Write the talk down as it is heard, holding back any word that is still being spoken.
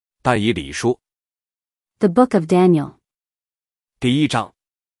但以理书 The Book of Daniel. 第1章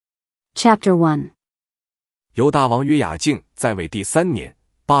Chapter 1. 犹大王约雅敬在位第3年，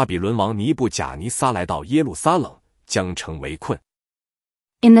巴比伦王尼布甲尼撒来到耶路撒冷，将城围困。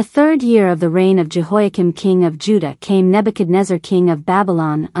In the 3rd year of the reign of Jehoiakim king of Judah came Nebuchadnezzar king of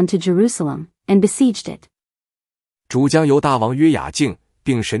Babylon unto Jerusalem, and besieged it. 主将犹大王约雅敬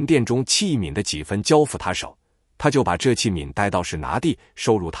并神殿中器皿的几分交付他手，他就把这器皿带到示拿地，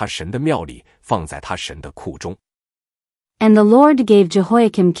收入他神的庙里，放在他神的库中。And the Lord gave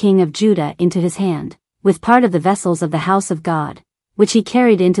Jehoiakim king of Judah into his hand, with part of the vessels of the house of God, which he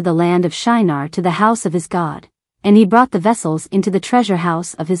carried into the land of Shinar to the house of his God, and he brought the vessels into the treasure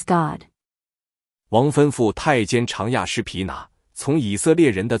house of his God. 王吩咐太监长亚施皮拿，从以色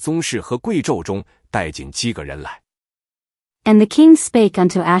列人的宗室和贵胄中带进几个人来。And the king spake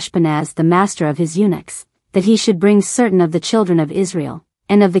unto Ashpenaz the master of his eunuchs, that he should bring certain of the children of Israel,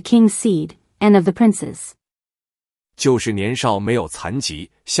 and of the king's seed, and of the princes. 就是年少没有残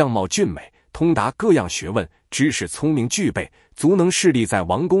疾，相貌俊美，通达各样学问，知识聪明具备，足能侍立在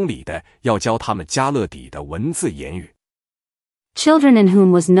王宫里的，要教他们加勒底的文字言语。Children in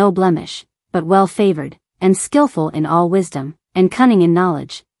whom was no blemish, but well favored, and skillful in all wisdom, and cunning in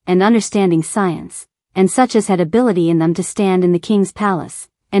knowledge, and understanding science, and such as had ability in them to stand in the king's palace,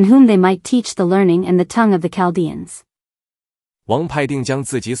 and whom they might teach the learning and the tongue of the Chaldeans. 王派定将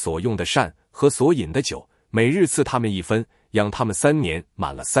自己所用的膳和所饮的酒，每日赐他们一分，养他们3年，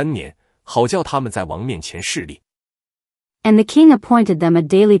满了3年，好叫他们在王面前侍立。And the king appointed them a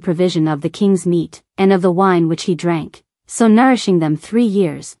daily provision of the king's meat, and of the wine which he drank, so nourishing them 3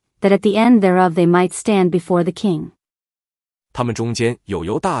 years, that at the end thereof they might stand before the king. 他们中间有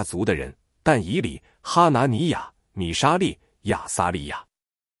犹大族的人，但以理、哈拿尼亚、米沙利、亚撒利亚。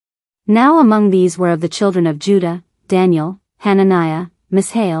Now among these were of the children of Judah, Daniel, Hananiah,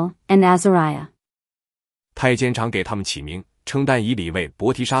 Mishael, and Azariah. 太监长给他们起名，称但以理为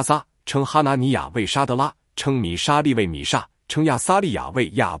伯提沙撒，称哈拿尼亚为沙德拉，称米沙利为米煞，称亚撒利亚为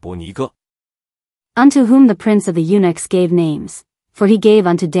亚伯尼哥。Unto whom the prince of the eunuchs gave names, for he gave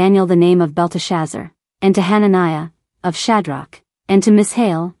unto Daniel the name of Belteshazzar, and to Hananiah, of Shadrach, and to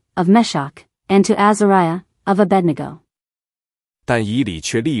Mishael, of Meshach, and to Azariah, of Abednego. 但以理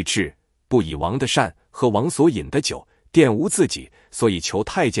却立志，不以王的膳和王所饮的酒玷污自己，所以求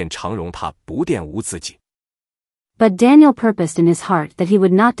太监常容他不玷污自己。But Daniel purposed in his heart that he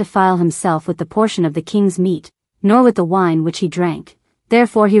would not defile himself with the portion of the king's meat, nor with the wine which he drank.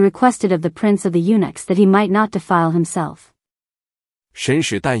 Therefore he requested of the prince of the eunuchs that he might not defile himself. 神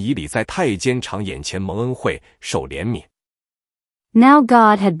使但以理在太监长眼前蒙恩惠，受怜悯。Now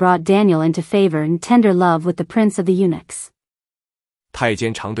God had brought Daniel into favor and tender love with the prince of the eunuchs. 太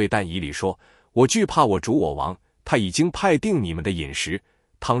监长对但以理说：“我惧怕我主我王，他已经派定你们的饮食。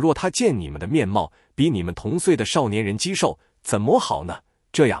倘若他见你们的面貌比你们同岁的少年人肌瘦，怎么好呢？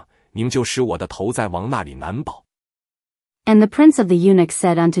这样，你们就使我的头在王那里难保。” And the prince of the eunuchs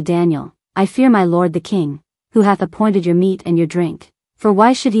said unto Daniel, I fear my lord the king, who hath appointed your meat and your drink, for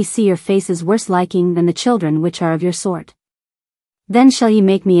why should he see your faces worse liking than the children which are of your sort? Then shall ye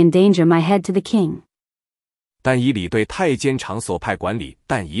make me endanger my head to the king. 但以理对太监长所派管理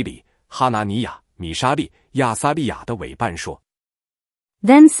但以理、哈拿尼亚、米沙利、亚撒利亚的委办说。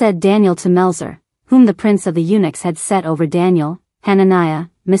Then said Daniel to Melzar, whom the prince of the eunuchs had set over Daniel, Hananiah,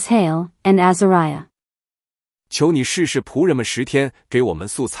 Mishael, and Azariah. 求你试试仆人们10天，给我们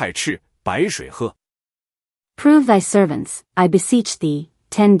素菜吃，白水喝。Prove thy servants, I beseech thee,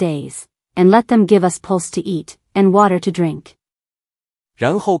 10 days, and let them give us pulse to eat, and water to drink.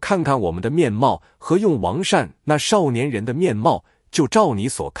 然后看看我们的面貌和用王膳那少年人的面貌，就照你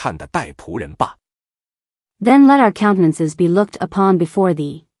所看的待仆人罢。Then let our countenances be looked upon before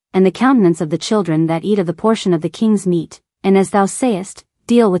thee, and the countenance of the children that eat of the portion of the king's meat, and as thou sayest,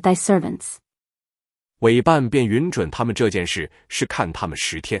 deal with thy servants. 委办便允准他们这件事，是看他们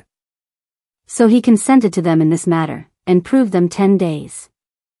10天。So he consented to them in this matter, and proved them 10 days.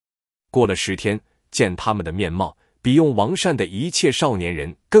 过了10天，见他们的面貌，比用王膳的一切少年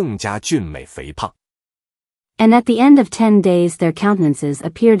人更加俊美肥胖。And at the end of 10 days their countenances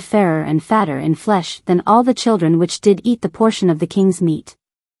appeared fairer and fatter in flesh than all the children which did eat the portion of the king's meat.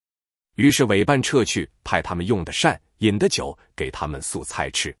 于是委办撤去，派他们用的膳、饮的酒，给他们素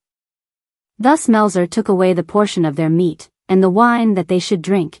菜吃。Thus Melzar took away the portion of their meat, and the wine that they should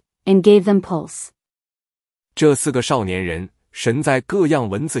drink, and gave them pulse. 这4个少年人，神在各样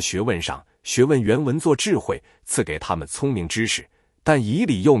文字学问上，学问原文作智慧，赐给他们聪明知识，但以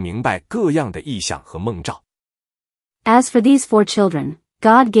理又明白各样的意象和梦兆。As for these 4 children,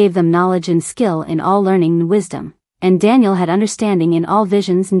 God gave them knowledge and skill in all learning and wisdom, and Daniel had understanding in all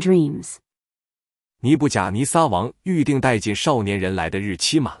visions and dreams. 尼布甲尼撒王预定带进少年人来的日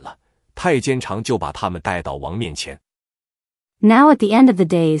期满了，太监长就把他们带到王面前。Now at the end of the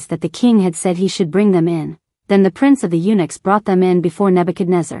days that the king had said he should bring them in, then the prince of the eunuchs brought them in before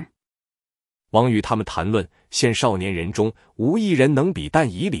Nebuchadnezzar. 王与他们谈论，现少年人中无一人能比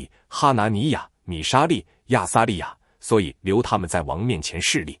但以理、哈拿尼亚、米沙利、亚撒利亚，所以留他们在王面前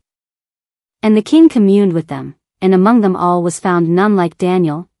侍立。And the king communed with them, and among them all was found none like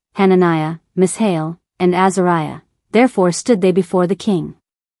Daniel, Hananiah, Mishael, and Azariah. Therefore stood they before the king.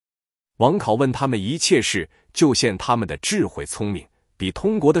 王拷问他们一切事，就现他们的智慧聪明，比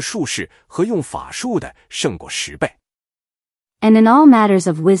通国的术士和用法术的胜过10倍。And in all matters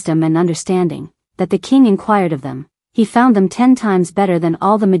of wisdom and understanding, that the king inquired of them, he found them 10 times better than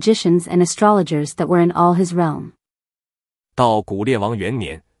all the magicians and astrologers that were in all his realm. 到古列王元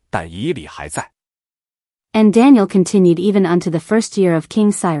年，但以理还在。And Daniel continued even unto the first year of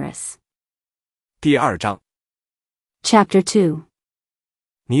King Cyrus. 第2章 Chapter 2.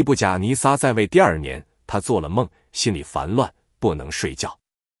 尼布甲尼撒在位第2年，他做了梦，心里烦乱，不能睡觉。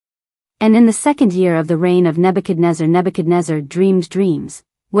And in the 2nd year of the reign of Nebuchadnezzar, Nebuchadnezzar dreamed dreams,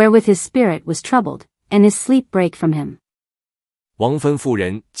 wherewith his spirit was troubled, and his sleep brake from him. 王吩咐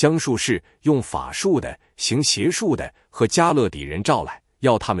人将术士、用法术的、行邪术的和加勒底人召来，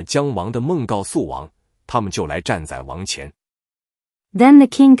要他们将王的梦告诉王，他们就来站在王前。Then the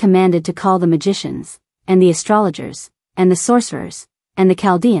king commanded to call the magicians, and the astrologers, and the sorcerers, and the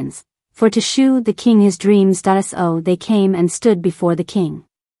Chaldeans, for to shew the king his dreams. So they came and stood before the king.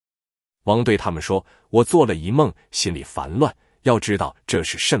 王对他们说：“我做了一梦，心里烦乱，要知道这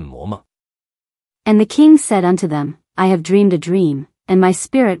是甚魔梦。” And the king said unto them, I have dreamed a dream, and my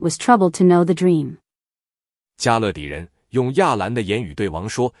spirit was troubled to know the dream. 加勒底人用亚兰的言语对王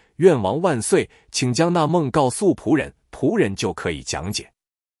说：“愿王万岁，请将那梦告诉仆人，仆人就可以讲解。”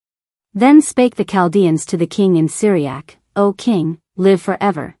 Then spake the Chaldeans to the king in Syriac, O king, live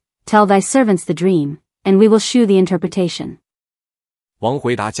forever. Tell thy servants the dream, and we will shew the interpretation. 王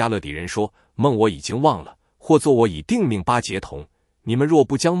回答加勒底人说：“梦我已经忘了，或作我已定命8节同。你们若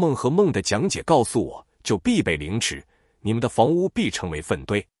不将梦和梦的讲解告诉我，就必被凌迟，你们的房屋必成为粪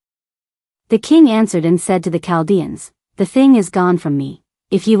堆。” The king answered and said to the Chaldeans, The thing is gone from me.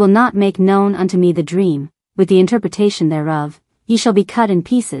 If ye will not make known unto me the dream, with the interpretation thereof, ye shall be cut in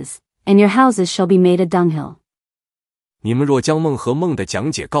pieces, and your houses shall be made a dunghill. 你们若将梦和梦的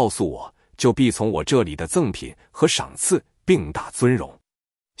讲解告诉我，就必从我这里的赠品和赏赐，并大尊荣。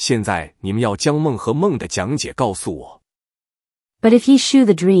现在你们要将梦和梦的讲解告诉我。But if ye shew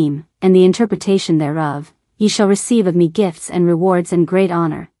the dream, and the interpretation thereof, ye shall receive of me gifts and rewards and great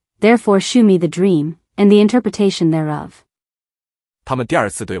honor. Therefore shew me the dream, and the interpretation thereof. 他们第2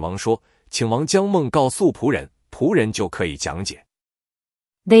次对王说：“请王将梦告诉仆人，仆人就可以讲解。”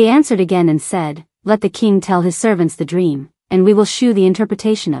 They answered again and said, Let the king tell his servants the dream, and we will shew the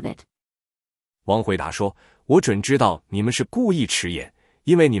interpretation of it. 王回答说：“我准知道你们是故意迟延，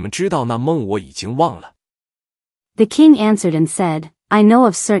因为你们知道那梦我已经忘了。” The king answered and said, I know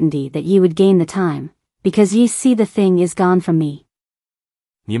of certainty that ye would gain the time, because ye see the thing is gone from me.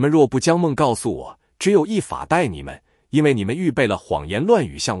 你们若不将梦告诉我，只有一法待你们，因为你们预备了谎言乱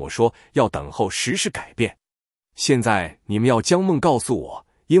语向我说，要等候时势改变。现在你们要将梦告诉我，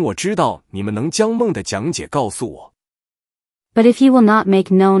因我知道你们能将梦的讲解告诉我。But if ye will not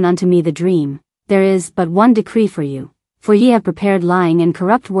make known unto me the dream, there is but one decree for you, for ye have prepared lying and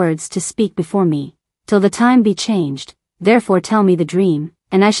corrupt words to speak before me, till the time be changed. Therefore tell me the dream,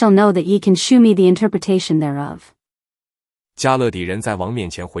 and I shall know that ye can shew me the interpretation thereof. 加勒底人在王面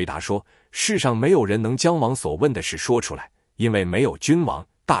前回答说：“世上没有人能将王所问的事说出来，因为没有君王、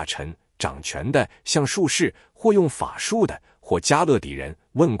大臣、掌权的，像术士或用法术的，或加勒底人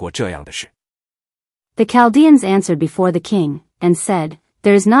问过这样的事。” The Chaldeans answered before the king, and said,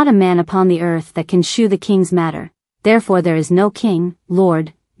 There is not a man upon the earth that can shew the king's matter. Therefore there is no king,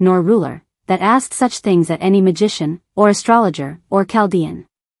 lord, nor ruler, that asked such things at any magician, or astrologer, or Chaldean.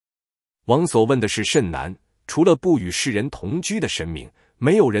 王所问的事甚难，除了不与世人同居的神明，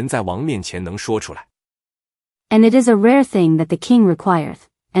没有人在王面前能说出来。And it is a rare thing that the king requireth,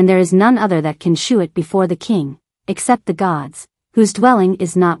 and there is none other that can shew it before the king, except the gods, whose dwelling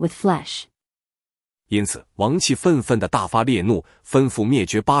is not with flesh. 因此，王气愤愤地大发烈怒，吩咐灭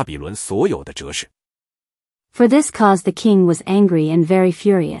绝巴比伦所有的哲士。For this cause the king was angry and very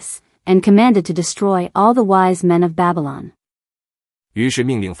furious, and commanded to destroy all the wise men of Babylon. 于是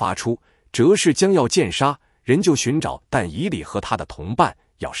命令发出，哲士将要见杀，人就寻找但以理和他的同伴，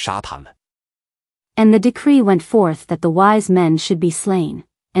要杀他们。And the decree went forth that the wise men should be slain,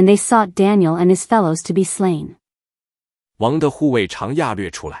 and they sought Daniel and his fellows to be slain. 王的护卫长亚略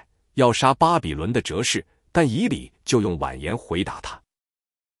出来，要杀巴比伦的哲士，但以理就用婉言回答他。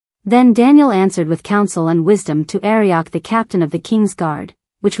Then Daniel answered with counsel and wisdom to Arioch the captain of the king's guard,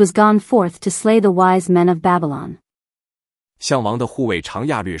 which was gone forth to slay the wise men of Babylon. 向王的护卫长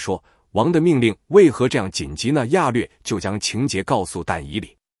亚略说，王的命令为何这样紧急呢？亚略就将情节告诉但以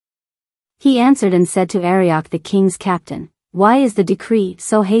理。He answered and said to Arioch the king's captain, Why is the decree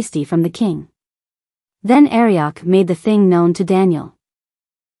so hasty from the king? Then Arioch made the thing known to Daniel.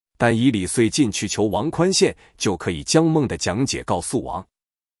 但以理遂进去求王宽限，就可以将梦的讲解告诉王。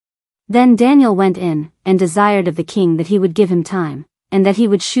Then Daniel went in, and desired of the king that he would give him time, and that he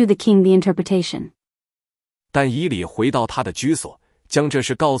would shew the king the interpretation. 但以理回到他的居所，将这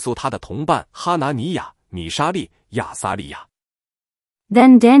事告诉他的同伴哈拿尼亚、米沙利、亚撒利亚。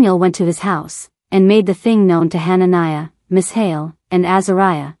Then Daniel went to his house, and made the thing known to Hananiah, Mishael, and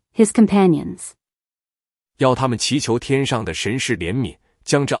Azariah, his companions. 要他们祈求天上的神是怜悯，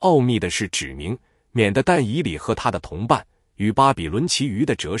将这奥秘的事指明，免得但以理和他的同伴与巴比伦其余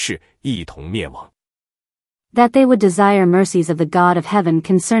的哲士一同灭亡。That they would desire mercies of the God of heaven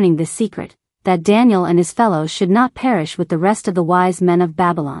concerning this secret, that Daniel and his fellows should not perish with the rest of the wise men of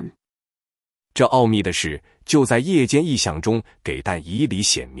Babylon. 这奥秘的事就在夜间异象中给但以理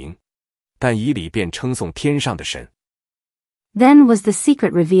显明，但以理便称颂天上的神。Then was the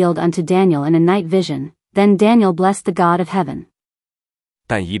secret revealed unto Daniel in a night vision, then Daniel blessed the God of heaven.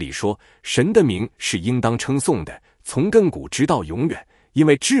 但以理说，神的名是应当称颂的，从亘古直到永远，因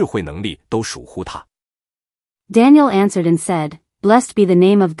为智慧能力都属乎他。Daniel answered and said, Blessed be the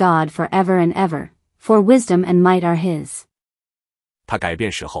name of God forever and ever, for wisdom and might are his. 他改变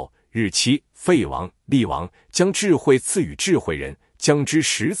时候，日期、废王、立王，将智慧赐予智慧人，将知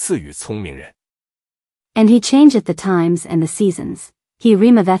识赐予聪明人。And he changeth the times and the seasons, he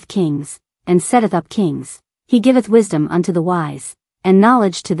removeth kings, and setteth up kings, he giveth wisdom unto the wise, and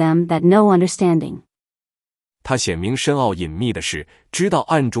knowledge to them that know understanding. 他显明深奥隐秘的事，知道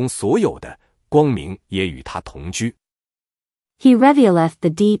暗中所有的，光明也与他同居。He revealeth the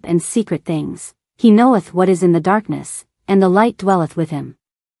deep and secret things, he knoweth what is in the darkness, and the light dwelleth with him.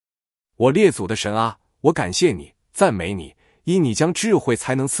 我列祖的神啊，我感谢你，赞美你，因你将智慧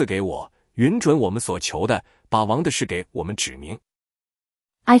才能赐给我，允准我们所求的，把王的事给我们指明。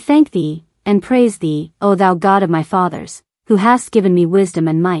I thank thee, and praise thee, O thou God of my fathers, who hast given me wisdom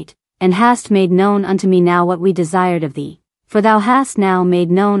and might, and hast made known unto me now what we desired of thee, for thou hast now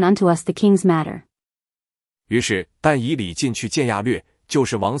made known unto us the king's matter. 于是但以理进去见亚略，就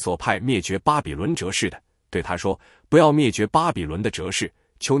是王所派灭绝巴比伦哲士的，对他说，不要灭绝巴比伦的哲士，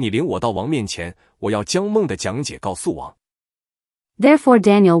求你领我到王面前，我要将梦的讲解告诉王。Therefore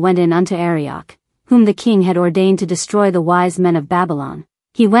Daniel went in unto Arioch, whom the king had ordained to destroy the wise men of Babylon.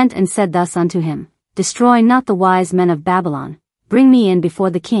 He went and said thus unto him, Destroy not the wise men of Babylon, bring me in before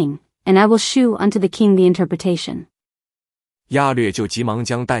the king, and I will shew unto the king the interpretation. 亚略就急忙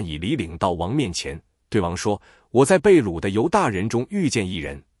将但以理领到王面前，对王说，我在被掳的犹大人中遇见一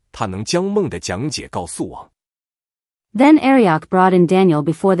人，他能将梦的讲解告诉王。Then Arioch brought in Daniel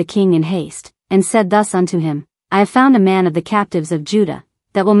before the king in haste, and said thus unto him, I have found a man of the captives of Judah,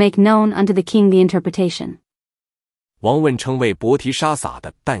 that will make known unto the king the interpretation. 王问称为伯提沙撒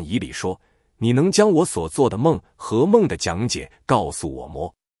的但以理说，你能将我所做的梦和梦的讲解告诉我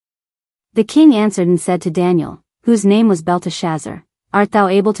么？ The king answered and said to Daniel, whose name was Belteshazzar, Art thou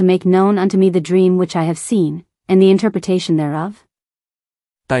able to make known unto me the dream which I have seen, and the interpretation thereof?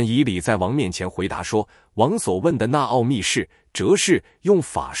 但以理在王面前回答说，王所问的那奥秘事、哲士、用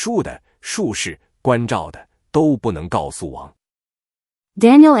法术的、术士、关照的，都不能告诉王。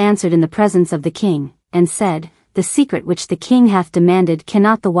Daniel answered in the presence of the king, and said, The secret which the king hath demanded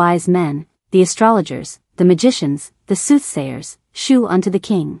cannot the wise men, the astrologers, the magicians, the soothsayers, shew unto the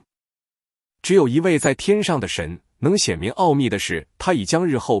king. 只有一位在天上的神，能显明奥秘的事，他已将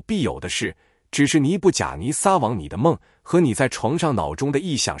日后必有的事，只是尼布甲尼撒王你的梦和你在床上脑中的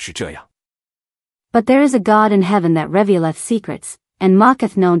意象是这样。But there is a God in heaven that revealeth secrets, and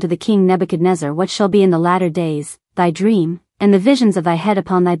maketh known to the king Nebuchadnezzar what shall be in the latter days. Thy dream, and the visions of thy head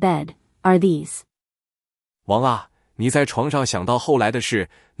upon thy bed, are these. 王啊，你在床上想到后来的事，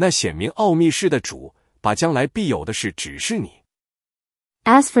那显明奥秘事的主，把将来必有的事指示你。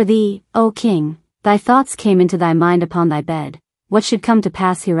As for thee, O king, thy thoughts came into thy mind upon thy bed, what should come to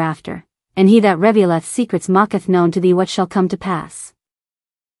pass hereafter, and he that revealeth secrets maketh known to thee what shall come to pass.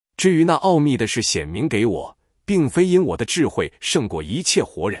 至于那奥秘的事显明给我，并非因我的智慧胜过一切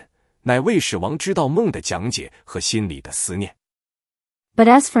活人，乃为使王知道梦的讲解和心里的思念。But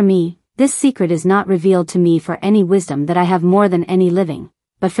as for me, this secret is not revealed to me for any wisdom that I have more than any living,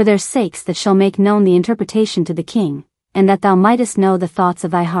 but for their sakes that shall make known the interpretation to the king, and that thou mightest know the thoughts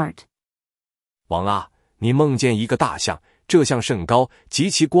of thy heart. 王啊，你梦见一个大象，这象甚高，极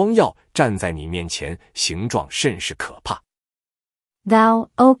其光耀，站在你面前，形状甚是可怕。Thou,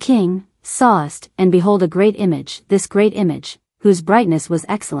 O king, sawest, and behold a great image, this great image, whose brightness was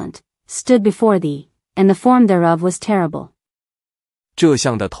excellent, stood before thee, and the form thereof was terrible. 这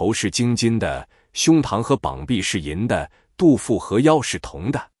象的头是金金的，胸膛和膀臂是银的，肚腹和腰是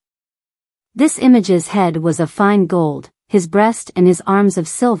铜的。This image's head was of fine gold, his breast and his arms of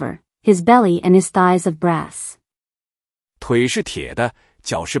silver, his belly and his thighs of brass. 腿是铁的，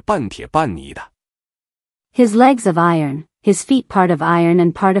脚是半铁半泥的。His legs of iron, his feet part of iron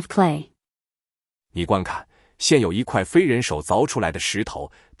and part of clay. 你观看，现有一块非人手凿出来的石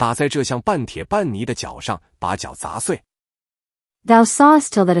头，打在这像半铁半泥的脚上，把脚砸碎。Thou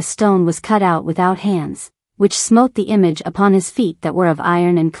sawest till that a stone was cut out without hands, which smote the image upon his feet that were of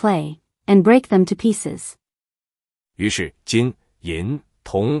iron and clay, and brake them to pieces. 于是金、银、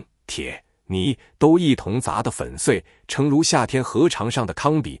铜、铁、泥都一同砸得粉碎，诚如夏天河床上的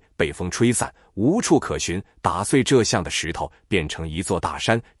糠秕，被风吹散，无处可寻。打碎这像的石头，变成一座大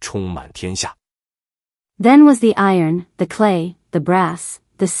山，充满天下。Then was the iron, the clay, the brass,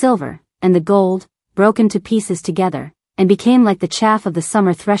 the silver, and the gold, broken to pieces together, and became like the chaff of the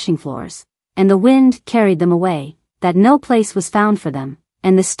summer threshing floors, and the wind carried them away, that no place was found for them,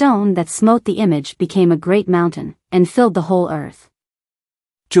 and the stone that smote the image became a great mountain, and filled the whole earth.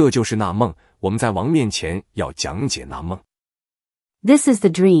 这就是那梦，我们在王面前要讲解那梦。This is the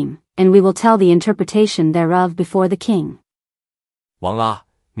dream, and we will tell the interpretation thereof before the king. 王啊，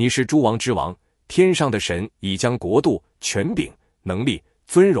你是诸王之王，天上的神已将国度、权柄、能力、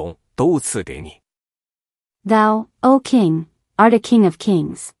尊荣都赐给你。Thou, O king, art a king of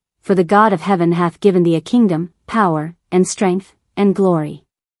kings, for the God of heaven hath given thee a kingdom, power, and strength, and glory.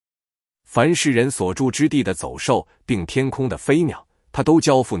 凡世人所住之地的走兽，并天空的飞鸟，他都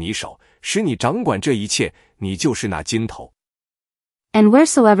交付你手，使你掌管这一切，你就是那金头。And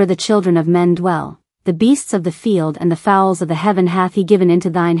wheresoever the children of men dwell, the beasts of the field and the fowls of the heaven hath he given into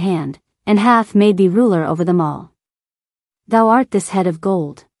thine hand, and hath made thee ruler over them all. Thou art this head of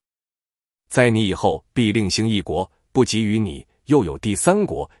gold. 在你以后必另兴一国，不及于你，又有第三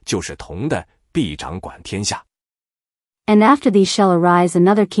国，就是铜的，必掌管天下。And after thee shall arise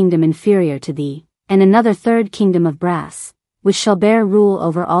another kingdom inferior to thee, and another third kingdom of brass, which shall bear rule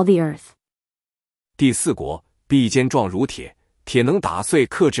over all the earth. 第四国必坚壮如铁，铁能打碎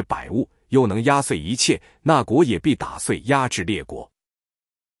克制百物，又能压碎一切，那国也必打碎压制列国。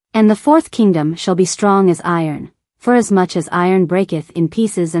And the fourth kingdom shall be strong as iron, forasmuch as iron breaketh in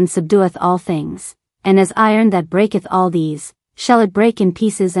pieces and subdueth all things, and as iron that breaketh all these, shall it break in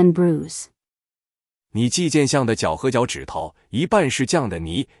pieces and bruise. 你既见象的脚和脚趾头，一半是匠的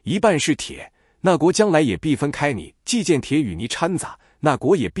泥，一半是铁，那国将来也必分开你，既见铁与泥掺杂，那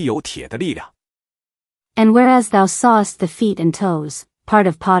国也必有铁的力量。And whereas thou sawest the feet and toes, part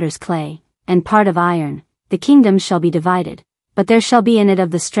of potter's clay, and part of iron, the kingdom shall be divided, but there shall be in it of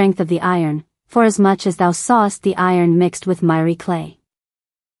the strength of the iron, forasmuch as thou sawest the iron mixed with miry clay.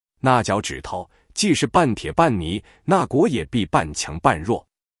 那脚趾头既是半铁半泥，那国也必半强半弱。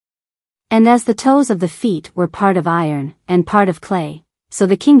And as the toes of the feet were part of iron, and part of clay, so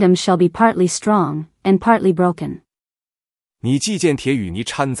the kingdom shall be partly strong, and partly broken. 你既见铁与泥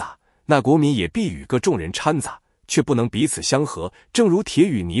掺杂，那国民也必与各众人掺杂，却不能彼此相合，正如铁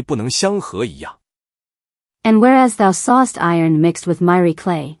与泥不能相合一样。And whereas thou sawest iron mixed with miry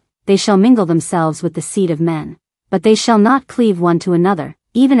clay, they shall mingle themselves with the seed of men, but they shall not cleave one to another,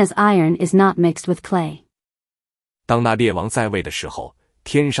 even as iron is not mixed with clay. 当那列王在位的时候，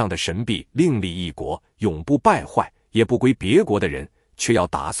天上的神必另立一国，永不败坏，也不归别国的人，却要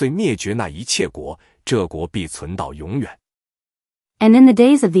打碎灭绝那一切国，这国必存到永远。And in the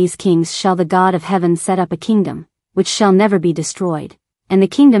days of these kings shall the God of heaven set up a kingdom, which shall never be destroyed, and the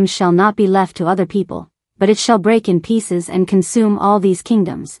kingdom shall not be left to other people, but it shall break in pieces and consume all these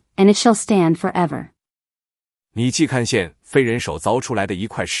kingdoms, and it shall stand forever. 你既看见非人手凿出来的一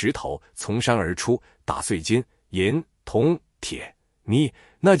块石头从山而出，打碎金、银、铜、铁、泥，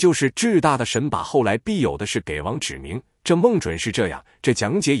那就是至大的神把后来必有的事给王指明。这梦准是这样，这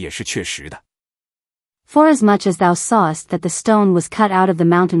讲解也是确实的。Forasmuch as thou sawest that the stone was cut out of the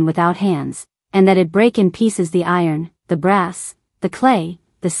mountain without hands, and that it brake in pieces the iron, the brass, the clay,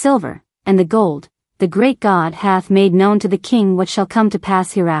 the silver, and the gold, the great God hath made known to the king what shall come to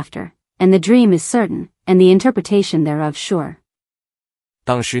pass hereafter, and the dream is certain, and the interpretation thereof sure.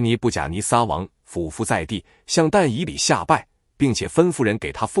 当时尼布甲尼撒王俯伏在地，向但以理下拜，并且吩咐人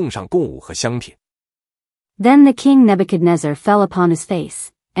给他奉上供物和香品。Then the king Nebuchadnezzar fell upon his face,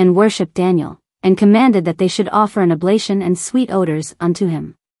 and worshipped Daniel, and commanded that they should offer an oblation and sweet odors unto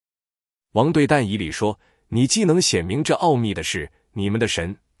him. 王对但以理说：你既能显明这奥秘的事，你们的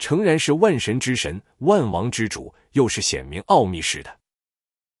神诚然是万神之神，万王之主，又是显明奥秘事的。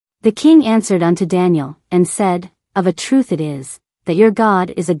The king answered unto Daniel, and said, Of a truth it is, that your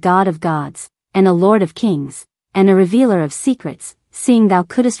God is a God of gods, and a Lord of kings, and a revealer of secrets, seeing thou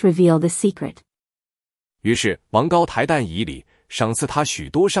couldest reveal this secret. 于是王高抬但以理，赏赐他许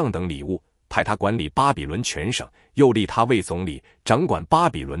多上等礼物，派他管理巴比伦全省，又立他为总理，掌管巴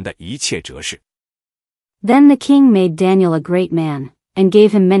比伦的一切哲事。Then the king made Daniel a great man, and gave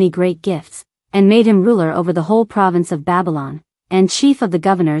him many great gifts, and made him ruler over the whole province of Babylon, and chief of the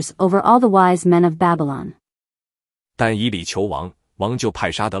governors over all the wise men of Babylon. 但以理求王，王就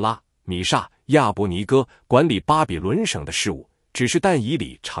派沙德拉、米煞、亚伯尼哥管理巴比伦省的事务，只是但以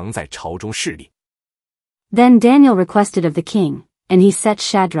理常在朝中侍立。Then Daniel requested of the king, and he set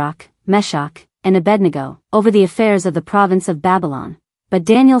Shadrach, Meshach, and Abednego over the affairs of the province of Babylon, but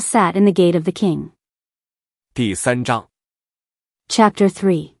Daniel sat in the gate of the king. 第3章 Chapter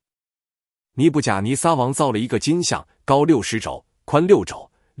 3. 尼布甲尼撒王造了一个金像，高60肘，宽6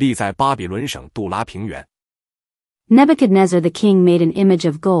肘，立在巴比伦省杜拉平原。Nebuchadnezzar the king made an image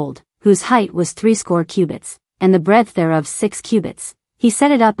of gold, whose height was 60 cubits, and the breadth thereof 6 cubits. He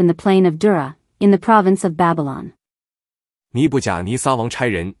set it up in the plain of Dura, in the province of Babylon. 尼布甲尼撒王差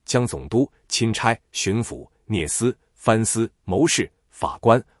人将总督、钦差、巡抚、聂司、藩司、谋士、法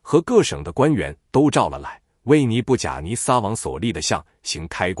官和各省的官员都召了来，为尼布甲尼撒王所立的像行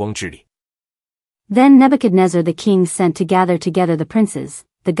开光之礼。Then Nebuchadnezzar the king sent to gather together the princes,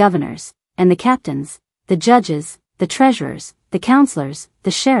 the governors, and the captains, the judges, the treasurers, the counselors,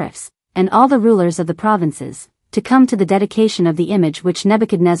 the sheriffs, and all the rulers of the provinces, to come to the dedication of the image which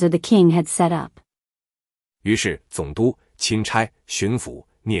Nebuchadnezzar the king had set up. 于是总督、钦差、巡抚、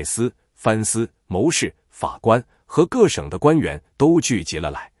聂司、藩司、谋士、法官和各省的官员都聚集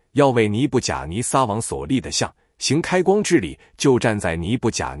了来，要为尼布甲尼撒王所立的像行开光之礼，就站在尼布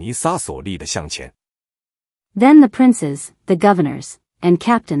甲尼撒所立的像前。Then the princes, the governors, and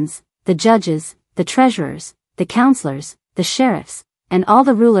captains, the judges, the treasurers, the counselors, the sheriffs, and all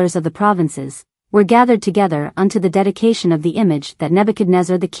the rulers of the provinces, were gathered together unto the dedication of the image that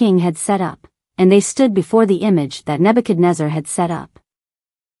Nebuchadnezzar the king had set up, and they stood before the image that Nebuchadnezzar had set up.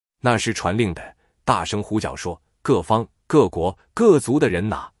 那时传令的大声呼叫说：各方、各国、各族的人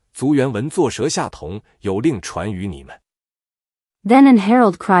哪，族员闻作舌下铜，有令传于你们。Then an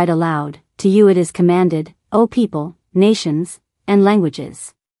herald cried aloud, To you it is commanded, O people, nations, and languages.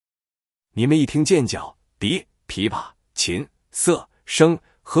 你们一听剑角、笛、琵琶、琴、瑟、笙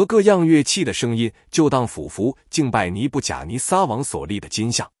和各样乐器的声音，就当俯伏敬拜尼布甲尼撒王所立的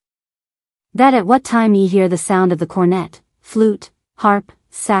金像。That at what time ye hear the sound of the cornet, flute, harp,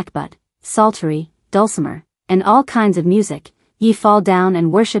 sackbut, psaltery, dulcimer, and all kinds of music, ye fall down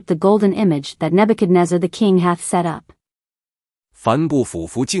and worship the golden image that Nebuchadnezzar the king hath set up. 凡不俯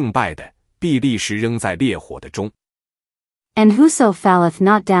伏敬拜的，必立时扔在烈火的中。And whoso falleth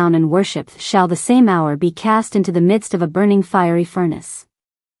not down and worshipeth shall the same hour be cast into the midst of a burning fiery furnace.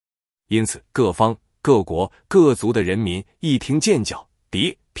 因此，各方、各国、各族的人民一听剑角、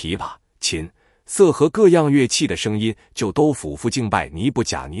笛、琵琶、琴、瑟和各样乐器的声音，就都俯伏敬拜尼布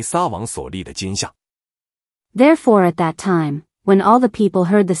甲尼撒王所立的金像。Therefore at that time, when all the people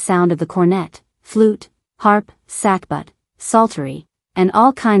heard the sound of the cornet, flute, harp, sackbut, psaltery, and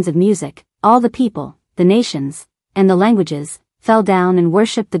all kinds of music, all the people, the nations, and the languages, fell down and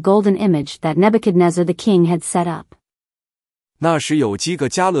worshipped the golden image that Nebuchadnezzar the king had set up. 那时有几个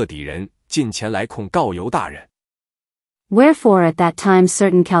加勒底人进前来控告犹大人。Wherefore at that time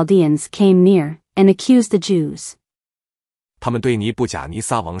certain Chaldeans came near, and accused the Jews. 他们对尼布甲尼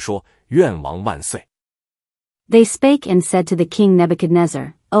撒王说：愿王万岁。They spake and said to the king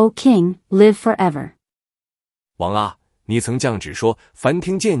Nebuchadnezzar, O king, live forever. 王啊，你曾降旨说，凡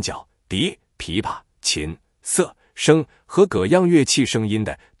听见角、笛、琵琶、琴、瑟、笙和各样乐器声音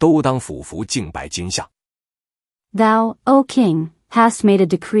的，都当俯伏敬拜金像。Thou, O king, hast made a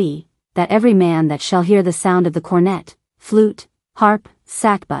decree, that every man that shall hear the sound of the cornet, flute, harp,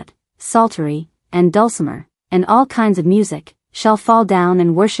 sackbut, psaltery, and dulcimer, and all kinds of music, shall fall down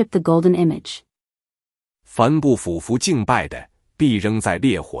and worship the golden image. 凡不俯伏敬拜的，必扔在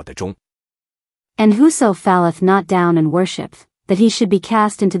烈火的中。And whoso falleth not down and worshipeth, that he should be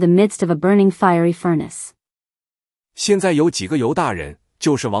cast into the midst of a burning fiery furnace. 现在有几个犹大人，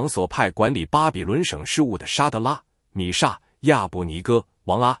就是王所派管理巴比伦省事务的沙德拉、米煞、亚伯尼哥。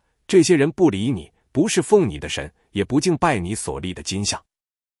王啊，这些人不理你，不是奉你的神，也不敬拜你所立的金像。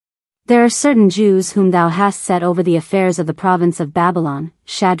There are certain Jews whom thou hast set over the affairs of the province of Babylon,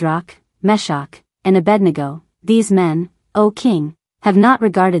 Shadrach, Meshach, and Abednego, these men, O king, have not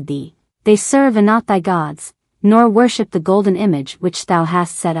regarded thee, they serve not thy gods, nor worship the golden image which thou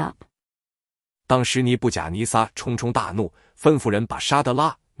hast set up. 当时尼布甲尼撒冲冲大怒，吩咐人把沙德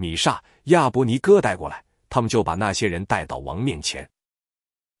拉、米煞、亚伯尼哥带过来，他们就把那些人带到王面前。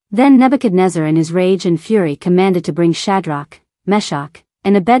Then Nebuchadnezzar in his rage and fury commanded to bring Shadrach, Meshach,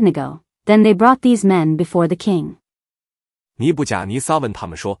 and Abednego, then they brought these men before the king. 尼布甲尼撒问他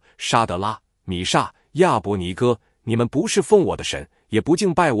们说：沙德拉、米煞、亚伯尼哥，你们不是奉我的神，也不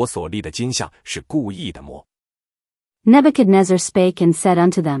敬拜我所立的金像，是故意的么？ Nebuchadnezzar spake and said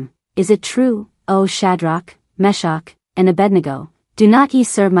unto them, Is it true, O Shadrach, Meshach, and Abednego, do not ye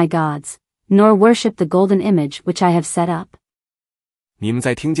serve my gods, nor worship the golden image which I have set up? 你们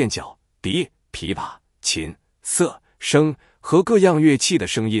在听见角、笛、琵琶、琴、瑟、笙和各样乐器的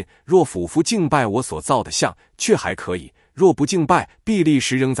声音，若俯伏敬拜我所造的像，却还可以；若不敬拜，必立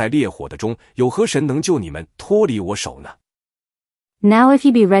时扔在烈火的中。有何神能救你们脱离我手呢？ Now if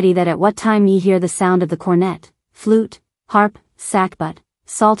ye be ready that at what time ye hear the sound of the cornet, flute, harp, sackbut,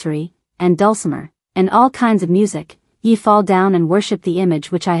 psaltery, and dulcimer, and all kinds of music, ye fall down and worship the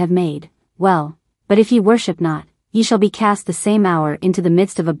image which I have made, well, but if ye worship not, ye shall be cast the same hour into the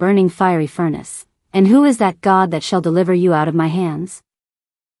midst of a burning fiery furnace. And who is that God that shall deliver you out of my hands?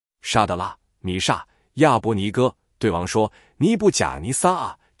 沙德拉、米煞、亚伯尼哥对王说：尼布甲尼撒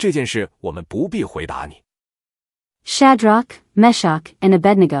啊，这件事我们不必回答你。Shadrach, Meshach, and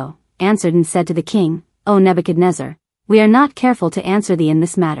Abednego answered and said to the king, O Nebuchadnezzar, we are not careful to answer thee in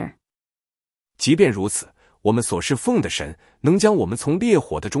this matter. 即便如此，我们所侍奉的神能将我们从烈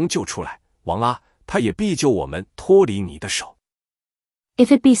火的中救出来，王啊，他也必救我们脱离你的手。 If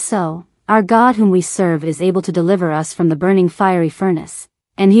it be so, our God whom we serve is able to deliver us from the burning fiery furnace,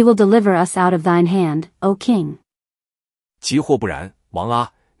 and he will deliver us out of thine hand, O king. 即或不然，王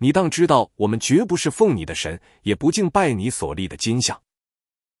啊，你当知道，我们绝不是奉你的神，也不敬拜你所立的金像。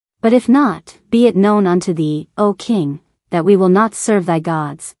 But if not, be it known unto thee, O king, that we will not serve thy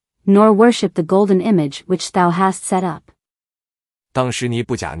gods, nor worship the golden image which thou hast set up. 当时尼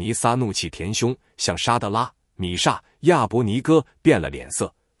布甲尼撒怒气填胸，向沙德拉、米煞、亚伯尼哥变了脸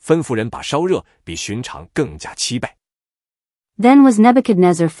色，吩咐人把烧热，比寻常更加7倍。 Then was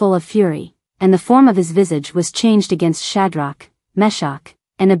Nebuchadnezzar full of fury, and the form of his visage was changed against Shadrach, Meshach,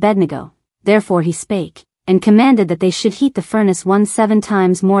 and Abednego. Therefore he spake, and commanded that they should heat the furnace 17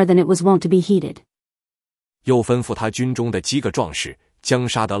 times more than it was wont to be heated. 又吩咐他军中的几个壮士，将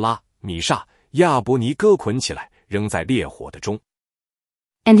沙德拉、米煞、亚伯尼哥捆起来，扔在烈火的中。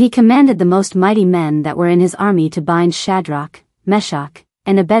 And he commanded the most mighty men that were in his army to bind Shadrach, Meshach,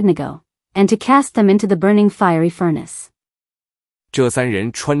 and Abednego, and to cast them into the burning fiery furnace. 这3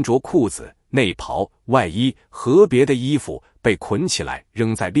人穿着裤子、内袍、外衣和别的衣服，被捆起来，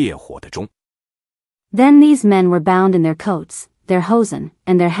扔在烈火的中。 Then these men were bound in their coats, their hosen,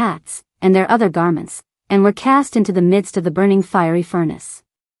 and their hats, and their other garments, and were cast into the midst of the burning fiery furnace.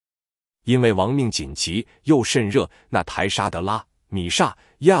 因为王命紧急，又甚热，那抬沙德拉、米煞、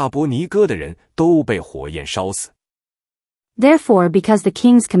亚伯尼哥的人都被火焰烧死。 Therefore, because the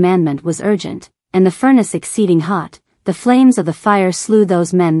king's commandment was urgent, and the furnace exceeding hot, the flames of the fire slew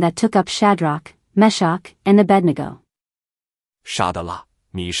those men that took up Shadrach, Meshach, and Abednego. 沙德拉、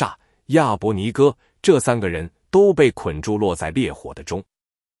米煞、亚伯尼哥这3个人都被捆住，落在烈火的中。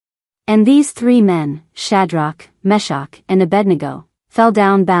 And these 3 men, Shadrach, Meshach, and Abednego, fell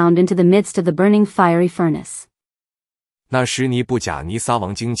down bound into the midst of the burning fiery furnace. 那时尼布甲尼撒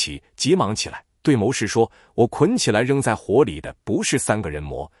王惊奇，急忙起来，对谋士说：我捆起来扔在火里的不是3个人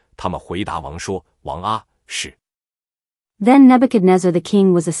么？他们回答王说：王啊，是。 Then Nebuchadnezzar the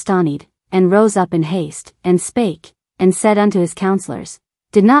king was astonished, and rose up in haste, and spake, and said unto his counselors,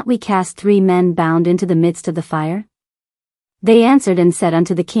 Did not we cast 3 men bound into the midst of the fire? They answered and said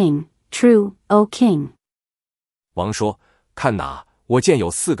unto the king, True, O king. 王说：看哪，我见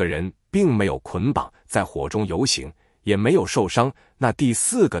有4个人，并没有捆绑，在火中游行，也没有受伤，那第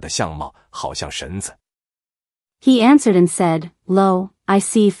4个的相貌好像绳子。 He answered and said, Lo, I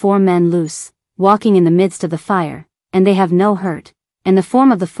see 4 men loose, walking in the midst of the fire, and they have no hurt, and the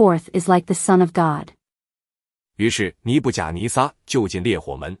form of the 4th is like the Son of God. 于是尼布甲尼撒就进烈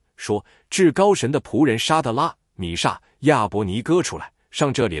火门，说：至高神的仆人沙德拉、米煞、亚伯尼哥出来，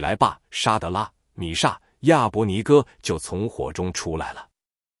上这里来吧。沙德拉、米煞、亚伯尼哥就从火中出来了。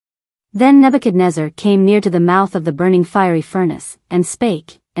 Then Nebuchadnezzar came near to the mouth of the burning fiery furnace, and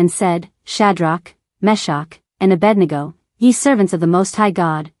spake, and said, Shadrach, Meshach, and Abednego, ye servants of the Most High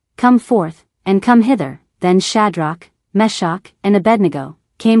God, come forth, and come hither. Then Shadrach, Meshach, and Abednego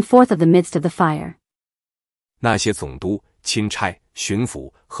came forth of the midst of the fire. 那些总督、钦差、巡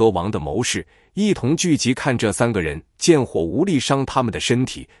抚和王的谋士一同聚集看这3个人，见火无力伤他们的身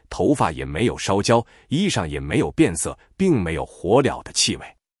体，头发也没有烧焦，衣裳也没有变色，并没有火燎的气味。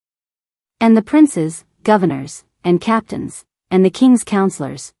And the princes, governors, and captains, and the king's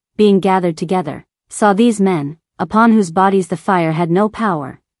counselors, being gathered together, saw these men, upon whose bodies the fire had no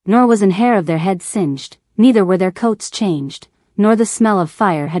power, nor was an hair of their head singed, neither were their coats changed, nor the smell of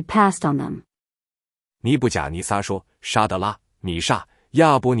fire had passed on them. 尼布甲尼撒说，沙德拉、米煞、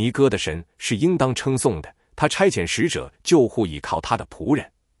亚伯尼哥的神是应当称颂的，他差遣使者救护倚靠他的仆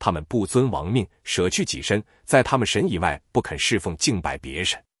人，他们不遵王命，舍去己身，在他们神以外不肯侍奉敬拜别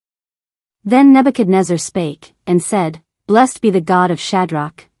神。Then Nebuchadnezzar spake, and said, Blessed be the God of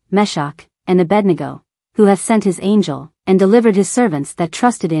Shadrach, Meshach, and Abednego, who hath sent his angel, and delivered his servants that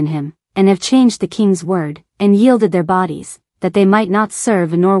trusted in him, and have changed the king's word, and yielded their bodies, that they might not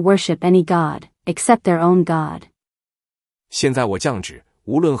serve nor worship any god, except their own God. 现在我降旨，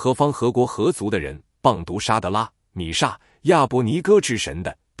无论何方何国何族的人，谤读沙德拉、米煞、亚伯尼哥之神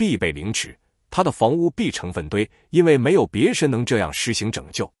的，必被凌迟，他的房屋必成粪堆，因为没有别神能这样施行拯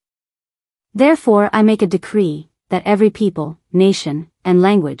救。Therefore I make a decree, that every people, nation, and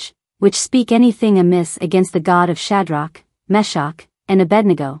language, which speak anything amiss against the God of Shadrach, Meshach, and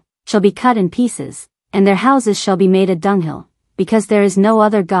Abednego, shall be cut in pieces, and their houses shall be made a dunghill, because there is no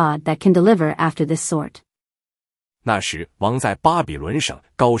other God that can deliver after this sort. 那时王在巴比伦省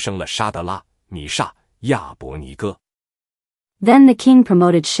高升了沙德拉、米煞、亚伯尼哥。Then the king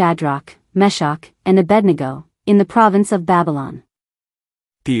promoted Shadrach, Meshach, and Abednego, in the province of Babylon.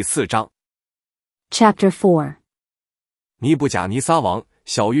 第4章 Chapter 4. 尼布甲尼撒王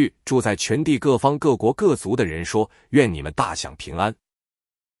小谕住在全地各方各国各族的人说，愿你们大享平安。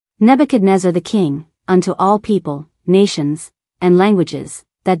Nebuchadnezzar the king, unto all people, nations, and languages,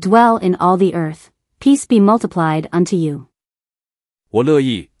 that dwell in all the earth, peace be multiplied unto you. 我乐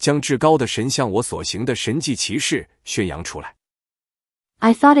意将至高的神向我所行的神迹奇事宣扬出来。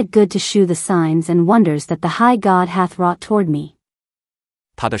I thought it good to shew the signs and wonders that the high God hath wrought toward me.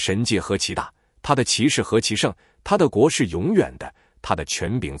 他的神迹何其大，他的奇事何其盛，他的国是永远的，他的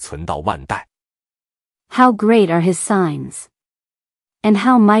权柄存到万代。How great are his signs! And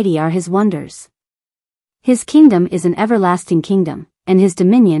how mighty are his wonders! His kingdom is an everlasting kingdom, and his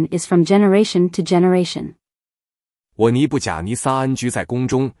dominion is from generation to generation. 我尼布甲尼撒安居在宫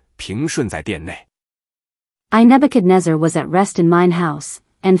中，平顺在殿内。I Nebuchadnezzar was at rest in mine house,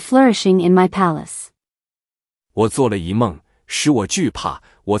 and flourishing in my palace. 我做了一梦，使我惧怕，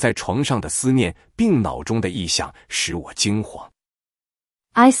我在床上的思念，并脑中的意象，使我惊惶。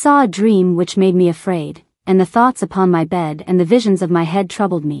I saw a dream which made me afraid, and the thoughts upon my bed and the visions of my head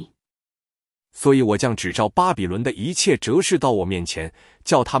troubled me. 所以我将指照巴比伦的一切哲士到我面前，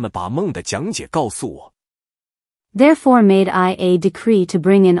叫他们把梦的讲解告诉我。Therefore made I a decree to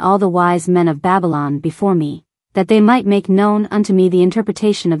bring in all the wise men of Babylon before me, that they might make known unto me the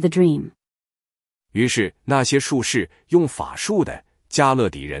interpretation of the dream. 于是那些术士用法术的、加勒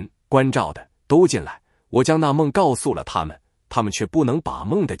底人、关照的都进来，我将那梦告诉了他们，他们却不能把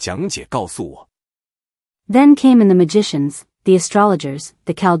梦的讲解告诉我。Then came in the magicians, the astrologers,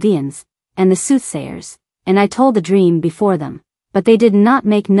 the Chaldeans, and the soothsayers, and I told the dream before them, but they did not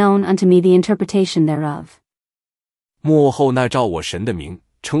make known unto me the interpretation thereof. 末后那照我神的名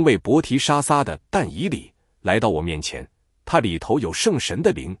称为伯提沙撒的但以理来到我面前，他里头有圣神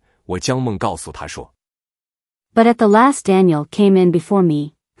的灵，我将梦告诉他说。But at the last Daniel came in before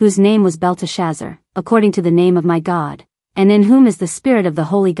me, whose name was Belteshazzar, according to the name of my God, and in whom is the spirit of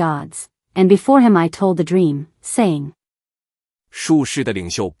the holy gods, and before him I told the dream, saying, 术士的领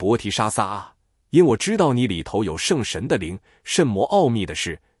袖伯提沙撒啊，因我知道你里头有圣神的灵，甚么奥秘的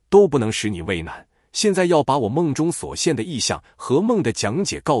事都不能使你为难，现在要把我梦中所现的异象和梦的讲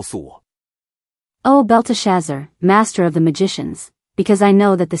解告诉我。O Belteshazzar, master of the magicians, because I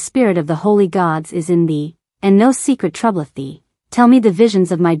know that the spirit of the holy gods is in thee, and no secret troubleth thee, tell me the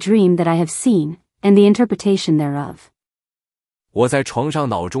visions of my dream that I have seen, and the interpretation thereof. 我在床上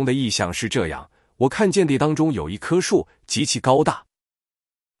脑中的异象是这样，我看见地当中有一棵树，极其高大。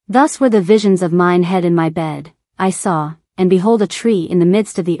Thus were the visions of mine head in my bed, I saw, and behold a tree in the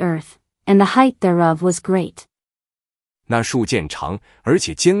midst of the earth, and the height thereof was great. 那树见长，而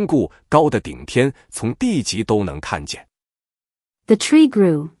且坚固，高的顶天，从地极都能看见。The tree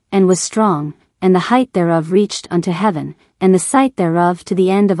grew, and was strong, and the height thereof reached unto heaven, and the sight thereof to the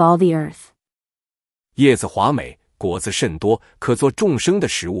end of all the earth. 叶子华美，果子甚多，可作众生的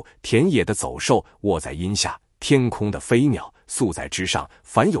食物，田野的走兽卧在荫下，天空的飞鸟宿在枝上，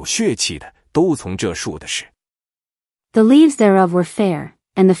凡有血气的，都从这树的事。The leaves thereof were fair,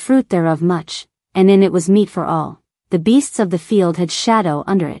 and the fruit thereof much, and in it was meat for all. the beasts of the field had shadow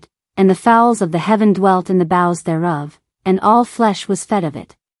under it, and the fowls of the heaven dwelt in the boughs thereof, and all flesh was fed of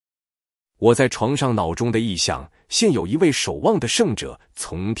it. 我在床上脑中的意象，现有一位守望的圣者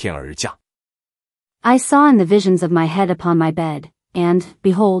从天而降。I saw in the visions of my head upon my bed, and,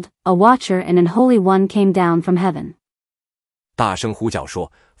 behold, a watcher and an holy one came down from heaven. 大声呼叫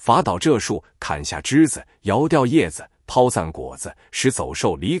说：伐倒这树，砍下枝子，摇掉叶子，抛散果子，使走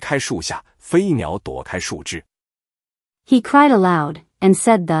兽离开树下，飞鸟躲开树枝。He cried aloud, and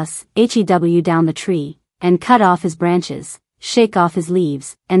said thus, Hew down the tree, and cut off his branches, shake off his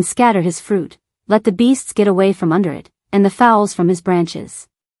leaves, and scatter his fruit, let the beasts get away from under it, and the fowls from his branches.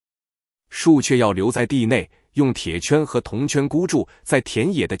 树却要留在地内，用铁圈和铜圈箍住，在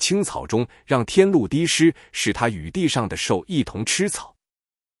田野的青草中，让天露滴湿，使它与地上的兽一同吃草。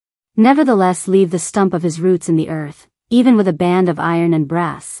Nevertheless leave the stump of his roots in the earth, even with a band of iron and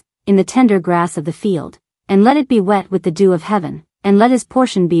brass, in the tender grass of the field, and let it be wet with the dew of heaven, and let his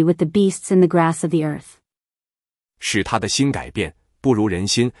portion be with the beasts in the grass of the earth. 使他的心改变，不如人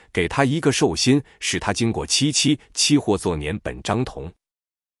心，给他一个兽心，使他经过七七，七或作年本章同。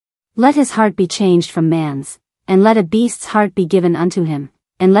Let his heart be changed from man's, and let a beast's heart be given unto him,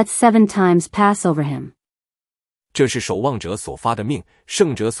 and let 7 times pass over him. 这是守望者所发的命，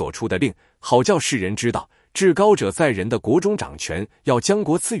圣者所出的令，好叫世人知道，至高者在人的国中掌权，要将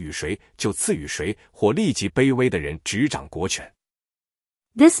国赐予谁，就赐予谁，或立即卑微的人执掌国权。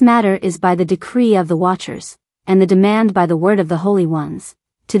This matter is by the decree of the watchers, and the demand by the word of the holy ones,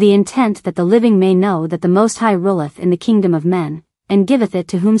 to the intent that the living may know that the Most High ruleth in the kingdom of men, and giveth it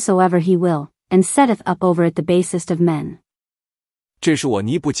to whomsoever he will, and setteth up over it the basest of men. 这是我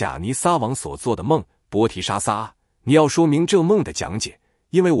尼布甲尼撒王所做的梦，伯提沙撒，你要说明这梦的讲解，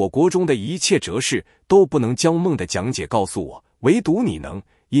因为我国中的一切哲士都不能将梦的讲解告诉我，唯独你能，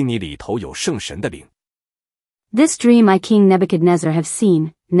因你里头有圣神的灵。This dream I King Nebuchadnezzar have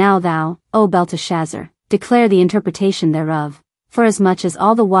seen, now thou, O Belteshazzar, declare the interpretation thereof, forasmuch as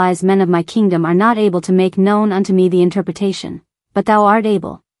all the wise men of my kingdom are not able to make known unto me the interpretation, but thou art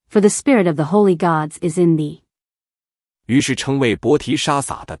able, for the spirit of the holy gods is in thee. 于是称为伯提沙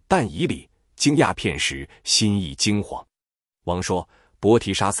撒的但以理惊讶片时，心意惊惶。王说：伯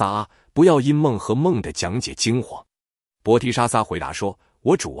提沙撒啊，不要因梦和梦的讲解惊惶。伯提沙撒回答说：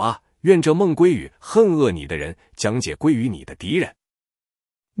我主啊，愿这梦归于恨恶你的人，讲解归于你的敌人。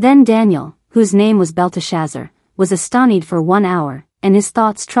Then Daniel, whose name was Belteshazzar, was astonied for 1 hour, and his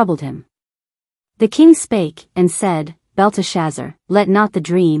thoughts troubled him. The king spake, and said, Belteshazzar, let not the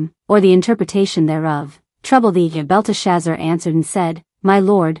dream, or the interpretation thereof, trouble thee. Belteshazzar answered and said, My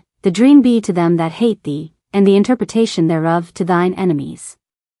lord, the dream be to them that hate thee, and the interpretation thereof to thine enemies.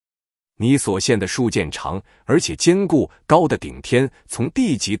 你所献的树渐长，而且坚固，高的顶天，从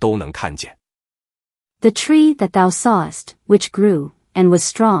地极都能看见。The tree that thou sawest, which grew, and was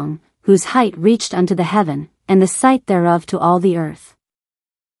strong, whose height reached unto the heaven, and the sight thereof to all the earth.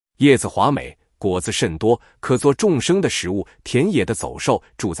 叶子华美，果子甚多，可作众生的食物，田野的走兽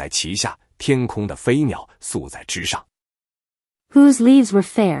住在其下，天空的飞鸟宿在枝上。Whose leaves were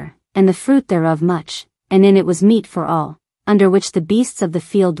fair, and the fruit thereof much, and in it was meat for all, under which the beasts of the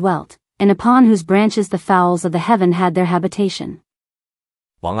field dwelt, and upon whose branches the fowls of the heaven had their habitation.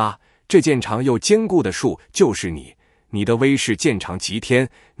 王啊，这渐长又坚固的树就是你，你的威势渐长极天，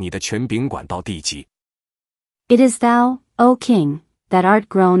你的权柄管到地极。It is thou, O King, that art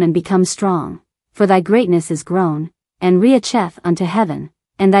grown and become strong, for thy greatness is grown, and reacheth unto heaven,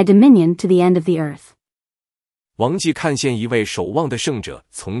 and thy dominion to the end of the earth. 王既看见一位守望的圣者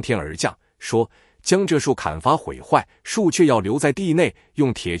从天而降，说：将这树砍伐毁坏，树却要留在地内，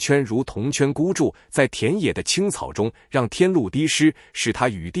用铁圈如铜圈箍住，在田野的青草中，让天露滴湿，使它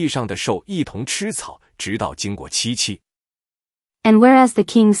与地上的兽一同吃草，直到经过七七。And whereas the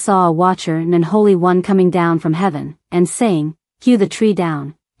king saw a watcher and an holy one coming down from heaven, and saying, Hew the tree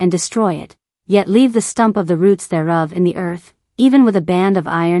down, and destroy it, yet leave the stump of the roots thereof in the earth, even with a band of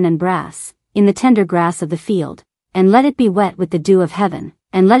iron and brass, in the tender grass of the field, and let it be wet with the dew of heaven,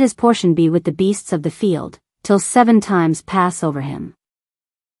 and let his portion be with the beasts of the field, till 7 times pass over him.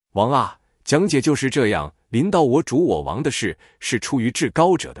 王啊，讲解就是这样，临到我主我王的事，是出于至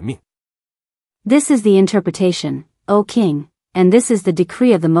高者的命。This is the interpretation, O king, and this is the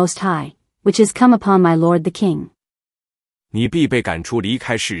decree of the Most High, which is come upon my lord the king. 你必被赶出离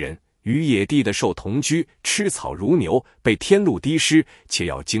开世人，与野地的兽同居，吃草如牛，被天露滴湿，且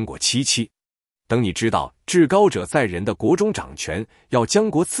要经过七七。等你知道至高者在人的国中掌权，要将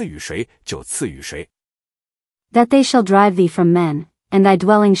国赐予谁，就赐予谁。That they shall drive thee from men, and thy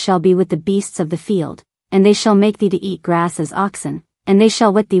dwelling shall be with the beasts of the field, and they shall make thee to eat grass as oxen, and they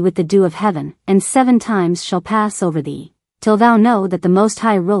shall wet thee with the dew of heaven, and 7 times shall pass over thee, till thou know that the Most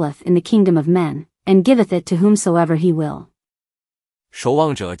High ruleth in the kingdom of men, and giveth it to whomsoever he will. 守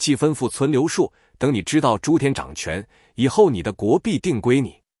望者既吩咐存留数，等你知道诸天掌权，以后你的国必定归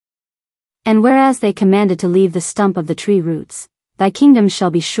你。And whereas they commanded to leave the stump of the tree roots, thy kingdom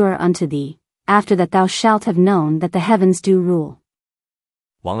shall be sure unto thee, after that thou shalt have known that the heavens do rule.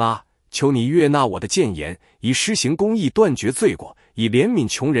 王啊，求你悦纳我的谏言，以施行公义断绝罪过，以怜悯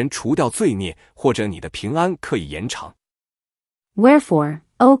穷人除掉罪孽，或者你的平安可以延长。Wherefore,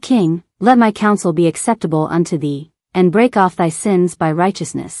 O King, let my counsel be acceptable unto thee, and break off thy sins by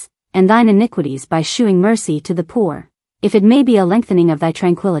righteousness, and thine iniquities by shewing mercy to the poor, if it may be a lengthening of thy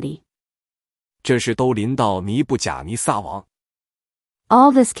tranquility. 这事都临到尼布甲尼撒王。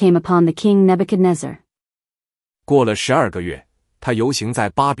All this came upon the king Nebuchadnezzar. 过了12个月，他游行在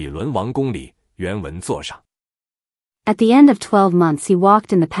巴比伦王宫里，原文座上。At the end of 12 months he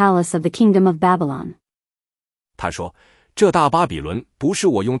walked in the palace of the kingdom of Babylon. 他说，这大巴比伦不是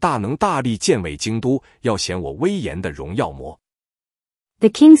我用大能大力建为京都，要显我威严的荣耀魔。The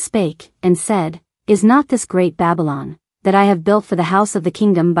king spake, and said, Is not this great Babylon, that I have built for the house of the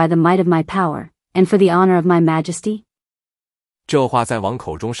kingdom by the might of my power, and for the honor of my majesty? 这话在王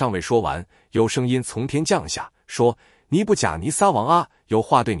口中尚未说完，有声音从天降下，说：尼布甲尼撒王啊，有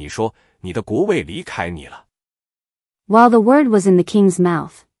话对你说，你的国位离开你了。While the word was in the king's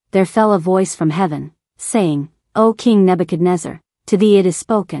mouth, there fell a voice from heaven, saying, O King Nebuchadnezzar, to thee it is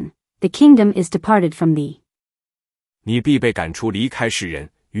spoken, the kingdom is departed from thee. 你必被赶出离开世人，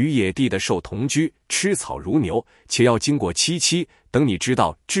与野地的兽同居，吃草如牛，且要经过7期，等你知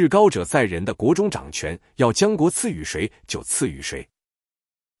道至高者在人的国中掌权，要将国赐予谁，就赐予谁。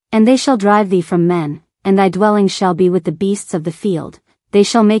And they shall drive thee from men, and thy dwelling shall be with the beasts of the field, they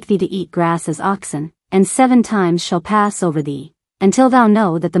shall make thee to eat grass as oxen, and 7 times shall pass over thee, until thou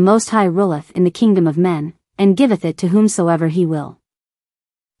know that the Most High ruleth in the kingdom of men, and giveth it to whomsoever he will.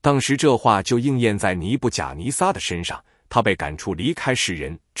 当时这话就应验在尼布甲尼撒的身上，他被赶出离开世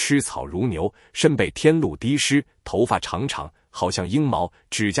人，吃草如牛，身被天露滴湿，头发长长，好像鹰毛，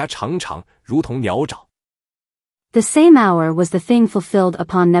指甲长长，如同鸟爪。The same hour was the thing fulfilled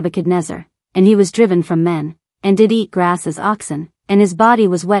upon Nebuchadnezzar, and he was driven from men, and did eat grass as oxen, and his body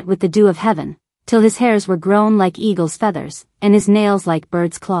was wet with the dew of heaven, till his hairs were grown like eagle's feathers, and his nails like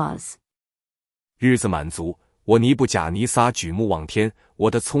bird's claws. 日子满足，我尼布甲尼撒举目望天，我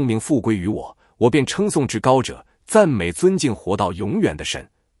的聪明复归于我，我便称颂至高者，赞美尊敬活到永远的神，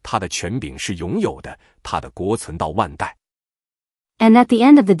他的权柄是永有的，他的国存到万代。And at the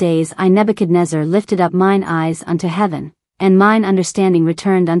end of the days I Nebuchadnezzar lifted up mine eyes unto heaven, and mine understanding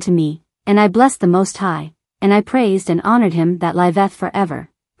returned unto me, and I blessed the Most High, and I praised and honored him that liveth forever,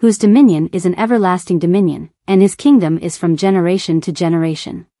 whose dominion is an everlasting dominion, and his kingdom is from generation to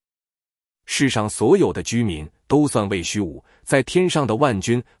generation. 世上所有的居民都算为虚无，在天上的万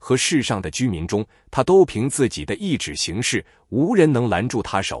军和世上的居民中，他都凭自己的意志行事，无人能拦住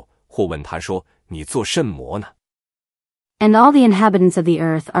他手，或问他说：你做甚魔呢？ And all the inhabitants of the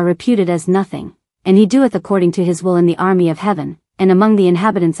earth are reputed as nothing, and he doeth according to his will in the army of heaven, and among the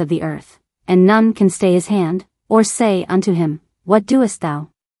inhabitants of the earth, and none can stay his hand, or say unto him, What doest thou?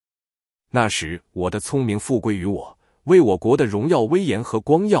 那时我的聪明复归于我，为我国的荣耀威严和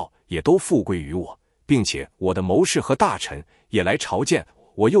光耀也都复归于我，并且我的谋士和大臣也来朝见，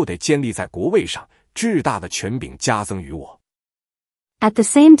我又得坚立在国位上，至大的权柄加增于我。 At the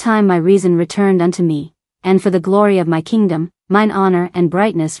same time my reason returned unto me, and for the glory of my kingdom, mine honor and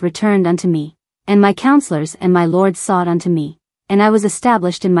brightness returned unto me, and my counselors and my lords sought unto me, and I was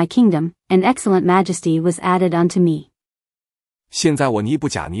established in my kingdom, and excellent majesty was added unto me. 现在我尼布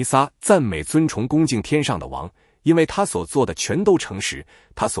甲尼撒赞美尊崇恭敬天上的王，因为他所做的全都诚实，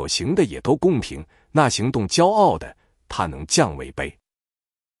他所行的也都公平，那行动骄傲的，他能降为卑。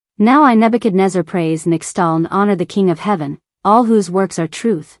 Now I Nebuchadnezzar praise and extol and honor the King of heaven, all whose works are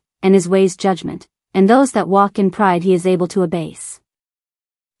truth, and his ways judgment, and those that walk in pride he is able to abase.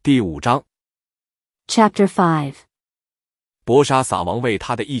 第5章 Chapter 5. 伯沙撒王为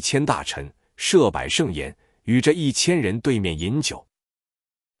他的1000大臣设摆盛宴，与这1000人对面饮酒。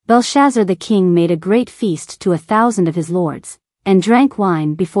 Belshazzar the king made a great feast to 1,000 of his lords, and drank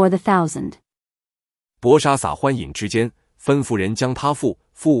wine before the 1,000. 伯沙撒欢饮之间，吩咐人将他父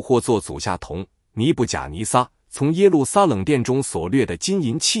或作祖下童尼布甲尼撒从耶路撒冷殿中所掠的金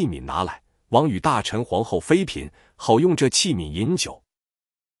银器皿拿来，王与大臣皇后妃嫔好用这器皿饮酒。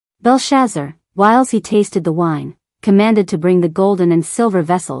 Belshazzar, whiles he tasted the wine, commanded to bring the golden and silver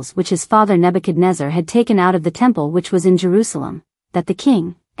vessels which his father Nebuchadnezzar had taken out of the temple which was in Jerusalem, that the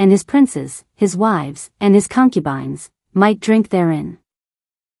king, and his princes, his wives, and his concubines, might drink therein.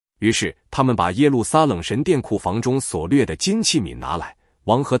 于是他们把耶路撒冷神殿库房中所掠的金器皿拿来，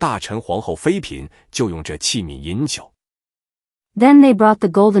王和大臣、皇后、妃嫔就用这器皿饮酒。Then they brought the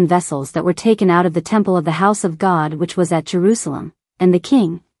golden vessels that were taken out of the temple of the house of God which was at Jerusalem, and the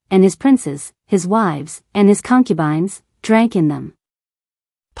king, and his princes, his wives, and his concubines, drank in them.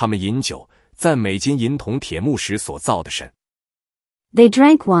 他们饮酒，赞美金银铜铁木石所造的神。They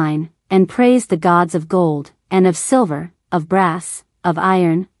drank wine, and praised the gods of gold, and of silver, of brass, of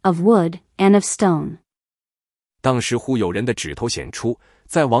iron, of wood, and of stone. 当时忽有人的指头显出，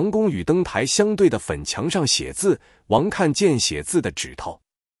在王宫与灯台相对的粉墙上写字，王看见写字的指头。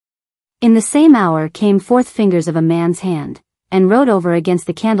In the same hour came forth fingers of a man's hand, and wrote over against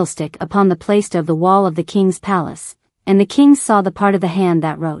the candlestick upon the place of the wall of the king's palace, and the king saw the part of the hand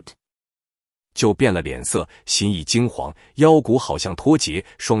that wrote. 就变了脸色，心意惊惶，腰骨好像脱节，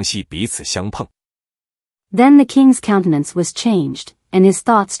双膝彼此相碰。Then the king's countenance was changed, and his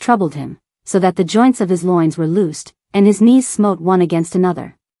thoughts troubled him, so that the joints of his loins were loosed, and his knees smote one against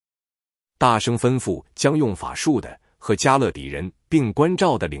another. 大声吩咐将用法术的和加勒底人并关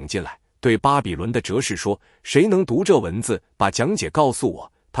照的领进来，对巴比伦的哲士说：谁能读这文字，把讲解告诉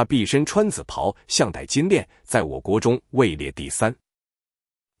我，他毕身穿紫袍，项戴金链，在我国中位列第三。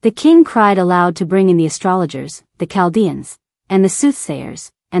The king cried aloud to bring in the astrologers, the Chaldeans, and the soothsayers,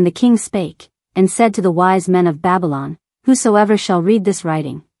 and the king spake, and said to the wise men of Babylon, Whosoever shall read this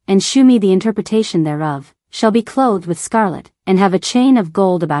writing, and shew me the interpretation thereof, shall be clothed with scarlet, and have a chain of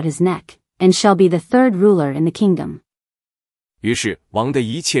gold about his neck, and shall be the third ruler in the kingdom. 于是王的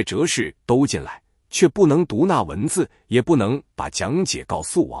一切哲士都进来，却不能读那文字，也不能把讲解告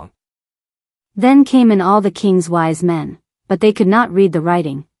诉王。Then came in all the king's wise men, but they could not read the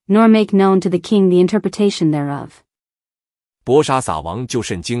writing, nor make known to the king the interpretation thereof. 伯沙撒王就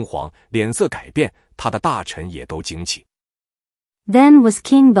甚惊惶，脸色改变，他的大臣也都惊奇。Then was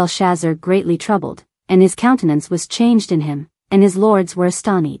King Belshazzar greatly troubled, and his countenance was changed in him, and his lords were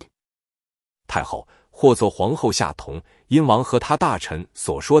astonied. 太后或作皇后下同，因王和他大臣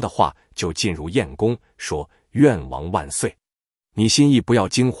所说的话，就进入宴宫，说：愿王万岁！你心意不要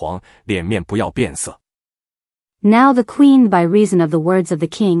惊惶，脸面不要变色。Now the queen by reason of the words of the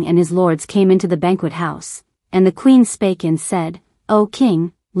king and his lords came into the banquet house, and the queen spake and said, O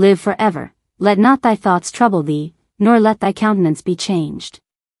king, live forever, let not thy thoughts trouble thee, nor let thy countenance be changed.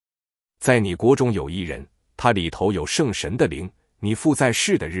 在你国中有一人，他里头有圣神的灵，你父在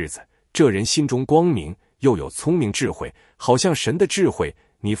世的日子，这人心中光明，又有聪明智慧，好像神的智慧。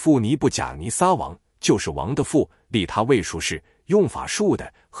你父尼布甲尼撒王，就是王的父，立他为术士，用法术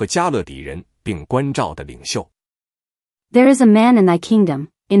的和加勒底人并关照的领袖。There is a man in thy kingdom,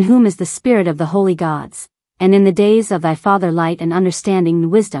 in whom is the spirit of the holy gods, and in the days of thy father light and understanding and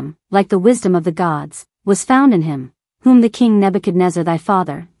wisdom, like the wisdom of the gods, was found in him, whom the king Nebuchadnezzar thy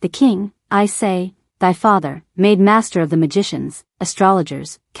father, the king, I say, thy father, made master of the magicians,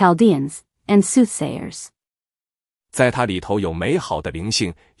 astrologers, Chaldeans, and soothsayers. 在他里头有美好的灵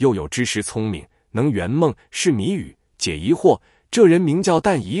性，又有知识聪明，能圆梦，是谜语，解疑惑。这人名叫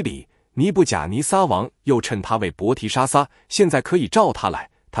但以理，尼布甲尼撒王又称他为伯提沙撒，现在可以召他来，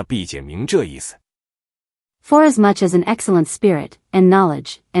他必解明这意思。Forasmuch as an excellent spirit, and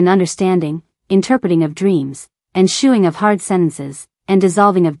knowledge, and understanding, interpreting of dreams, and shewing of hard sentences, and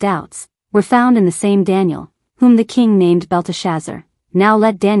dissolving of doubts, were found in the same Daniel, whom the king named Belteshazzar. Now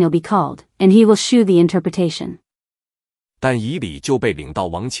let Daniel be called, and he will shew the interpretation. 但以理就被领到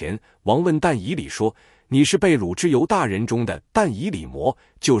王前，王问但以理说：你是被掳之犹大人中的但以理魔，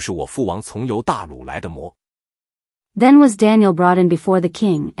就是我父王从犹大掳来的魔。Then was Daniel brought in before the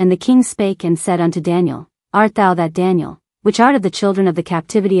king, and the king spake and said unto Daniel, Art thou that Daniel, which art of the children of the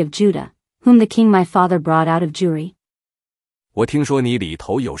captivity of Judah, whom the king my father brought out of Jewry? 我听说你里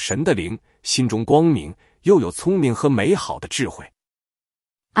头有神的灵，心中光明，又有聪明和美好的智慧。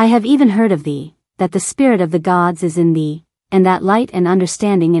I have even heard of thee, that the spirit of the gods is in thee, and that light and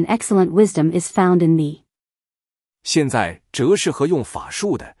understanding and excellent wisdom is found in thee. 现在哲士和用法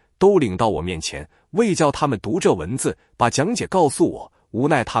术的都领到我面前，为叫他们读这文字，把讲解告诉我，无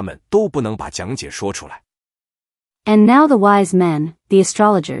奈他们都不能把讲解说出来。And now the wise men, the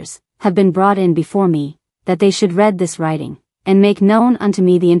astrologers, have been brought in before me, that they should read this writing, and make known unto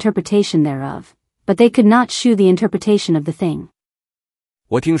me the interpretation thereof, but they could not shew the interpretation of the thing.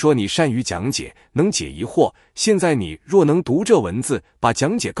 我听说你善于讲解，能解疑惑。现在你若能读这文字，把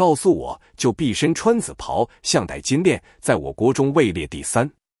讲解告诉我，就毕身穿紫袍，项戴金链，在我国中位列第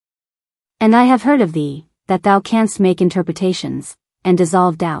三。And I have heard of thee, that thou canst make interpretations, and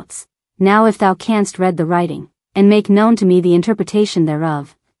dissolve doubts. Now if thou canst read the writing, and make known to me the interpretation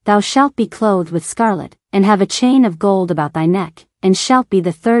thereof, thou shalt be clothed with scarlet, and have a chain of gold about thy neck, and shalt be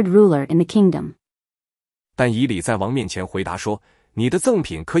the third ruler in the kingdom. 但以理在王面前回答说，你的赠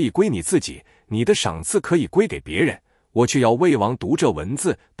品可以归你自己，你的赏赐可以归给别人，我却要为王读这文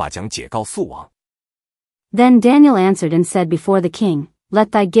字，把讲解告诉王。Then Daniel answered and said before the king,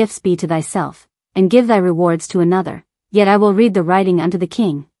 Let thy gifts be to thyself, and give thy rewards to another, yet I will read the writing unto the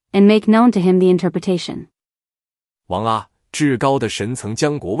king, and make known to him the interpretation. 王啊，至高的神曾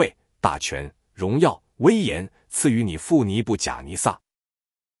将国位、大权、荣耀、威严赐予你父尼布甲尼撒。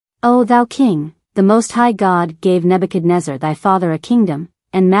O thou king, the Most High God gave Nebuchadnezzar thy father a kingdom,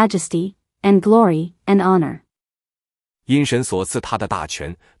 and majesty, and glory, and honor. 因神所赐他的大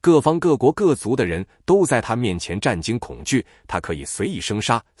权，各方各国各族的人都在他面前战惊恐惧，他可以随意生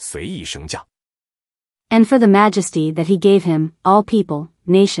杀，随意升降。And for the majesty that he gave him, all people,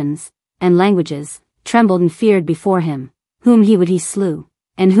 nations, and languages, trembled and feared before him, whom he would he slew,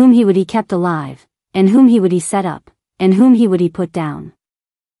 and whom he would he kept alive, and whom he would he set up, and whom he would he put down.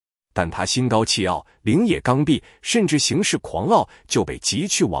 但他心高气傲，灵也刚愎，甚至行事狂傲，就被急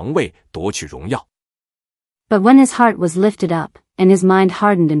去王位，夺去荣耀。But when his heart was lifted up, and his mind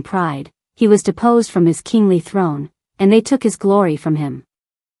hardened in pride, he was deposed from his kingly throne, and they took his glory from him.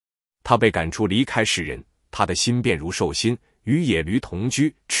 他被赶出离开世人，他的心变如兽心，与野驴同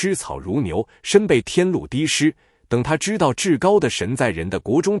居，吃草如牛，身被天露滴湿。等他知道至高的神在人的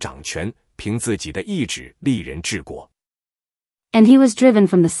国中掌权，凭自己的意志立人治国。And he was driven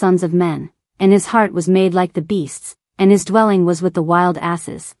from the sons of men, and his heart was made like the beasts, and his dwelling was with the wild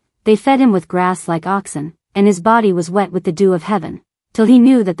asses. They fed him with grass like oxen, and his body was wet with the dew of heaven, till he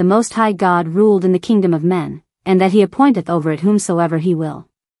knew that the Most High God ruled in the kingdom of men, and that he appointeth over it whomsoever he will.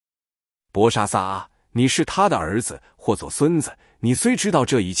 伯沙撒啊，你是他的儿子，或作孙子，你虽知道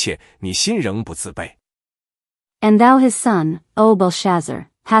这一切，你心仍不自卑。And thou his son, O Belshazzar,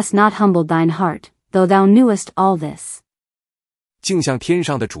 hast not humbled thine heart, though thou knewest all this. 竟向天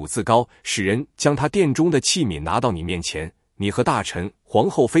上的主自高，使人将他殿中的器皿拿到你面前，你和大臣、皇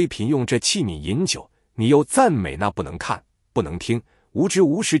后妃嫔用这器皿饮酒，你又赞美那不能看、不能听、无知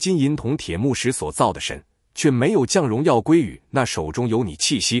无识金银铜铁木石所造的神，却没有将荣耀归于那手中有你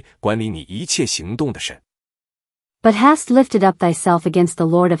气息、管理你一切行动的神。But hast lifted up thyself against the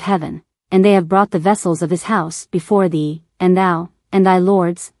Lord of heaven, and they have brought the vessels of his house before thee, and thou, and thy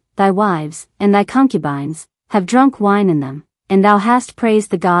lords, thy wives, and thy concubines, have drunk wine in them, and thou hast praised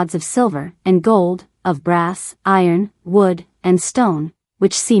the gods of silver, and gold, of brass, iron, wood, and stone,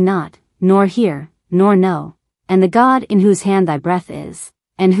 which see not, nor hear, nor know, and the God in whose hand thy breath is,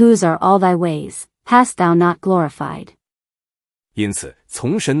 and whose are all thy ways, hast thou not glorified. 因此，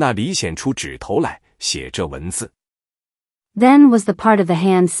从神那里显出指头来，写这文字。Then was the part of the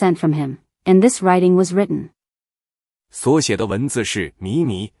hand sent from him, and this writing was written. 所写的文字是迷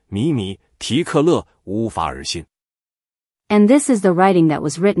尼、迷尼、提克勒、乌法尔辛。And this is the writing that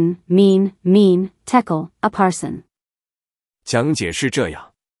was written, mean, tekel, a parson. 讲解是这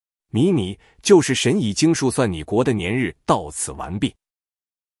样：迷尼就是神已经数算你国的年日，到此完毕。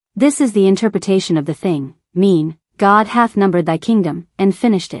This is the interpretation of the thing, mean, God hath numbered thy kingdom, and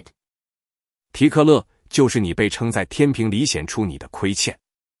finished it. 提克勒就是你被称在天平里显出你的亏欠。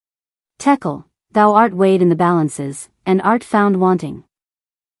Tekel, thou art weighed in the balances, and art found wanting.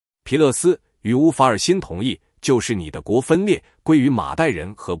 皮勒斯与乌法尔辛同意，就是你的国分裂，归于马代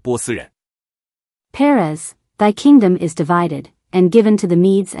人和波斯人。Perez, thy kingdom is divided, and given to the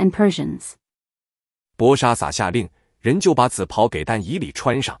Medes and Persians. 伯沙撒下令，人就把紫袍给但以理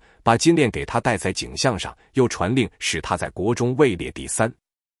穿上，把金链给他戴在颈项上，又传令使他在国中位列第三。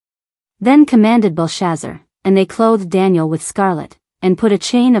Then commanded Belshazzar, and they clothed Daniel with scarlet, and put a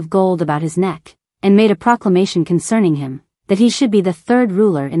chain of gold about his neck, and made a proclamation concerning him, that he should be the third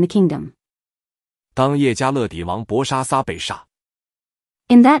ruler in the kingdom. 当夜加勒底王伯沙撒被杀。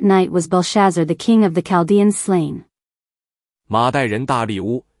In that night was Belshazzar the king of the Chaldeans slain. 马代人大利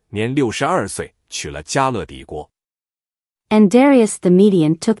乌年62岁，取了加勒底国。And Darius the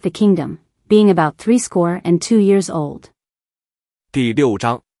Median took the kingdom, being about 62 years old. 第6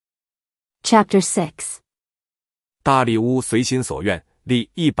章 Chapter 6. 大利乌随心所愿，立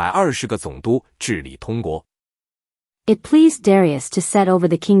120个总督治理通国。It pleased Darius to set over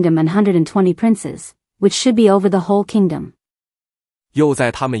the kingdom 120 princes, which should be over the whole kingdom. 又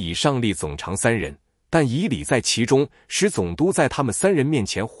在他们以上立总长3人，但以理在其中，使总督在他们3人面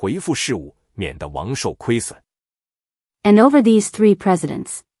前回复事务，免得王受亏损。And over these 3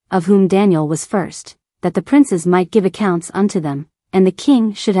 presidents, of whom Daniel was first, that the princes might give accounts unto them, and the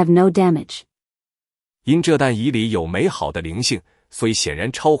king should have no damage. 因这但以理有美好的灵性，所以显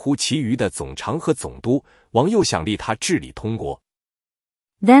然超乎其余的总长和总督，王又想立他治理通国。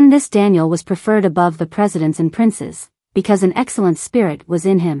Then this Daniel was preferred above the presidents and princes, because an excellent spirit was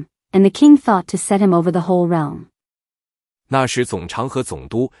in him, and the king thought to set him over the whole realm. 那时总长和总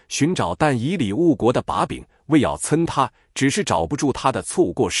督寻找但以理误国的把柄，为要参他，只是找不住他的错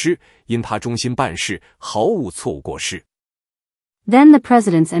误过失，因他忠心办事，毫无错误过失。Then the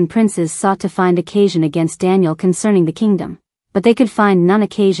presidents and princes sought to find occasion against Daniel concerning the kingdom, but they could find none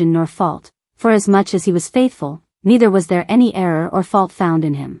occasion nor fault, forasmuch as he was faithful, neither was there any error or fault found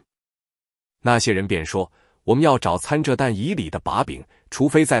in him. 那些人便说，我们要找参这但以理的把柄，除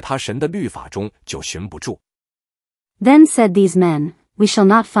非在他神的律法中就寻不住。Then said these men, We shall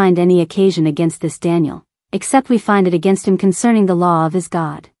not find any occasion against this Daniel, except we find it against him concerning the law of his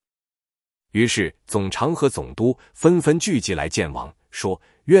God. 于是总长和总督纷纷聚集来见王，说：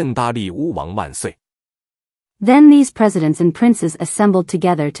愿大利乌王万岁。Then these presidents and princes assembled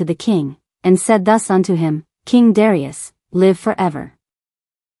together to the king, and said thus unto him, King Darius, live forever.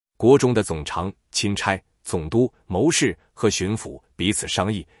 国中的总长、钦差、总督、谋士和巡抚彼此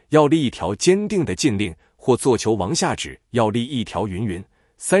商议，要立一条坚定的禁令，或作求王下旨，要立一条云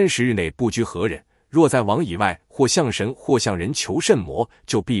：30日内不拘何人，若在王以外，或向神或向人求甚魔，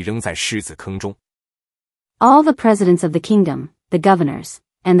就必扔在狮子坑中。All the presidents of the kingdom, the governors,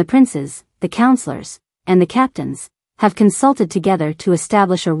 and the princes, the counselors, and the captains, have consulted together to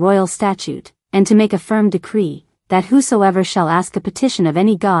establish a royal statute, and to make a firm decree, that whosoever shall ask a petition of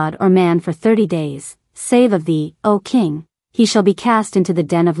any god or man for 30 days, save of thee, O king, he shall be cast into the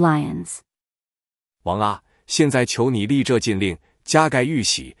den of lions. 王啊，现在求你立这禁令，加盖玉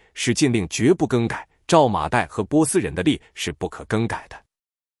玺，使禁令绝不更改，照马代和波斯人的例是不可更改的。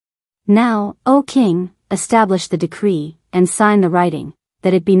Now, O king, establish the decree, and sign the writing,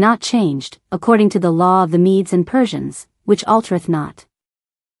 that it be not changed, according to the law of the Medes and Persians, which altereth not.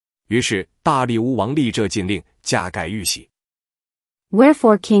 于是大利乌王立这禁令，加盖玉玺。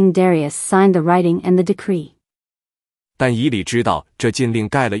Wherefore King Darius signed the writing and the decree. 但以理知道这禁令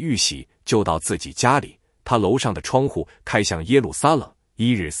盖了玉玺，就到自己家里，他楼上的窗户开向耶路撒冷，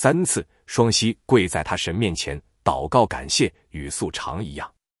一日3次，双膝跪在他神面前，祷告感谢，与素常一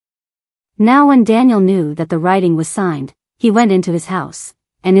样。Now when Daniel knew that the writing was signed, he went into his house,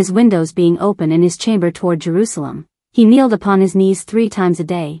 and his windows being open in his chamber toward Jerusalem, he kneeled upon his knees 3 times a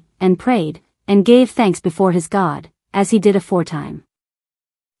day, and prayed, and gave thanks before his God, as he did aforetime.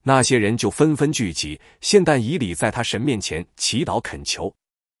 那些人就纷纷聚集，现但以理在他神面前祈祷恳求。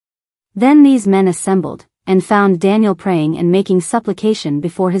Then these men assembled, and found Daniel praying and making supplication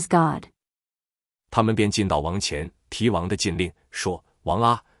before his God. 他们便进到王前，提王的禁令，说：王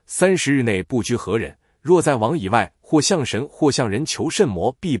啊，30日内不拘何人，若在王以外，或向神或向人求甚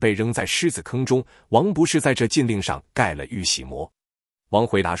魔，必被扔在狮子坑中。王不是在这禁令上盖了玉玺魔？王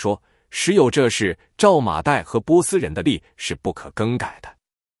回答说：实有这事，照马代和波斯人的例是不可更改的。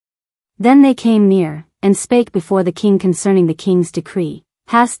Then they came near, and spake before the king concerning the king's decree.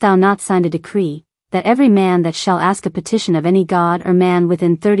 Hast thou not signed a decree, that every man that shall ask a petition of any god or man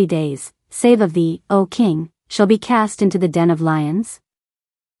within 30 days, save of thee, O king, shall be cast into the den of lions?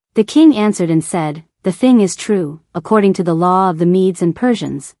 The king answered and said, The thing is true, according to the law of the Medes and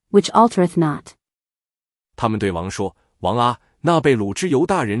Persians, which altereth not. 他们对王说：王啊，那被掳之犹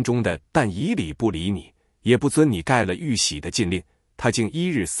大人中的但以理不理你，也不遵你盖了玉玺的禁令，他竟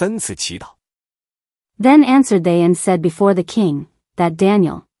1日3次祈祷。Then answered they and said before the king, That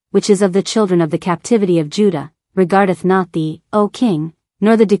Daniel, which is of the children of the captivity of Judah, regardeth not thee, O king,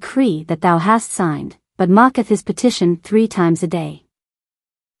 nor the decree that thou hast signed, but mocketh his petition 3 times a day.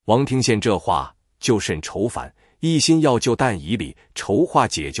 王听见这话，就甚愁烦，一心要救但以理，筹划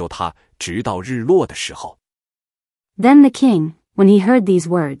解救他，直到日落的时候。Then the king, when he heard these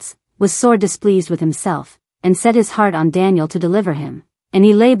words, was sore displeased with himself, and set his heart on Daniel to deliver him, and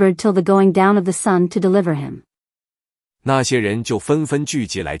he labored till the going down of the sun to deliver him. 那些人就纷纷聚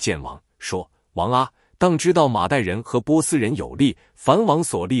集来见王，说：王啊，当知道马代人和波斯人有例，凡王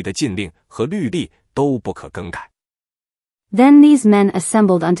所立的禁令和律例都不可更改。Then these men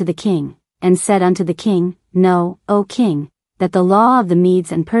assembled unto the king, and said unto the king, Know, O king, that the law of the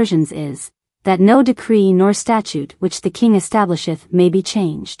Medes and Persians is, that no decree nor statute which the king establisheth may be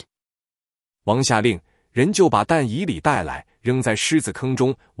changed. 王下令，人就把但以理带来，扔在狮子坑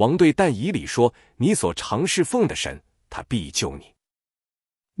中。王对但以理说：你所常侍奉的神，他必救你。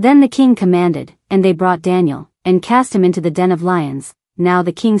Then the king commanded, and they brought Daniel, and cast him into the den of lions. Now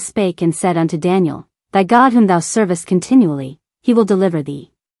the king spake and said unto Daniel, Thy God whom thou servest continually, he will deliver thee.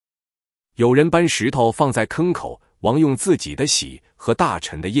 有人搬石头放在坑口，王用自己的玺和大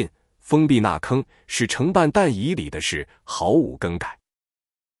臣的印封闭那坑，使承办但以理的事毫无更改。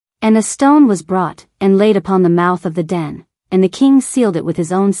And a stone was brought, and laid upon the mouth of the den, and the king sealed it with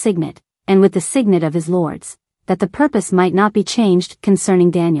his own signet, and with the signet of his lords, that the purpose might not be changed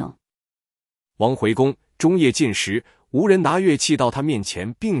concerning Daniel. 王回宫，终夜禁食，无人拿乐器到他面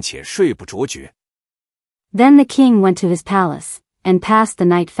前，并且睡不着觉。Then the king went to his palace, and passed the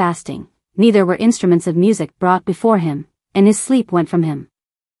night fasting, neither were instruments of music brought before him, and his sleep went from him.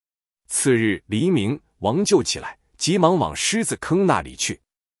 次日黎明，王就起来，急忙往狮子坑那里去。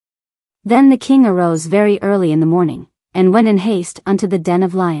Then the king arose very early in the morning, and went in haste unto the den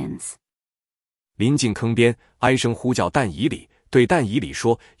of lions. 临近坑边，哀声呼叫但以理，对但以理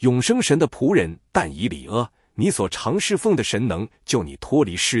说：永生神的仆人但以理啊，你所常侍奉的神能救你脱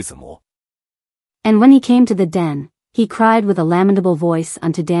离狮子魔。And when he came to the den, he cried with a lamentable voice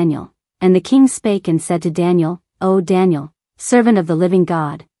unto Daniel. And the king spake and said to Daniel, O Daniel, servant of the living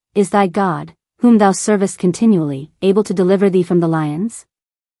God, is thy God, whom thou servest continually, able to deliver thee from the lions?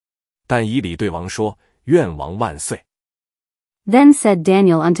 但以理对王说：愿王万岁。Then said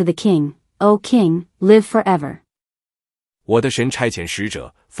Daniel unto the king, O king, live forever. 我的神差遣使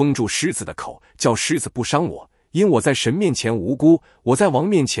者，封住狮子的口，叫狮子不伤我，因我在神面前无辜，我在王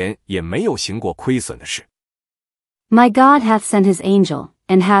面前也没有行过亏损的事。My God hath sent his angel,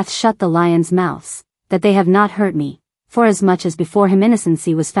 and hath shut the lions' mouths, that they have not hurt me, forasmuch as before him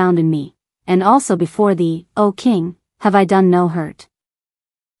innocency was found in me, and also before thee, O king, have I done no hurt.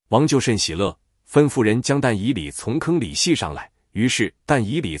 王就甚喜乐，吩咐人将但以理从坑里系上来。于是但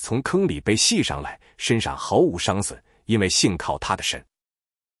以理从坑里被系上来，身上毫无伤损，因为信靠他的神。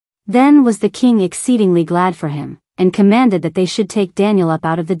Then was the king exceedingly glad for him, and commanded that they should take Daniel up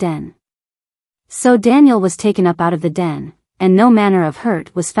out of the den. So Daniel was taken up out of the den, and no manner of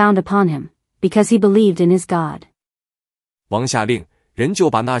hurt was found upon him, because he believed in his God. 王下令，人就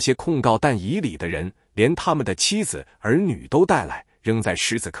把那些控告但以理的人，连他们的妻子儿女都带来，扔在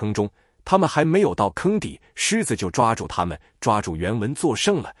狮子坑中。他们还没有到坑底，狮子就抓住他们，抓住原文作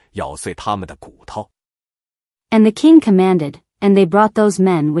圣了，咬碎他们的骨头。And the king commanded, and they brought those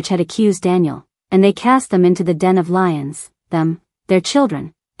men which had accused Daniel, and they cast them into the den of lions, them, their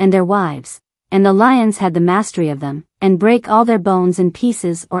children, and their wives, and the lions had the mastery of them, and brake all their bones in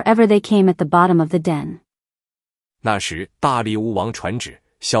pieces or ever they came at the bottom of the den. 那时大利乌王传旨，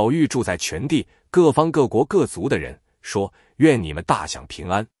晓谕住在全地各方各国各族的人，说：愿你们大享平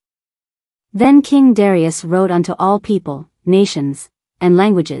安。Then King Darius wrote unto all people, nations, and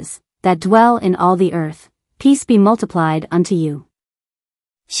languages, that dwell in all the earth, peace be multiplied unto you.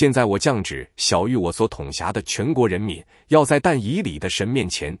 现在我降旨，晓谕我所统辖的全国人民，要在但以理的神面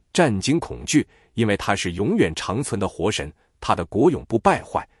前战惊恐惧，因为他是永远长存的活神，他的国永不败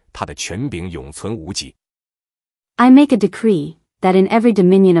坏，他的权柄永存无极。I make a decree, that in every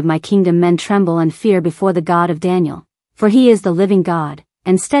dominion of my kingdom men tremble and fear before the God of Daniel, for he is the living God,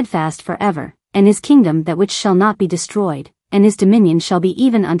 and steadfast forever, and his kingdom that which shall not be destroyed, and his dominion shall be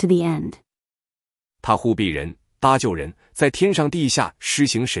even unto the end. 他护庇人，搭救人，在天上地下施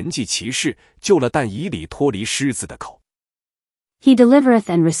行神迹奇事，救了但以理脱离狮子的口。He delivereth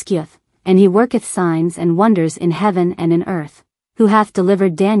and rescueth, and he worketh signs and wonders in heaven and in earth, who hath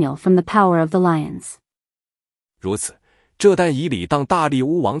delivered Daniel from the power of the lions. 如此，这但以理当大利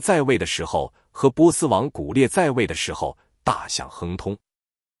乌王在位的时候，和波斯王古列在位的时候，大享亨通。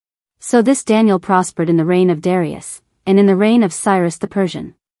So this Daniel prospered in the reign of Darius, and in the reign of Cyrus the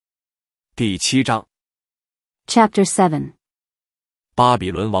Persian. 第7章 Chapter 7. 巴比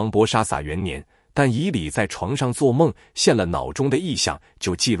伦王伯沙撒元年，但以理在床上做梦，现了脑中的异象，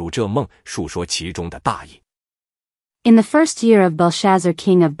就记录这梦，述说其中的大意。In the first year of Belshazzar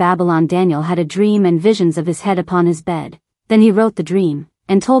king of Babylon, Daniel had a dream and visions of his head upon his bed. Then he wrote the dream,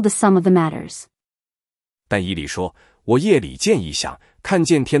 and told the sum of the matters. 但以理说：我夜里见异象，看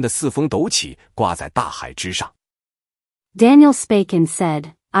见天的四风陡起，挂在大海之上。Daniel spake and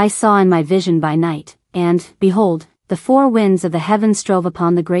said, I saw in my vision by night, and, behold, the four winds of the heaven strove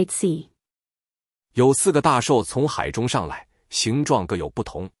upon the great sea. 有4个大兽从海中上来，形状各有不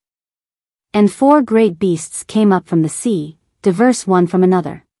同。And four great beasts came up from the sea, diverse one from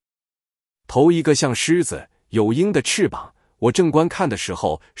another. 头一个像狮子，有鹰的翅膀。我正观看的时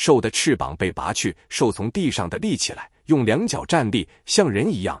候，兽的翅膀被拔去，兽从地上的立起来，用2脚站立，像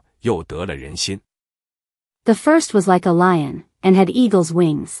人一样，又得了人心。The first was like a lion, and had eagle's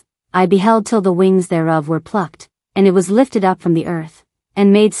wings. I beheld till the wings thereof were plucked, and it was lifted up from the earth,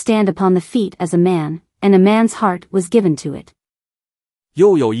 and made stand upon the feet as a man, and a man's heart was given to it.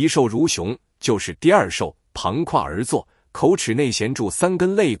 又有一兽如熊，就是第二兽，旁跨而坐，口齿内衔住3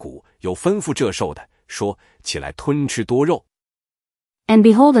根肋骨，有吩咐这兽的，说：起来吞吃多肉。And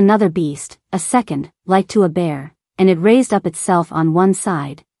behold another beast, a second, like to a bear, and it raised up itself on one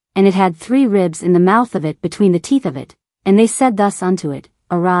side, and it had 3 ribs in the mouth of it between the teeth of it, and they said thus unto it,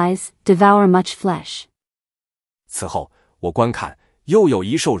 Arise, devour much flesh. 此后，我观看，又有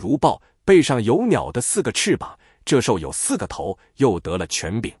一兽如豹，背上有鸟的4个翅膀，这兽有4个头，又得了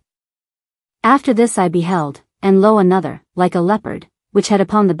权柄。After this I beheld, and lo another, like a leopard, which had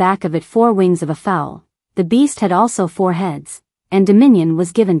upon the back of it 4 wings of a fowl. The beast had also 4 heads, and dominion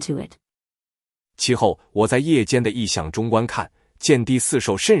was given to it. 其后，我在夜间的异象中观看，见第4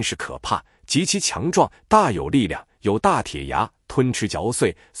兽甚是可怕，极其强壮，大有力量，有大铁牙，吞吃嚼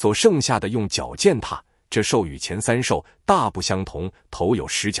碎，所剩下的用脚践踏。这兽与前3兽大不相同，头有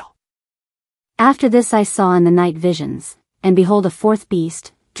10角。After this I saw in the night visions, and behold a 4th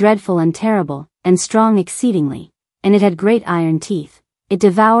beast, dreadful and terrible, and strong exceedingly, and it had great iron teeth. It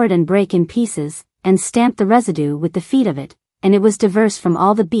devoured and brake in pieces, and stamped the residue with the feet of it, and it was diverse from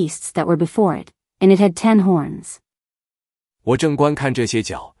all the beasts that were before it, and it had 10 horns. 我正观看这些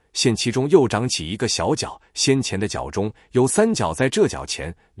角，现其中又长起一个小角，先前的角中有3角在这角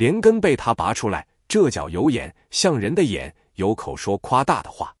前，连根被它拔出来。这角有眼，像人的眼，有口说夸大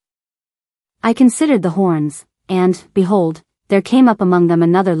的话。I considered the horns, and, behold, there came up among them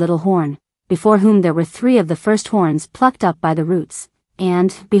another little horn, before whom there were 3 of the first horns plucked up by the roots,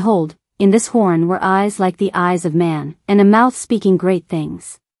 and, behold, in this horn were eyes like the eyes of man, and a mouth speaking great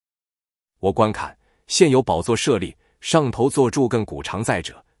things. 我观看，现有宝座设立，上头坐住亘古常在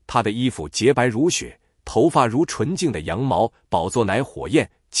者，他的衣服洁白如雪，头发如纯净的羊毛，宝座乃火焰，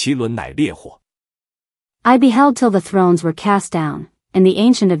其轮乃烈火。I beheld till the thrones were cast down, and the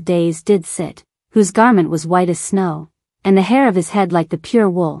Ancient of Days did sit, whose garment was white as snow, and the hair of his head like the pure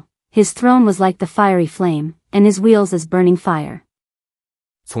wool. His throne was like the fiery flame, and his wheels as burning fire.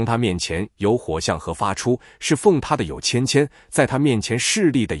 从他面前有火象和发出，是奉他的有千千，在他面前势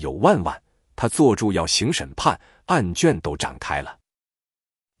力的有万万。他坐住要行审判，案卷都展开了。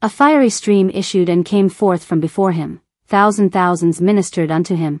A fiery stream issued and came forth from before him. Thousands ministered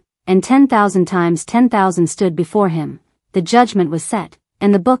unto him, and 10,000 times 10,000 stood before him. The judgment was set,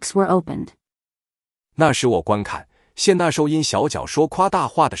 and the books were opened. 那时我观看，现那兽因小角说夸大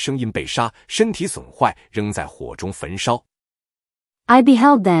话的声音被杀，身体损坏，扔在火中焚烧。I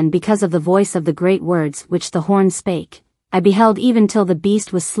beheld then because of the voice of the great words which the horn spake. I beheld even till the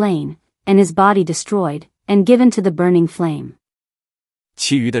beast was slain, and his body destroyed, and given to the burning flame.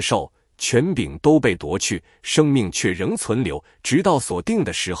 其余的兽权柄都被夺去，生命却仍存留，直到所定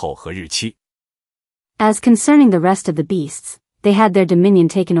的时候和日期。As concerning the rest of the beasts, they had their dominion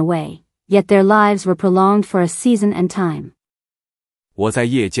taken away, yet their lives were prolonged for a season and time. 我在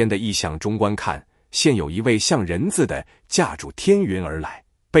夜间的异象中观看，现有一位像人子的驾住天云而来，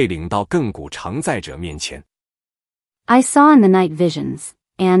被领到亘古常在者面前。I saw in the night visions,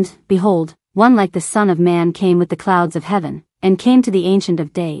 and, behold, one like the Son of Man came with the clouds of heaven, and came to the Ancient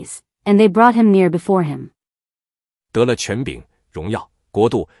of Days, and they brought him near before him. 得了权柄、荣耀、国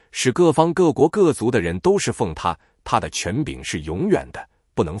度，使各方各国各族的人都是奉他，他的权柄是永远的，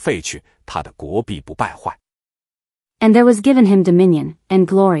不能废去，他的国必不败坏。And there was given him dominion, and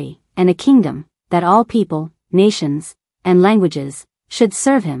glory, and a kingdom, that all people, nations, and languages, should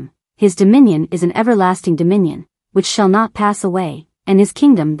serve him. His dominion is an everlasting dominion, which shall not pass away, and his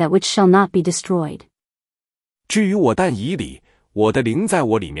kingdom that which shall not be destroyed. 至于我但以理，我的灵在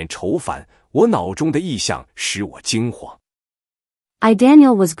我里面愁烦，我脑中的意象使我惊惶。I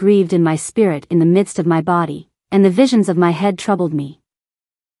Daniel was grieved in my spirit in the midst of my body, and the visions of my head troubled me.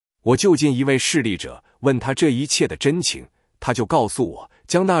 我就近一位侍立者，问他这一切的真情，他就告诉我，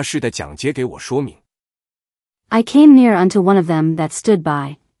将那事的讲解给我说明。I came near unto one of them that stood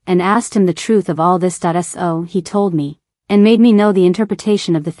by, and asked him the truth of all this. So he told me, and made me know the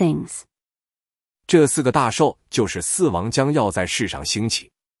interpretation of the things. 这4个大兽就是4王将要在世上兴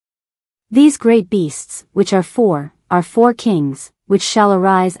起。These great beasts, which are 4 kings, which shall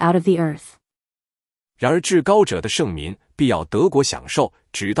arise out of the earth. 然而至高者的圣民必要得国享受，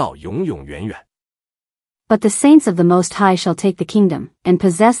直到永永远远。But the saints of the Most High shall take the kingdom, and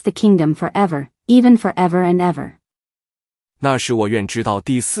possess the kingdom forever, even forever and ever. 那时我愿知道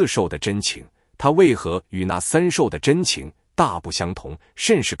第4兽的真情，它为何与那3兽的真情大不相同，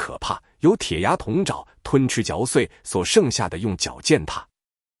甚是可怕，有铁牙铜爪，吞吃嚼碎，所剩下的用脚践踏。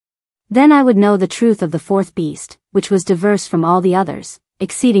Then I would know the truth of the 4th beast, which was diverse from all the others,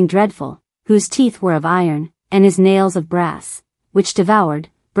 exceeding dreadful, whose teeth were of iron, and his nails of brass, which devoured,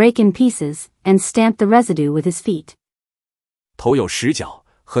 brake in pieces, and stamped the residue with his feet. 头有10角，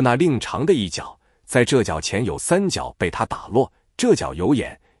和那另长的1角，在这角前有3角被他打落，这角有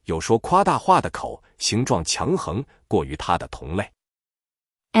眼，有说夸大话的口，形状强横，过于他的同类。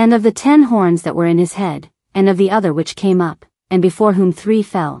And of the 10 horns that were in his head, and of the other which came up, and before whom 3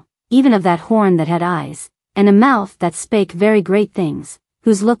 fell, even of that horn that had eyes, and a mouth that spake very great things,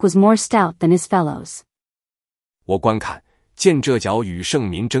 whose look was more stout than his fellows. 我观看，见这角与圣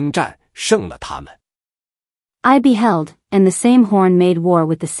民征战，胜了他们。I beheld, and the same horn made war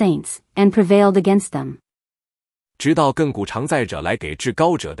with the saints, and prevailed against them. 直到亘古常在者来给至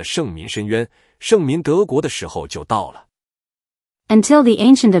高者的圣民伸冤，圣民得国的时候就到了。Until the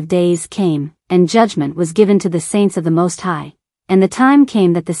Ancient of Days came, and judgment was given to the saints of the Most High, and the time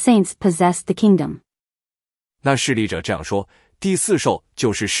came that the saints possessed the kingdom. 那势力者这样说，第四兽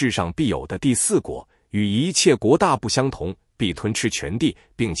就是世上必有的第四国，与一切国大不相同，必吞吃全地，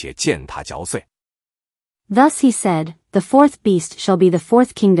并且践踏嚼碎。Thus he said, The fourth beast shall be the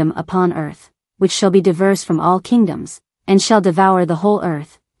fourth kingdom upon earth, which shall be diverse from all kingdoms, and shall devour the whole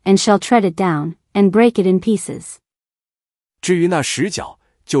earth, and shall tread it down, and break it in pieces. 至于那十角，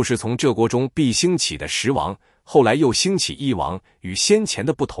就是从这国中必兴起的十王，后来又兴起一王，与先前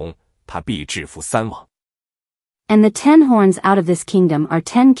的不同，他必制服三王。And the 10 horns out of this kingdom are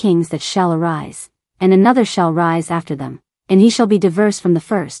 10 kings that shall arise, and another shall rise after them, and he shall be diverse from the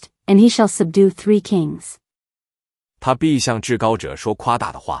first, and he shall subdue 3 kings. 他必向至高者说夸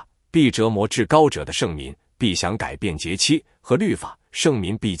大的话，必折磨至高者的圣民，必想改变节期和律法，圣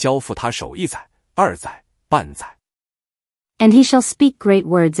民必交付他手1载、2载、半载。And he shall speak great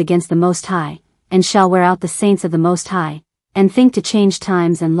words against the Most High, and shall wear out the saints of the Most High, and think to change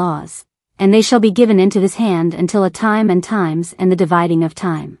times and laws, and they shall be given into his hand until a time and times and the dividing of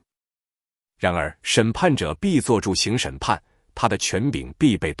time. 然而审判者必坐住行审判，他的权柄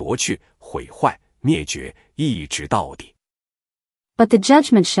必被夺去、毁坏、灭绝，一直到底。But the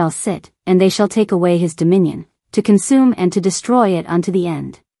judgment shall sit, and they shall take away his dominion, to consume and to destroy it unto the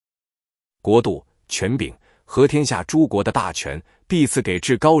end. 国度、权柄和天下诸国的大权，必赐给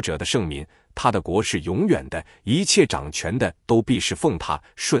至高者的圣民，他的国是永远的，一切掌权的都必是奉他、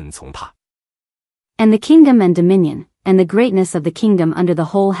顺从他。And the kingdom and dominion, and the greatness of the kingdom under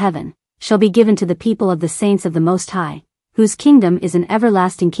the whole heaven, shall be given to the people of the saints of the Most High, whose kingdom is an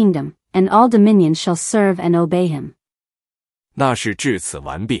everlasting kingdom, and all dominions shall serve and obey him. 那是至此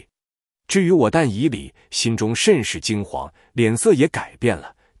完毕。至于我但以理，心中甚是惊惶，脸色也改变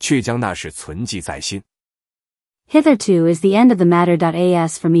了，却将那事存记在心。Hitherto is the end of the matter.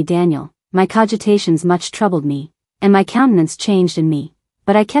 As for me Daniel, my cogitations much troubled me, and my countenance changed in me,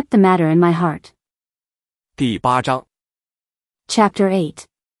 but I kept the matter in my heart. 第8章 Chapter 8.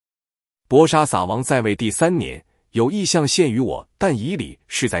 伯沙撒王在位第3年，有异象现于我，但以理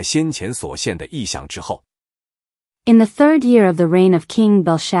是在先前所现的异象之后。In the 3rd year of the reign of King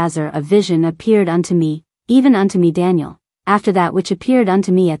Belshazzar a vision appeared unto me, even unto me Daniel, after that which appeared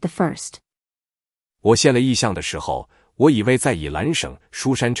unto me at the first. 我现了异象的时候，我以为在以兰省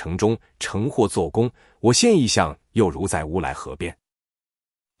书珊城中乘货做工，我现异象又如在乌来河边。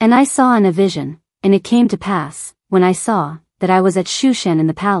And I saw in a vision, and it came to pass, when I saw, that I was at Shushan in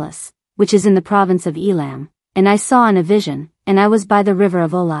the palace, which is in the province of Elam, and I saw in a vision, and I was by the river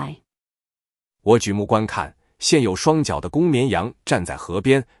of Olai. 我举目观看，现有双脚的公绵羊站在河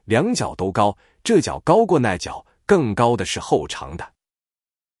边，两脚都高，这脚高过那脚，更高的是后长的。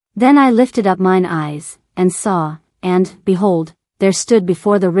Then I lifted up mine eyes, and saw, and, behold, there stood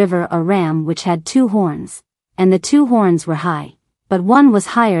before the river a ram which had 2 horns, and the 2 horns were high, but one was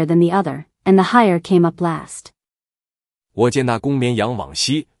higher than the other, and the higher came up last. 我见那公绵羊往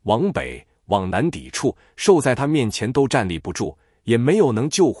西、往北、往南抵触，兽在他面前都站立不住，也没有能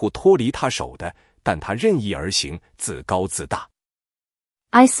救护脱离他手的，但他任意而行，自高自大。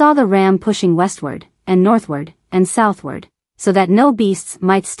I saw the ram pushing westward, and northward, and southward, so that no beasts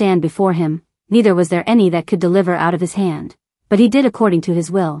might stand before him, neither was there any that could deliver out of his hand. But he did according to his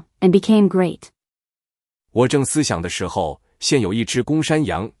will, and became great. 我正思想的时候，现有一只公山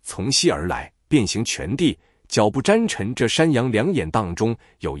羊从西而来，遍行全地，脚不沾尘，这山羊两眼当中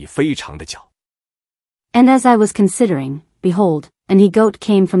有一非常的角。And as I was considering, behold, an he-goat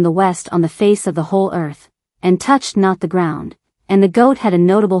came from the west on the face of the whole earth, and touched not the ground, and the goat had a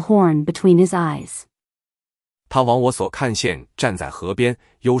notable horn between his eyes. 他往我所看见站在河边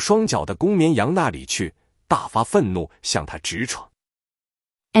有双脚的公绵羊那里去，大发愤怒，向他直闯。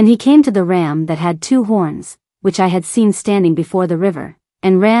And he came to the ram that had 2 horns, which I had seen standing before the river,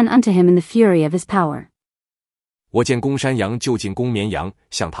 and ran unto him in the fury of his power. 我见公山羊就近公绵羊，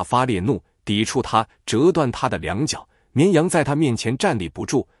向他发烈怒，抵触他，折断他的两脚。绵羊在他面前站立不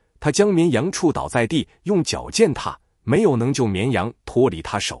住，他将绵羊触倒在地，用脚践踏，没有能救绵羊脱离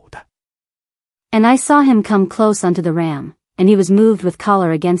他手的。And I saw him come close unto the ram, and he was moved with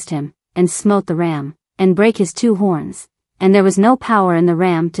choler against him, and smote the ram, and brake his 2 horns, and there was no power in the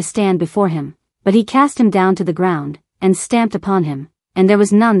ram to stand before him, but he cast him down to the ground, and stamped upon him, and there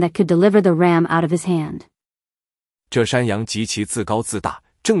was none that could deliver the ram out of his hand. 这山羊极其自高自大，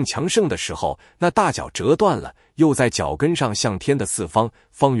正强盛的时候，那大角折断了，又在脚跟上向天的四方，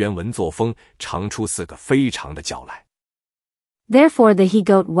方圆纹作风，长出4个非常的角来。Therefore the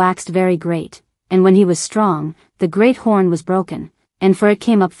he-goat waxed very great, and when he was strong, the great horn was broken, and for it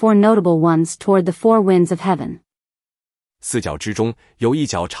came up 4 notable ones toward the 4 winds of heaven. 4角之中有一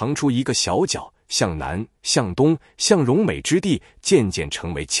角长出一个小角，向南、向东、向荣美之地，渐渐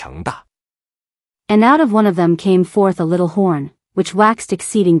成为强大。And out of one of them came forth a little horn, which waxed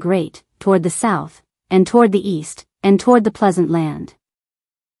exceeding great, toward the south, and toward the east, and toward the pleasant land.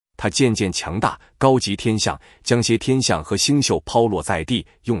 它渐渐强大，高及天象，将些天象和星宿抛落在地，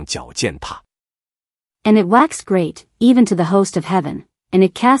用脚践踏。And it waxed great, even to the host of heaven, and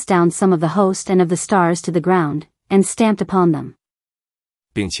it cast down some of the host and of the stars to the ground, and stamped upon them.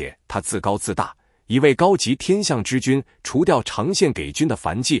 并且他自高自大，一位高级天象之君，除掉常献给君的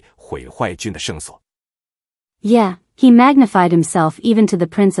燔祭，毁坏君的圣所。Yeah, he magnified himself even to the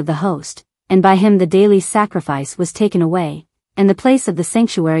prince of the host, and by him the daily sacrifice was taken away, and the place of the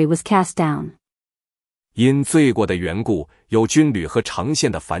sanctuary was cast down. 因罪过的缘故，有军旅和常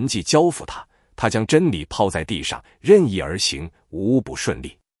献的燔祭交付他，他将真理抛在地上，任意而行，无不顺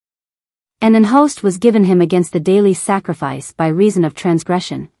利。And an host was given him against the daily sacrifice by reason of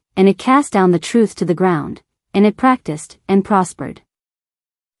transgression, and it cast down the truth to the ground, and it practiced, and prospered.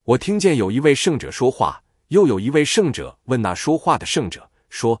 我听见有一位圣者说话，又有一位圣者问那说话的圣者，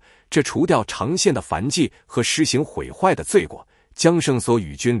说：这除掉常献的燔祭和施行毁坏的罪过，将圣所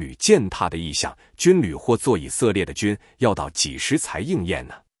与军旅践踏的意象，军旅或做以色列的军，要到几时才应验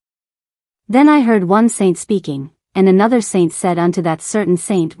呢？ Then I heard one saint speaking, and another saint said unto that certain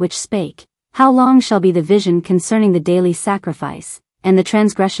saint which spake, How long shall be the vision concerning the daily sacrifice, and the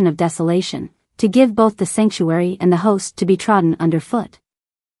transgression of desolation, to give both the sanctuary and the host to be trodden under foot?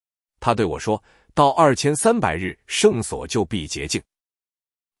 他对我说：到2300日，圣所就必洁净。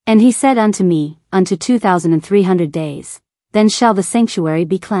And he said unto me, Unto 2300 days, then shall the sanctuary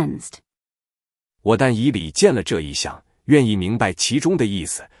be cleansed. 我但以理见了这一象，愿意明白其中的意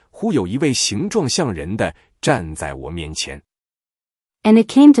思。忽有一位形状像人的站在我面前。And it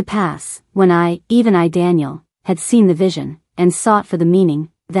came to pass, when I, even I Daniel, had seen the vision, and sought for the meaning,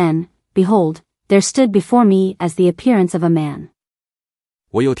 then, behold, there stood before me as the appearance of a man.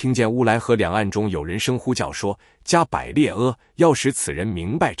 我又听见乌来河两岸中有人声呼叫说：加百列阿，要使此人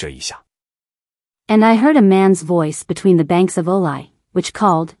明白这一象。And I heard a man's voice between the banks of Ulai, which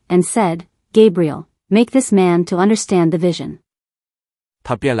called, and said, Gabriel, make this man to understand the vision.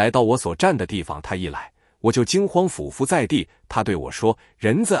 他便来到我所站的地方，他一来，我就惊慌俯伏在地。他对我说：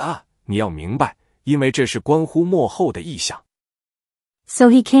人子啊，你要明白，因为这是关乎末后的异象。So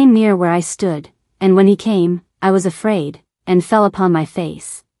he came near where I stood, and when he came, I was afraid, and fell upon my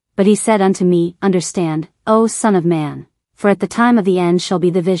face. But he said unto me, Understand, O Son of Man, for at the time of the end shall be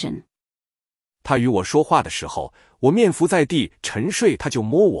the vision. 他与我说话的时候，我面伏在地沉睡，他就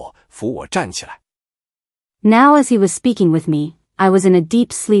摸我，扶我站起来。Now as he was speaking with me, I was in a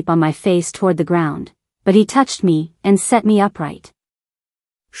deep sleep on my face toward the ground, but he touched me, and set me upright.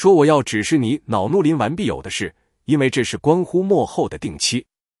 说我要指示你恼怒临完必有的事，因为这是关乎末后的定期。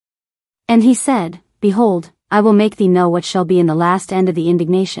And he said, Behold, I will make thee know what shall be in the last end of the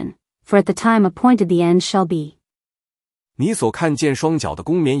indignation, for at the time appointed the end shall be. 你所看见双脚的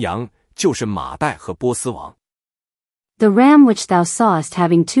公绵羊，就是马代和波斯王。The ram which thou sawest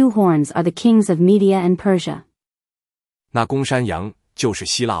having 2 horns are the kings of Media and Persia. 那公山羊就是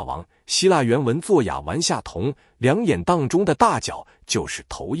希腊王，希腊原文作亚完下同，两眼当中的大角就是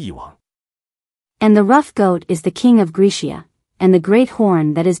头一王。And the rough goat is the king of Grecia, and the great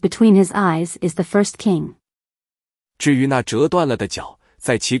horn that is between his eyes is the first king. 至于那折断了的角，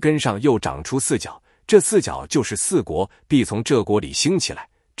在其根上又长出4角，这4角就是4国，必从这国里兴起来，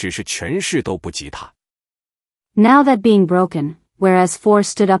只是权势都不及他。Now that being broken, whereas 4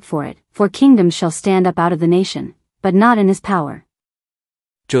 stood up for it, 4 kingdoms shall stand up out of the nation, but not in his power.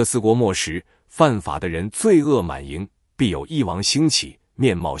 这4国末时，犯法的人罪恶满盈，必有一王兴起，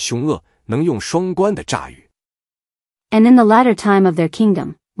面貌凶恶，能用双关的诈语。And in the latter time of their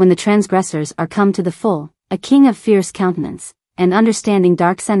kingdom, when the transgressors are come to the full, a king of fierce countenance, and understanding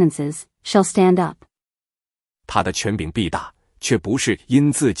dark sentences, shall stand up. 他的权柄必大，却不是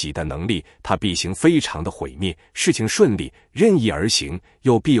因自己的能力，他必行非常的毁灭，事情顺利，任意而行，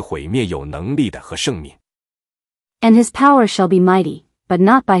又必毁灭有能力的和圣民。And his power shall be mighty, but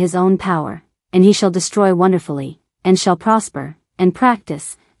not by his own power, and he shall destroy wonderfully, and shall prosper, and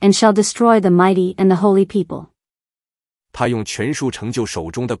practice, and shall destroy the mighty and the holy people. 他用权术成就手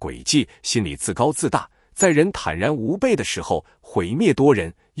中的诡计，心里自高自大，在人坦然无备的时候毁灭多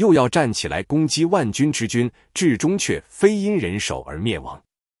人，又要站起来攻击万军之君，至终却非因人手而灭亡。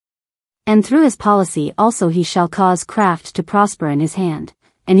And through his policy also he shall cause craft to prosper in his hand,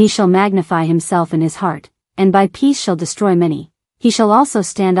 and he shall magnify himself in his heart, and by peace shall destroy many. He shall also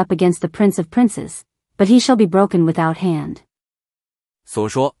stand up against the prince of princes, but he shall be broken without hand. 所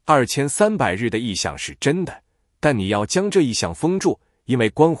说2300日的意象是真的，但你要将这意象封住，因为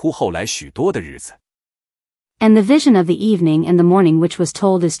关乎后来许多的日子。And the vision of the evening and the morning which was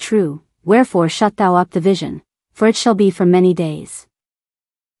told is true, wherefore shut thou up the vision, for it shall be for many days.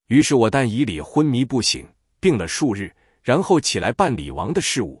 于是我但以理昏迷不醒，病了数日，然后起来办理王的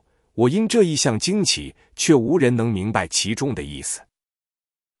事务。我因这意象惊奇，却无人能明白其中的意思。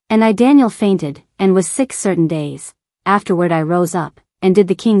And I Daniel fainted, and was sick certain days. Afterward I rose up, and did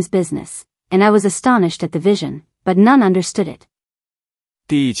the king's business, and I was astonished at the vision, but none understood it.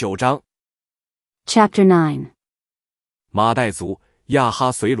 第9章 Chapter 9. 马代族亚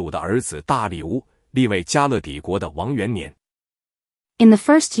哈随鲁的儿子大利乌，立为加勒底国的王元年。In the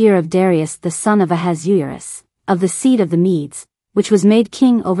first year of Darius the son of Ahasuerus, of the seed of the Medes, which was made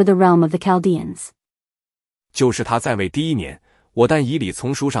king over the realm of the Chaldeans. 就是他在位第1年，我但以理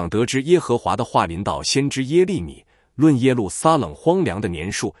从书上得知耶和华的话临到先知耶利米，论耶路撒冷荒凉的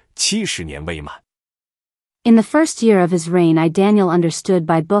年数70年未满。In the first year of his reign I Daniel understood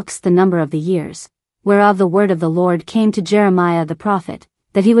by books the number of the years, whereof the word of the Lord came to Jeremiah the prophet,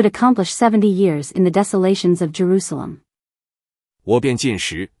 that he would accomplish 70 years in the desolations of Jerusalem. 我便进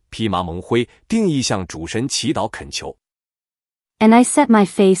食，披麻蒙灰，定意向主神祈祷恳求。And I set my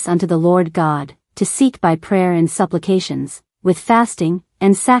face unto the Lord God, to seek by prayer and supplications, with fasting,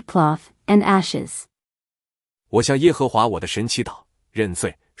 and sackcloth, and ashes. 我向耶和华我的神祈祷，认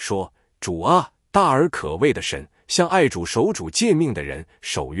罪，说：主啊，大而可畏的神，向爱主守主诫命的人，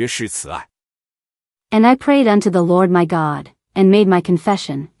守约施慈爱。And I prayed unto the Lord my God, and made my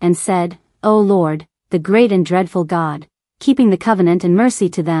confession, and said, O Lord, the great and dreadful God, keeping the covenant and mercy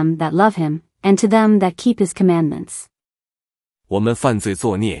to them that love him, and to them that keep his commandments. 我们犯罪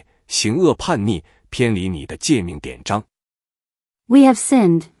作孽，行恶叛逆，偏离你的诫命典章。We have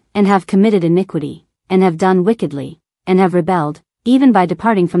sinned, and have committed iniquity, and have done wickedly, and have rebelled, even by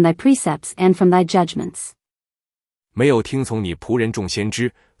departing from thy precepts and from thy judgments. 没有听从你仆人众先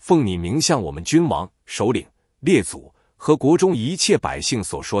知，奉你名向我们君王、首领、列祖和国中一切百姓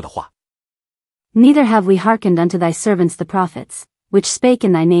所说的话。Neither have we hearkened unto thy servants the prophets, which spake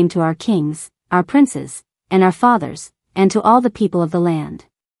in thy name to our kings, our princes, and our fathers, and to all the people of the land.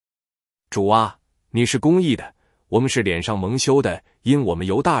 主啊，你是公义的，我们是脸上蒙羞的，因我们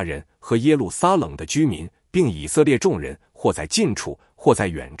犹大人和耶路撒冷的居民，并以色列众人，或在近处，或在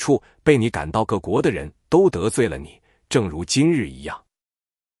远处，被你赶到各国的人，都得罪了你，正如今日一样。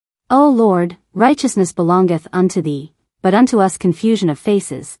O Lord, righteousness belongeth unto thee, but unto us confusion of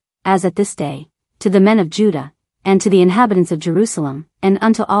faces, as at this day, to the men of Judah, and to the inhabitants of Jerusalem, and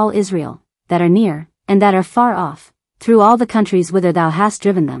unto all Israel, that are near, and that are far off, through all the countries whither thou hast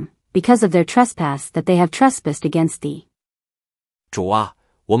driven them, because of their trespass that they have trespassed against thee. 主啊，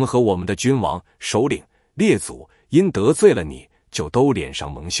我们和我们的君王、首领、列祖，因得罪了你，就都脸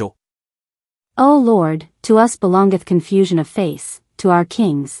上蒙羞。O Lord, to us belongeth confusion of face, to our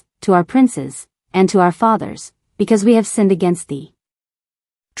kings, to our princes, and to our fathers, because we have sinned against thee.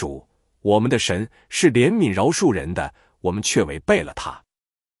 主，我们的神是怜悯饶恕人的，我们却违背了他。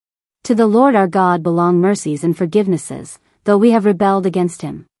To the Lord our God belong mercies and forgivenesses, though we have rebelled against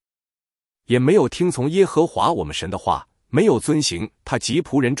him. 也没有听从耶和华我们神的话，没有遵行他及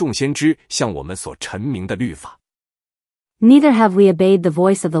仆人众先知向我们所陈明的律法。Neither have we obeyed the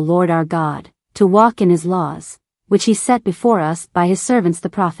voice of the Lord our God, to walk in his laws, which he set before us by his servants the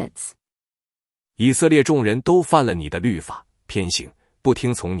prophets. 以色列众人都犯了你的律法，偏行，不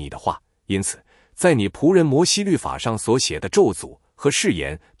听从你的话，因此，在你仆人摩西律法上所写的咒诅和誓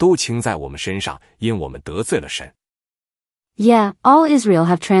言，都倾在我们身上，因我们得罪了神。Yea, all Israel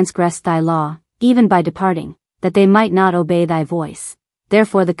have transgressed thy law, even by departing, that they might not obey thy voice.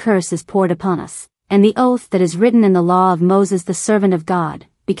 Therefore the curse is poured upon us, and the oath that is written in the law of Moses the servant of God,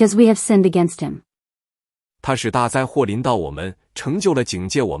 because we have sinned against him. 他使大灾祸临到我们，成就了警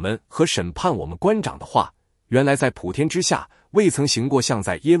戒我们和审判我们官长的话，原来在普天之下，未曾行过像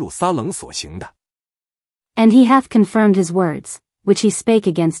在耶路撒冷所行的。And he hath confirmed his words, which he spake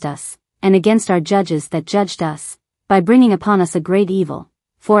against us, and against our judges that judged us, by bringing upon us a great evil,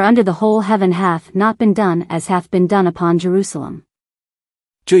 for under the whole heaven hath not been done as hath been done upon Jerusalem.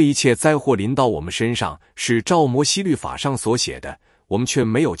 这一切灾祸临到我们身上，是照摩西律法上所写的，我们却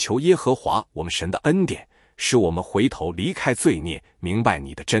没有求耶和华我们神的恩典，使我们回头离开罪孽，明白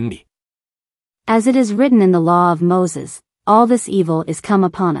你的真理。As it is written in the law of Moses, all this evil is come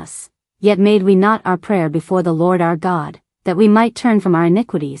upon us. Yet made we not our prayer before the Lord our God, that we might turn from our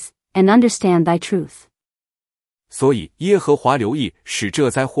iniquities, and understand thy truth. 所以耶和华留意使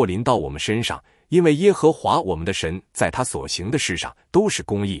这灾祸临到我们身上，因为耶和华我们的神在他所行的事上都是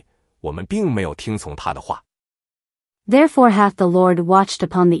公义，我们并没有听从他的话。Therefore hath the Lord watched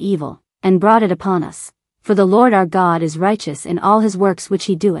upon the evil, and brought it upon us. For the Lord our God is righteous in all his works which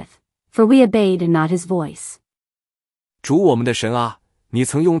he doeth, for we obeyed not his voice. 主我们的神啊，你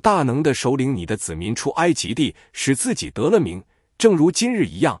曾用大能的手领你的子民出埃及地，使自己得了名，正如今日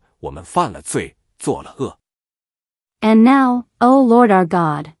一样，我们犯了罪，做了恶。And now, O Lord our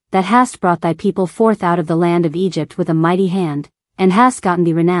God, that hast brought thy people forth out of the land of Egypt with a mighty hand, and hast gotten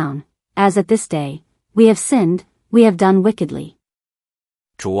thee renown, as at this day, we have sinned, we have done wickedly.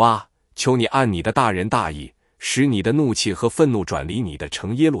 主啊，求你按你的大仁大义，使你的怒气和愤怒转离你的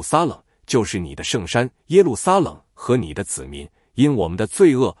城耶路撒冷，就是你的圣山耶路撒冷和你的子民，因我们的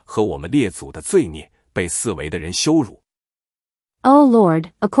罪恶和我们列祖的罪孽，被四围的人羞辱。O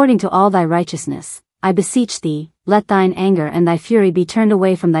Lord, according to all thy righteousness, I beseech thee, let thine anger and thy fury be turned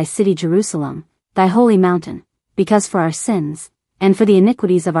away from thy city Jerusalem, thy holy mountain, because for our sins, and for the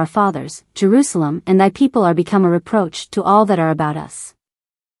iniquities of our fathers, Jerusalem and thy people are become a reproach to all that are about us.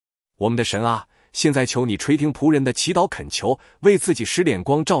 我们的神啊，现在求你垂听仆人的祈祷恳求，为自己使脸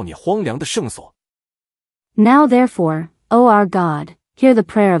光照你荒凉的圣所。Now therefore, O our God, hear the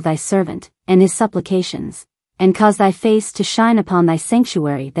prayer of thy servant, and his supplications, and cause thy face to shine upon thy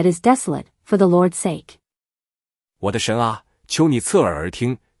sanctuary that is desolate, for the Lord's sake. 我的神啊，求你侧耳而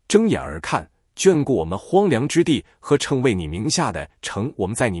听，睁眼而看，眷顾我们荒凉之地和称为你名下的城。我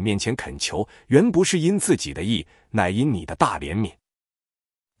们在你面前恳求，原不是因自己的义，乃因你的大怜悯。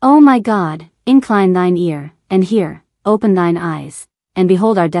O my God, incline thine ear, and hear, open thine eyes, and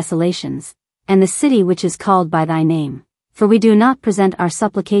behold our desolations, and the city which is called by thy name. For we do not present our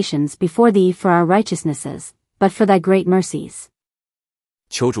supplications before thee for our righteousnesses, but for thy great mercies.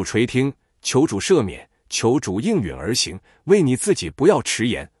 求主垂听，求主赦免，求主应允而行，为你自己不要迟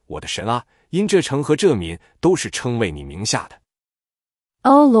延，我的神啊，因这城和这民都是称为你名下的。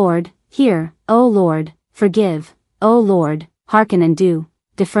O Lord, hear, O Lord, forgive, O Lord, hearken and do,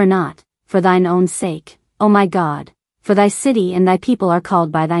 defer not, for thine own sake, O my God, for thy city and thy people are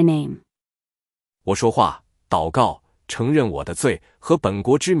called by thy name. 我说话，祷告，承认我的罪和本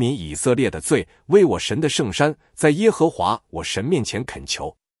国之民以色列的罪，为我神的圣山，在耶和华我神面前恳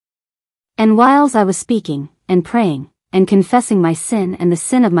求。And whiles I was speaking, and praying, and confessing my sin and the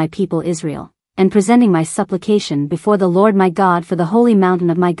sin of my people Israel, and presenting my supplication before the Lord my God for the holy mountain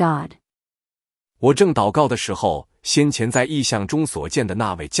of my God. 我正祷告的时候，先前在异象中所见的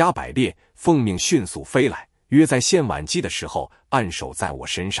那位加百列奉命迅速飞来，约在献晚祭的时候，按手在我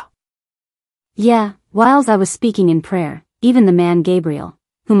身上。Yeah, whiles I was speaking in prayer, even the man Gabriel,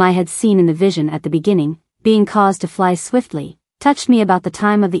 whom I had seen in the vision at the beginning, being caused to fly swiftly, touched me about the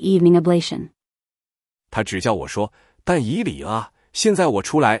time of the evening oblation. 他指教我说，但以理啊，现在我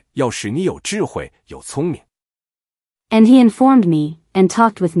出来要使你有智慧，有聪明。And he informed me, and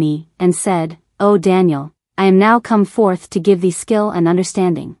talked with me, and said, O Daniel, I am now come forth to give thee skill and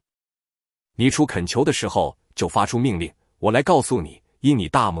understanding. 你出恳求的时候，就发出命令，我来告诉你，因你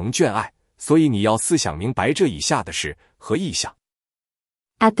大蒙眷爱，所以你要思想明白这以下的事和意象。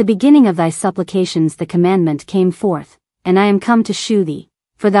At the beginning of thy supplications the commandment came forth, and I am come to shew thee,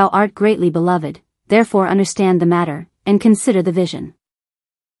 for thou art greatly beloved, therefore understand the matter, and consider the vision.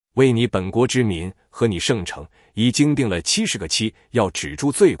 为你本国之民和你圣城，已经定了70个期，要止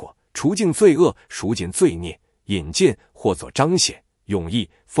住罪过，除尽罪恶，赎尽罪孽，引荐或作彰显，永义，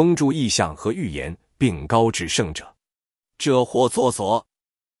封住异象和预言，并高至圣者。这或作所。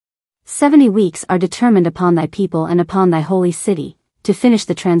70 weeks are determined upon thy people and upon thy holy city, to finish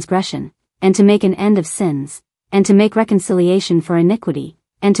the transgression, and to make an end of sins, and to make reconciliation for iniquity,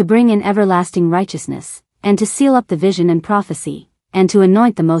 and to bring in everlasting righteousness, and to seal up the vision and prophecy, and to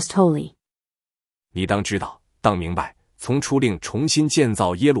anoint the most holy. 你当知道，当明白，从出令重新建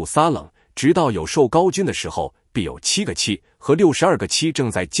造耶路撒冷，直到有受高君的时候，必有7个期，和62个期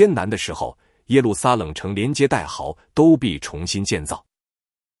正在艰难的时候，耶路撒冷城连接带壕，都必重新建造。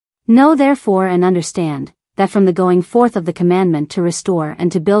Know therefore and understand, that from the going forth of the commandment to restore and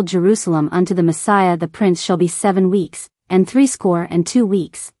to build Jerusalem unto the Messiah the Prince shall be 7 weeks, and 62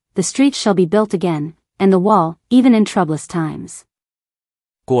 weeks, the streets shall be built again, and the wall, even in troublous times.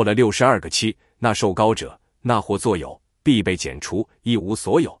 过了62个期，那受膏者，那或作有，必被剪除，一无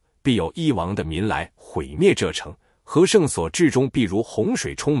所有，必有一王的民来毁灭这城，和圣所至终必如洪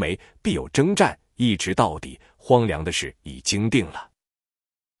水冲没，必有征战，一直到底，荒凉的事已经定了。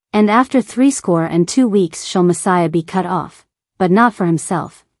And after 62 weeks shall Messiah be cut off, but not for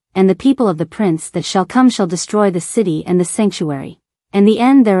himself, and the people of the prince that shall come shall destroy the city and the sanctuary, and the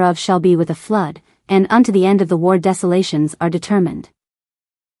end thereof shall be with a flood, and unto the end of the war desolations are determined.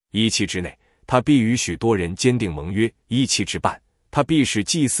 1期之内，他必与许多人坚定盟约；1期之半，他必使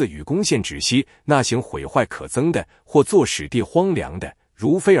祭祀与公献止息，那行毁坏可憎的，或作使地荒凉的，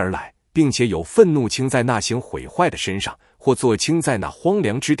如飞而来，并且有愤怒倾在那行毁坏的身上，或作倾在那荒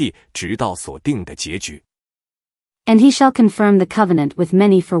凉之地，直到所定的结局。And he shall confirm the covenant with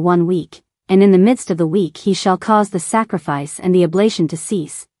many for 1 week, and in the midst of the week he shall cause the sacrifice and the oblation to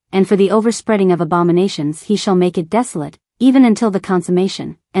cease, and for the overspreading of abominations he shall make it desolate, even until the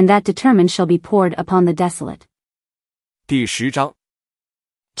consummation, and that determined shall be poured upon the desolate. 第10章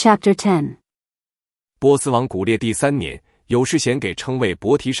Chapter 10. 波斯王古列第3年，有事显给称为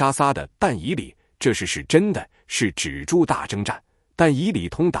伯提沙撒的但以理，这事是真的，是止住大征战。但以理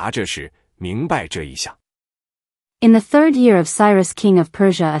通达这事，明白这一项。In the 3rd year of Cyrus king of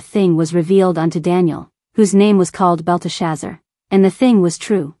Persia a thing was revealed unto Daniel, whose name was called Belteshazzar, and the thing was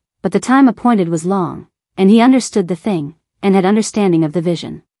true, but the time appointed was long, and he understood the thing, and had understanding of the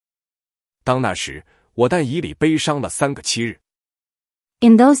vision. 当那时，我但以理悲伤了3个7日。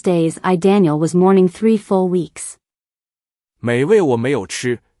In those days I Daniel was mourning 3 full weeks. 美味我没有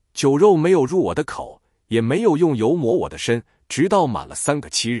吃，酒肉没有入我的口，也没有用油抹我的身，直到满了3个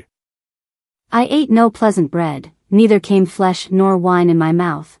7日。I ate no pleasant bread, neither came flesh nor wine in my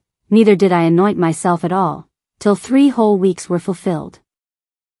mouth, neither did I anoint myself at all, till 3 whole weeks were fulfilled.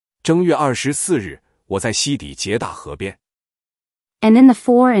 正月24日，我在西底结大河边。And in the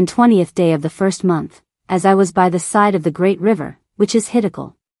 24th day of the 1st month, as I was by the side of the great river, which is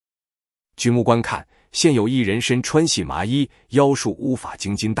Hiddekel. 举目观看，现有一人身穿细麻衣，腰束乌法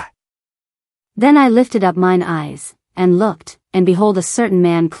金金带。Then I lifted up mine eyes, and looked, and behold a certain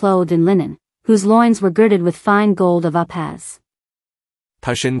man clothed in linen, whose loins were girded with fine gold of Uphaz.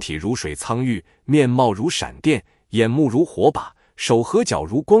 他身体如水苍玉，面貌如闪电，眼目如火把，手和脚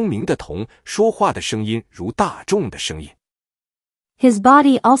如光明的铜，说话的声音如大众的声音。His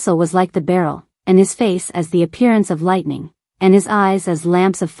body also was like the beryl, and his face as the appearance of lightning, and his eyes as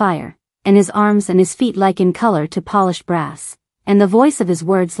lamps of fire, and his arms and his feet like in color to polished brass, and the voice of his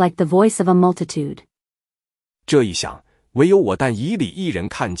words like the voice of a multitude. 这一想，唯有我但以理一人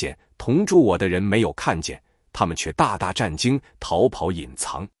看见，同住我的人没有看见，他们却大大战惊，逃跑隐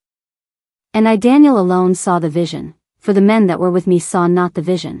藏。And I Daniel alone saw the vision, for the men that were with me saw not the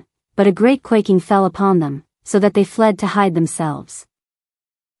vision, but a great quaking fell upon them, so that they fled to hide themselves.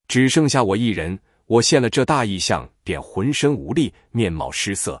 只剩下我一人，我见了这大异象，便浑身无力，面貌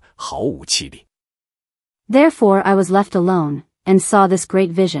失色，毫无气力。Therefore I was left alone, and saw this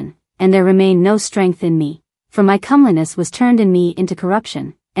great vision, and there remained no strength in me, for my comeliness was turned in me into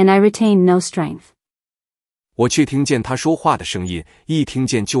corruption, and I retained no strength. 我却听见他说话的声音，一听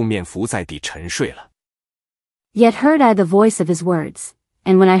见就面伏在地沉睡了。Yet heard I the voice of his words,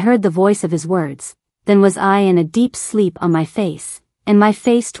 and when I heard the voice of his words, then was I in a deep sleep on my face, and my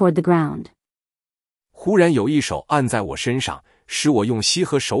face toward the ground. 忽然有一手按在我身上，使我用膝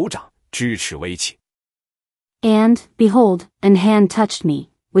和手掌支持微起。And, behold, an hand touched me,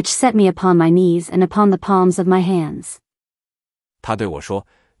 which set me upon my knees and upon the palms of my hands. 他对我说：“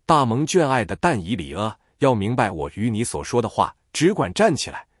大蒙眷爱的但以理啊，要明白我与你所说的话，只管站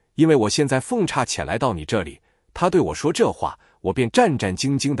起来，因为我现在奉差遣来到你这里。”他对我说这话，我便战战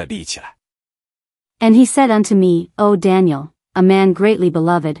兢兢地立起来。And he said unto me, O Daniel, a man greatly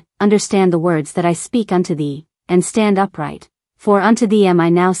beloved, understand the words that I speak unto thee, and stand upright, for unto thee am I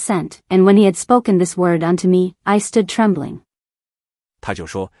now sent. And when he had spoken this word unto me, I stood trembling. 他就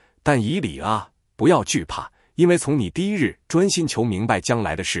说：“但以理啊，不要惧怕，因为从你第一日专心求明白将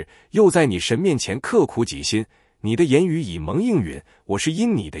来的事，又在你神面前刻苦己心，你的言语已蒙应允，我是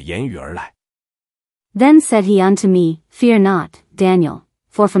因你的言语而来。” Then said he unto me, Fear not, Daniel,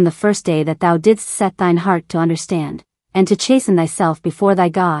 for from the first day that thou didst set thine heart to understand, and to chasten thyself before thy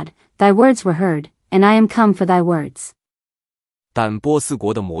God, thy words were heard, and I am come for thy words. 但波斯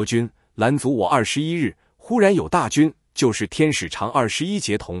国的魔军拦阻我21日，忽然有大军，就是天使长21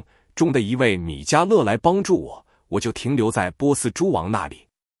节同中的一位米迦勒来帮助我，我就停留在波斯诸王那里。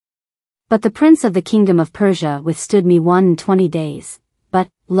But the prince of the kingdom of Persia withstood me 21 days. But,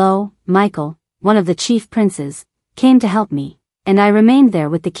 lo, Michael, one of the chief princes, came to help me, and I remained there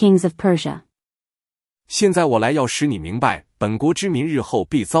with the kings of Persia. 现在我来要使你明白本国之民日后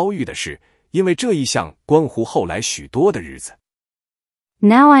必遭遇的事，因为这一项关乎后来许多的日子。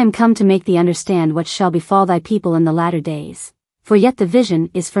Now I am come to make thee understand what shall befall thy people in the latter days, for yet the vision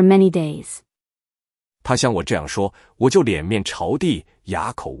is for many days. 他向我这样说，我就脸面朝地，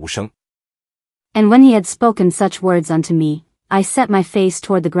哑口无声。And when he had spoken such words unto me, I set my face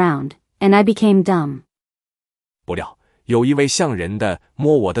toward the ground, and I became dumb. 不料有一位像人的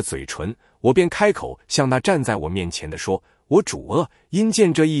摸我的嘴唇，我便开口向那站在我面前的说：我主啊，因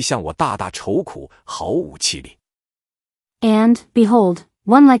见这异象，我大大愁苦，毫无气力。And, behold,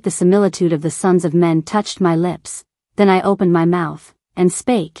 one like the similitude of the sons of men touched my lips. Then I opened my mouth, and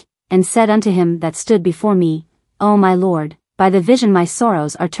spake, and said unto him that stood before me, O my Lord, by the vision my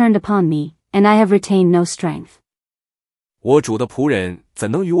sorrows are turned upon me, and I have retained no strength. 我主的仆人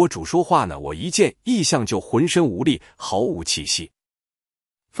怎能与我主说话呢？我一见异象就浑身无力，毫无气息。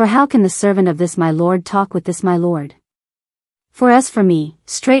For how can the servant of this my Lord talk with this my Lord? For as for me,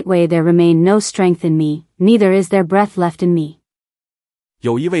 straightway there remained no strength in me, neither is there breath left in me.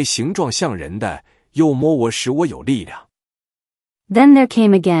 有一位形状像人的，又摸我，使我有力量。Then there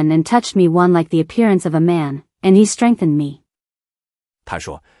came again and touched me one like the appearance of a man, and he strengthened me. 他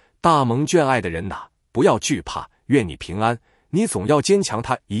说：大蒙眷爱的人哪，不要惧怕，愿你平安，你总要坚强。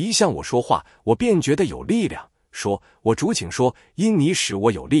他一向我说话，我便觉得有力量，说：我主请说，因你使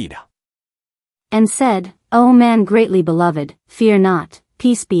我有力量。And said, O man greatly beloved, fear not,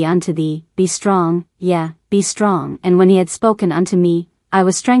 peace be unto thee, be strong, yea, be strong. And when he had spoken unto me, I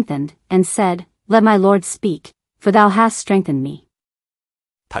was strengthened, and said, Let my Lord speak, for thou hast strengthened me.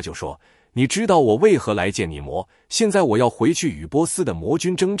 他就说：你知道我为何来见你魔？现在我要回去与波斯的魔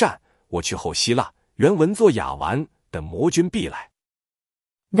军征战，我去后希腊，原文作亚完的魔军必来。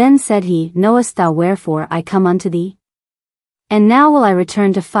Then said he, Knowest thou wherefore I come unto thee? And now will I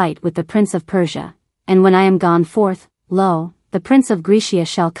return to fight with the prince of Persia, and when I am gone forth, lo, the prince of Grecia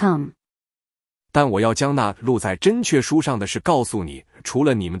shall come. 但我要将那录在真确书上的事告诉你，除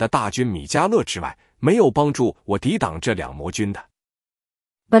了你们的大军米迦勒之外，没有帮助我抵挡这两魔军的。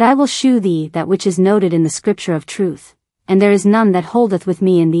But I will shew thee that which is noted in the scripture of truth, and there is none that holdeth with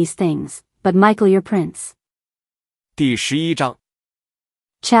me in these things, but Michael your prince. 第11章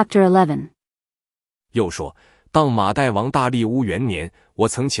Chapter 11. 又说，当马代王大利乌元年，我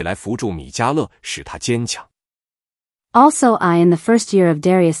曾起来扶助米迦勒，使他坚强。Also I in the first year of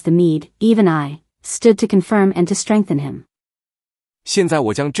Darius the Mede, even I, stood to confirm and to strengthen him. 现在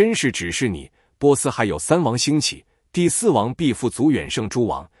我将真事指示你，波斯还有3王兴起，第4王必富足远胜诸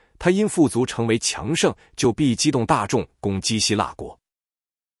王，他因富足成为强盛，就必激动大众，攻击希腊国。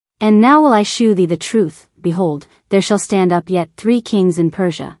And now will I shew thee the truth, behold, there shall stand up yet 3 kings in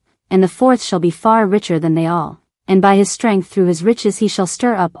Persia, and the 4th shall be far richer than they all, and by his strength through his riches he shall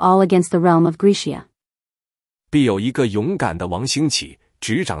stir up all against the realm of Grecia. 必有一个勇敢的王兴起，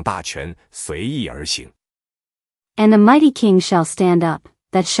执掌大权，随意而行。And a mighty king shall stand up,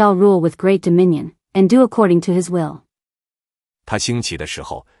 that shall rule with great dominion, and do according to his will. 他兴起的时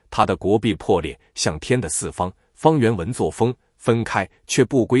候，他的国必破裂，像天的4方，方圆文作风，分开，却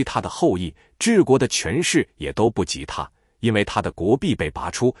不归他的后裔，治国的权势也都不及他，因为他的国必被拔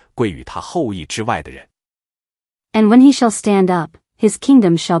出，归于他后裔之外的人。And when he shall stand up, his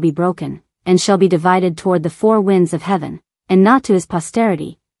kingdom shall be broken, and shall be divided toward the 4 winds of heaven, and not to his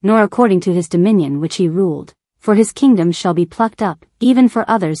posterity, nor according to his dominion which he ruled, for his kingdom shall be plucked up, even for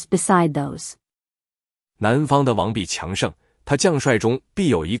others beside those. 南方的王必强盛，他将帅中必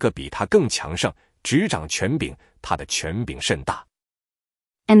有一个比他更强盛，执掌权柄，他的权柄甚大。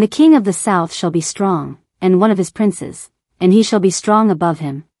And the king of the south shall be strong, and one of his princes, and he shall be strong above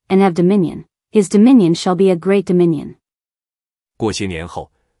him, and have dominion, his dominion shall be a great dominion. 过些年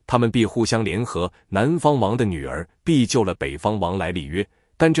后，他们必互相联合，南方王的女儿必救了北方王来立约，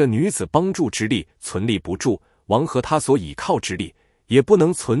但这女子帮助之力存立不住，王和他所倚靠之力也不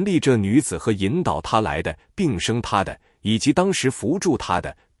能存立这女子和引导她来的，并生她的，以及当时扶助她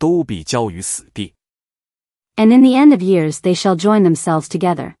的，都必交于死地。And in the end of years they shall join themselves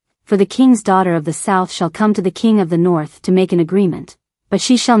together, for the king's daughter of the south shall come to the king of the north to make an agreement, but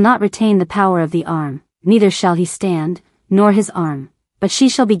she shall not retain the power of the arm, neither shall he stand, nor his arm, but she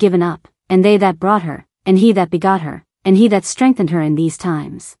shall be given up, and they that brought her, and he that begot her, and he that strengthened her in these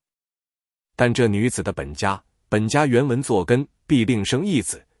times. 但这女子的本家原文作根，必另生一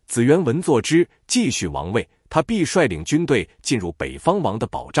子，子原文作枝，继续王位，他必率领军队进入北方王的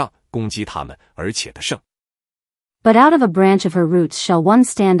保障，攻击他们，而且得胜。But out of a branch of her roots shall one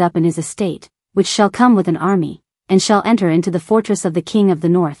stand up in his estate, which shall come with an army, and shall enter into the fortress of the king of the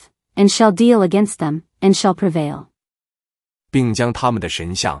north, and shall deal against them, and shall prevail. 并将他们的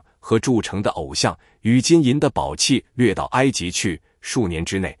神像和铸成的偶像与金银的宝器掠到埃及去，数年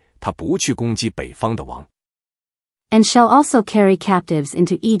之内，他不去攻击北方的王。And shall also carry captives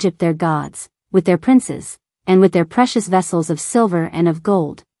into Egypt their gods, with their princes, and with their precious vessels of silver and of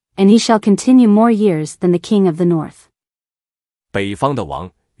gold, and he shall continue more years than the king of the north. 北方的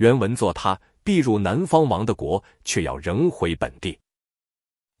王，原文作他，必入南方王的国，却要仍回本地。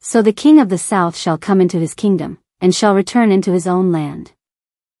So the king of the south shall come into his kingdom, and shall return into his own land.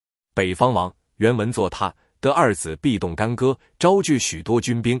 北方王，原文作他，得二子必动干戈，招聚许多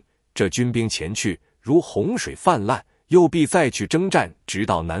军兵，这军兵前去，如洪水泛滥，又必再去征战，直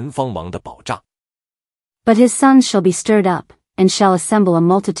到南方王的保障。But his sons shall be stirred up, and shall assemble a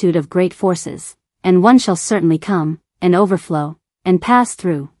multitude of great forces, and one shall certainly come, and overflow, and pass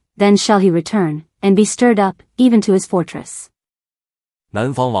through, then shall he return, and be stirred up, even to his fortress.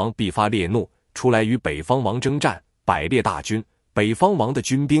 南方王必发烈怒，出来与北方王征战，百列大军，北方王的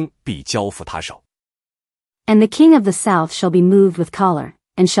军兵必交付他手。And the king of the south shall be moved with choler,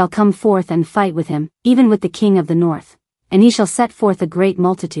 and shall come forth and fight with him, even with the king of the north, and he shall set forth a great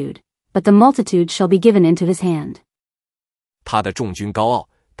multitude, but the multitude shall be given into his hand. 他的众军高傲，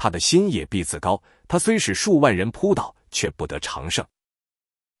他的心也必自高，他虽使数万人扑倒，却不得长胜。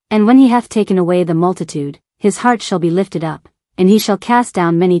And when he hath taken away the multitude, his heart shall be lifted up, and he shall cast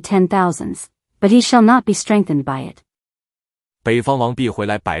down many 10,000s, but he shall not be strengthened by it. 北方王必回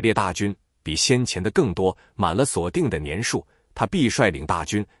来百列大军，比先前的更多，满了所定的年数，他必率领大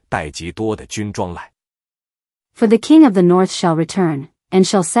军，带极多的军装来。For the king of the north shall return, and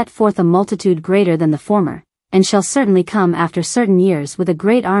shall set forth a multitude greater than the former, and shall certainly come after certain years with a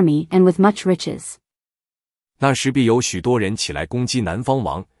great army and with much riches. 那时必有许多人起来攻击南方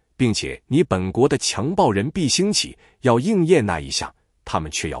王，并且你本国的强暴人必兴起，要应验那一项，他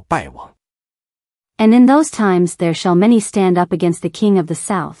们却要败亡。And in those times there shall many stand up against the king of the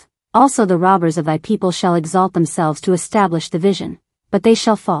south, also the robbers of thy people shall exalt themselves to establish the vision, but they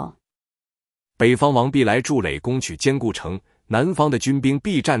shall fall. 北方王必来筑垒攻取坚固城，南方的军兵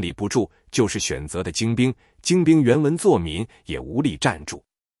必站立不住，就是选择的精兵，精兵原文作民，也无力站住。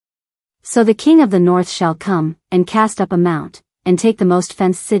So the king of the north shall come, and cast up a mount, and take the most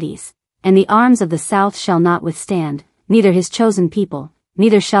fenced cities, and the arms of the south shall not withstand, neither his chosen people,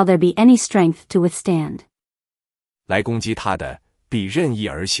 neither shall there be any strength to withstand. 来攻击他的，必任意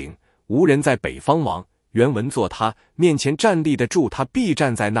而行，无人在北方王，原文作他，面前站立得住，他必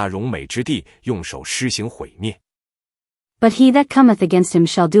站在那荣美之地，用手施行毁灭。But he that cometh against him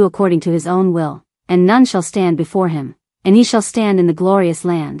shall do according to his own will, and none shall stand before him, and he shall stand in the glorious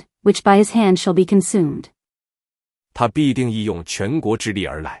land, which by his hand shall be consumed. 他必定义用全国之力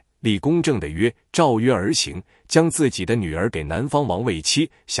而来，立公正的约，照约而行，将自己的女儿给南方王为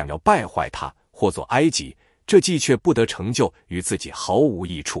妻，想要败坏他，或作埃及，这计却不得成就，与自己毫无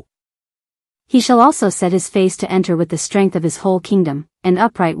益处。He shall also set his face to enter with the strength of his whole kingdom, and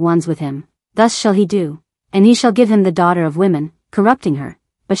upright ones with him. Thus shall he do, and he shall give him the daughter of women, corrupting her,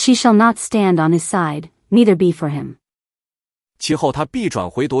 but she shall not stand on his side, neither be for him. 其后他必转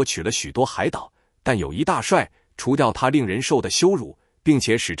回夺取了许多海岛，但有一大帅，除掉他令人受的羞辱，并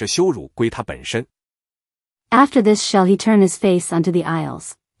且使这羞辱归他本身。After this shall he turn his face unto the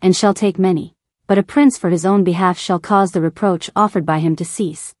isles, and shall take many, but a prince for his own behalf shall cause the reproach offered by him to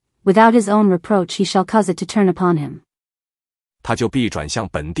cease. Without his own reproach he shall cause it to turn upon him. 他就必转向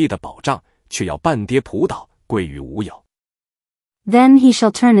本地的保障，却要半跌扑倒，归于无有。Then he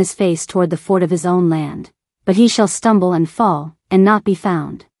shall turn his face toward the fort of his own land, but he shall stumble and fall, and not be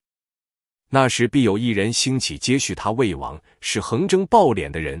found. 那时必有一人兴起接续他为王，使横征暴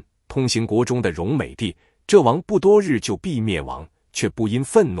敛的人通行国中的荣美地，这王不多日就必灭亡，却不因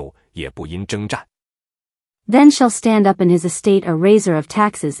愤怒，也不因征战。Then shall stand up in his estate a raiser of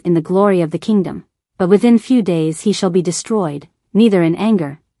taxes in the glory of the kingdom, but within few days he shall be destroyed, neither in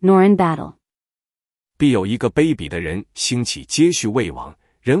anger, nor in battle. 必有一个卑鄙的人兴起接续为王，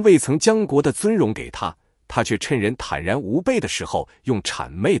人未曾将国的尊荣给他，他却趁人坦然无备的时候，用谄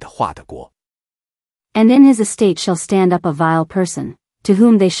媚的话的国。And in his estate shall stand up a vile person, to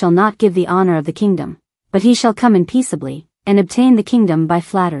whom they shall not give the honor of the kingdom, but he shall come in peaceably, and obtain the kingdom by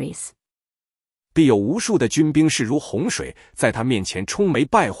flatteries. 必有无数的军兵势如洪水，在他面前冲没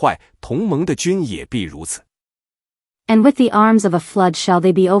败坏，同盟的军也必如此。And with the arms of a flood shall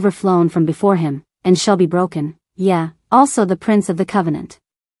they be overflown from before him, and shall be broken, yea, also the prince of the covenant.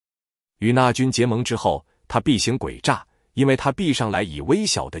 与那军结盟之后，他必行诡诈，因为他必上来以微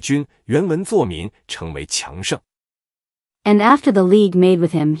小的军，原文作民，成为强盛。And after the league made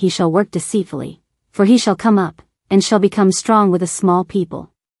with him he shall work deceitfully, for he shall come up, and shall become strong with a small people.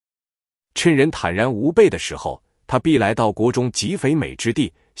 趁人坦然无备的时候，他必来到国中极肥美之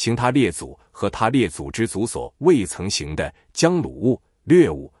地，行他列祖和他列祖之祖所未曾行的，将掳物、掠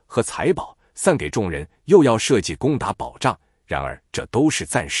物和财宝散给众人，又要设计攻打保障，然而这都是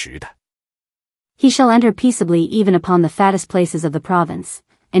暂时的。He shall enter peaceably even upon the fattest places of the province,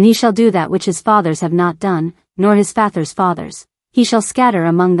 and he shall do that which his fathers have not done, nor his fathers' fathers. He shall scatter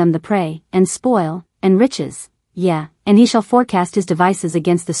among them the prey, and spoil, and riches, yea, and he shall forecast his devices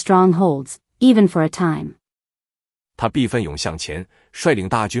against the strongholds, even for a time. 他必奋勇向前，率领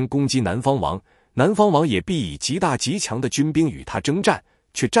大军攻击南方王，南方王也必以极大极强的军兵与他征战，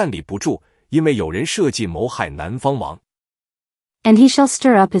却站立不住，因为有人设计谋害南方王。And he shall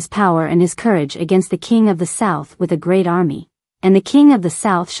stir up his power and his courage against the king of the south with a great army. And the king of the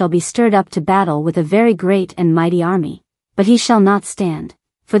south shall be stirred up to battle with a very great and mighty army. But he shall not stand,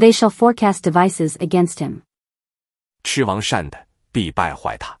 for they shall forecast devices against him. 吃王善的必败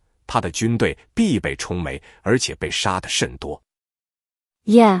坏他，他的军队必被冲没，而且被杀得甚多。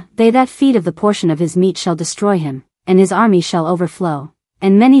Yeah, they that feed of the portion of his meat shall destroy him, and his army shall overflow,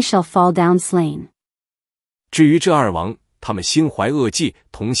 and many shall fall down slain. 至于这二王，他们心怀恶计，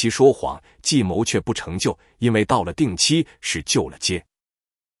同席说谎，计谋却不成就，因为到了定期，是就了街。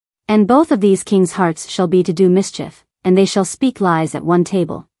And both of these kings' hearts shall be to do mischief, and they shall speak lies at one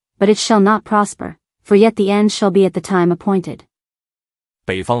table, but it shall not prosper, for yet the end shall be at the time appointed.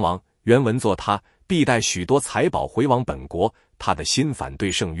 北方王原文作他，必带许多财宝回往本国，他的心反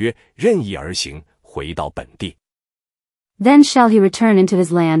对圣约，任意而行，回到本地。Then shall he return into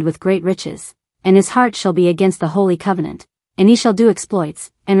his land with great riches, and his heart shall be against the holy covenant, and he shall do exploits,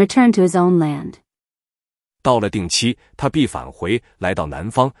 and return to his own land. 到了定期，他必返回，来到南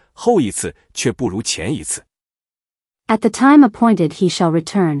方，后一次却不如前一次。At the time appointed he shall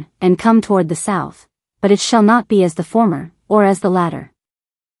return, and come toward the south, but it shall not be as the former, or as the latter.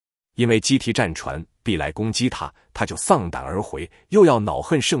 因为基提战船必来攻击他，他就丧胆而回，又要恼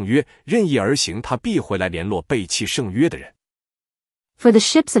恨圣约，任意而行，他必回来联络背弃圣约的人。For the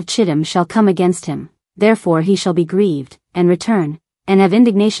ships of Chittim shall come against him, therefore he shall be grieved, and return, and have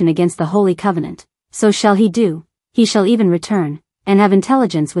indignation against the holy covenant. So shall he do, he shall even return, and have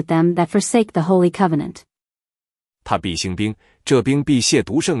intelligence with them that forsake the holy covenant. 他必兴兵，这兵必亵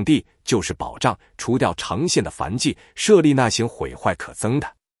渎圣地，就是保障，除掉长线的燔祭，设立那行毁坏可憎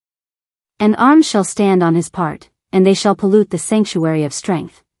的。And arms shall stand on his part, and they shall pollute the sanctuary of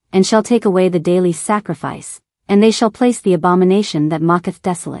strength, and shall take away the daily sacrifice, and they shall place the abomination that mocketh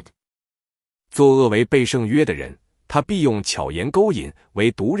desolate. 作恶为背圣约的人，他必用巧言勾引，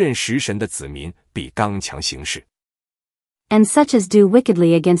为独认识神的子民，必刚强行事。And such as do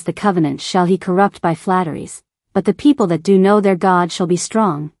wickedly against the covenant shall he corrupt by flatteries, but the people that do know their God shall be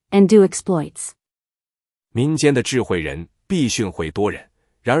strong, and do exploits. 民间的智慧人必训诲多人，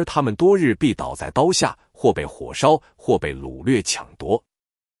然而他们多日必倒在刀下，或被火烧，或被掳掠抢夺。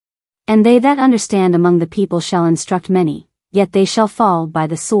And they that understand among the people shall instruct many, yet they shall fall by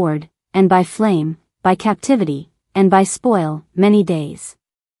the sword, and by flame, by captivity, and by spoil, many days.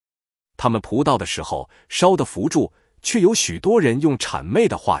 他们仆道的时候，烧得扶助，却有许多人用谄媚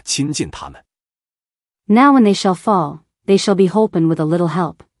的话亲近他们。Now when they shall fall, they shall be holpen with a little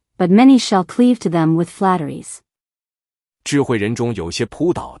help, but many shall cleave to them with flatteries. 智慧人中有些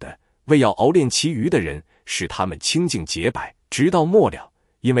仆倒的，为要熬炼其余的人，使他们清净洁白，直到末了，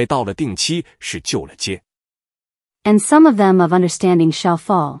因为到了定期，是就了街。And some of them of understanding shall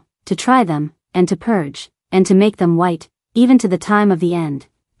fall, to try them, and to purge, and to make them white, even to the time of the end,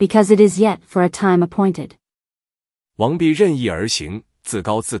 because it is yet for a time appointed. 王必任意而行，自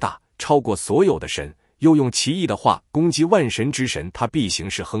高自大，超过所有的神，又用奇异的话攻击万神之神，他必行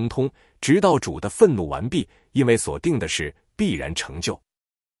事亨通，直到主的愤怒完毕，因为所定的事必然成就。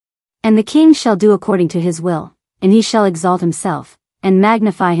And the king shall do according to his will, and he shall exalt himself, and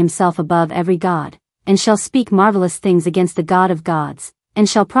magnify himself above every god, and shall speak marvelous things against the God of gods, and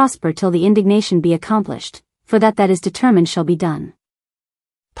shall prosper till the indignation be accomplished, for that is determined shall be done.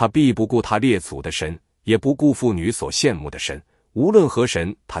 他必不顾他列祖的神，也不顾妇女所羡慕的神，无论何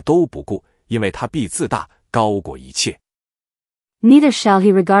神他都不顾，因为他必自大，高过一切。Neither shall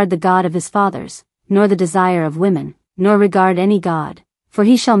he regard the God of his fathers, nor the desire of women, nor regard any god, for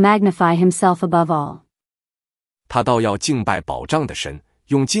he shall magnify himself above all. 他倒要敬拜保障的神，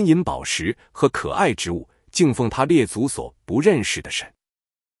用金银宝石和可爱之物，敬奉他列祖所不认识的神。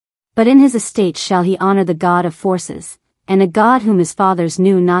But in his estate shall he honor the God of forces, and a God whom his fathers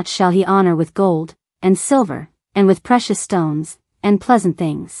knew not shall he honor with gold, and silver, and with precious stones, and pleasant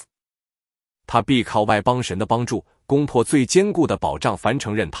things. 他必靠外邦神的帮助，攻破最坚固的保障，凡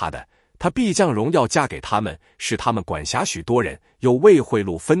承认他的，他必将荣耀加给他们，使他们管辖许多人，又未贿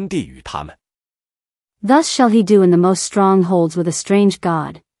赂分地与他们。Thus shall he do in the most strongholds with a strange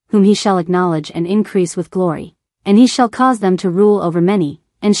God, whom he shall acknowledge and increase with glory, and he shall cause them to rule over many,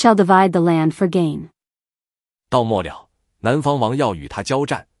 and shall divide the land for gain. 到末了，南方王要与他交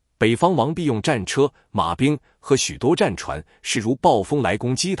战，北方王必用战车、马兵、和许多战船，是如暴风来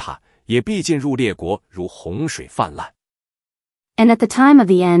攻击他，也必进入列国，如洪水泛滥。And at the time of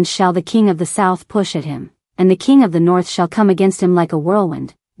the end shall the king of the south push at him, and the king of the north shall come against him like a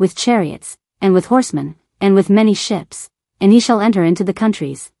whirlwind, with chariots, and with horsemen, and with many ships, and he shall enter into the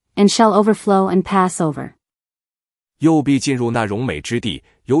countries, and shall overflow and pass over. 又必进入那荣美之地，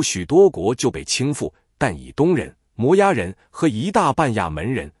有许多国就被倾覆，但以东人、摩押人和一大半亚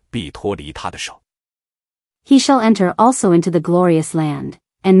门人必脱离他的手。He shall enter also into the glorious land,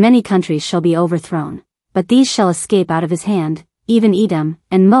 and many countries shall be overthrown, but these shall escape out of his hand, even Edom,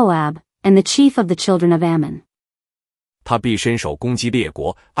 and Moab, and the chief of the children of Ammon. 他必伸手攻击列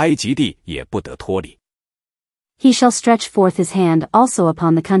国，埃及地也不得脱离。He shall stretch forth his hand also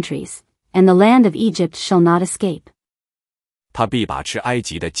upon the countries, and the land of Egypt shall not escape. 他必把持埃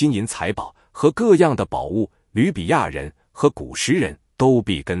及的金银财宝和各样的宝物，吕比亚人和古时人都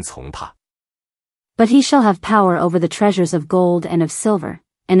必跟从他。But he shall have power over the treasures of gold and of silver,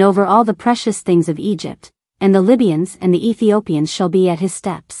 and over all the precious things of Egypt, and the Libyans and the Ethiopians shall be at his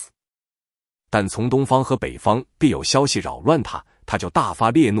steps. 但从东方和北方必有消息扰乱他，他就大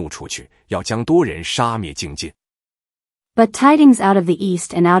发烈怒出去，要将多人杀灭尽尽。But tidings out of the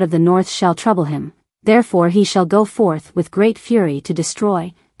east and out of the north shall trouble him, therefore he shall go forth with great fury to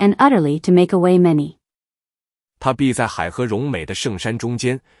destroy, and utterly to make away many. 他必在海和荣美的圣山中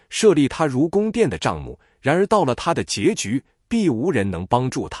间设立他如宫殿的帐幕，然而到了他的结局，必无人能帮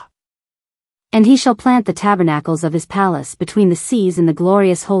助他。And he shall plant the tabernacles of his palace between the seas and the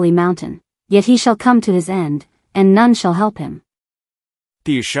glorious holy mountain, yet he shall come to his end, and none shall help him.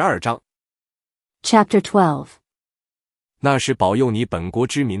 第12章 Chapter 12. 那是保佑你本国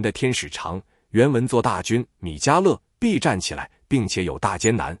之民的天使长，原文作大军，米迦勒必站起来，并且有大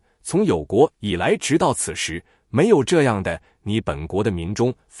艰难，从有国以来直到此时，没有这样的，你本国的民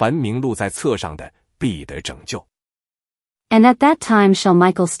中，凡名录在册上的，必得拯救。And at that time shall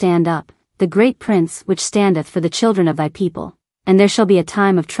Michael stand up, the great prince which standeth for the children of thy people, and there shall be a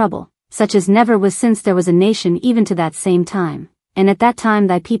time of trouble, such as never was since there was a nation even to that same time, and at that time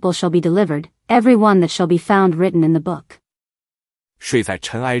thy people shall be delivered, every one that shall be found written in the book. 睡在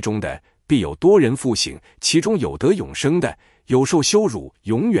尘埃中的，必有多人复醒，其中有得永生的，有受羞辱，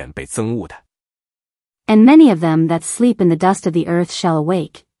永远被憎恶的。And many of them that sleep in the dust of the earth shall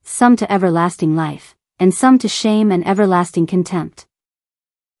awake, some to everlasting life, and some to shame and everlasting contempt.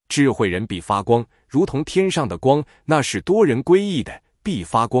 智慧人必发光，如同天上的光，那使多人归义的，必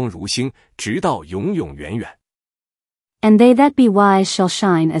发光如星，直到永永远远。And they that be wise shall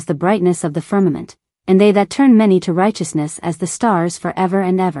shine as the brightness of the firmament, and they that turn many to righteousness as the stars forever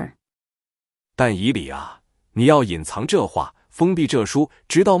and ever. 但以理啊，你要隐藏这话，封闭这书，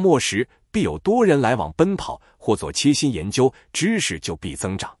直到末时，必有多人来往奔跑，或做切心研究，知识就必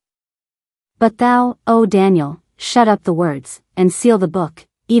增长。But thou, O Daniel, shut up the words, and seal the book,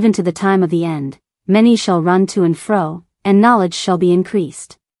 even to the time of the end. Many shall run to and fro, and knowledge shall be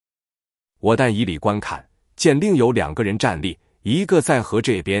increased. 我但以理观看，见另有2个人站立，一个在河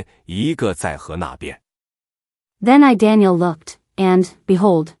这边，一个在河那边。Then I Daniel looked, and,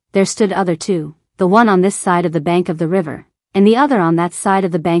 behold, there stood other two, the one on this side of the bank of the river, and the other on that side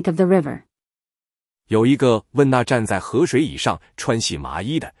of the bank of the river. 有一个问那站在河水以上穿细麻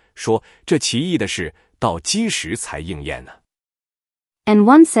衣的，说：这奇异的事，到几时才应验呢？ And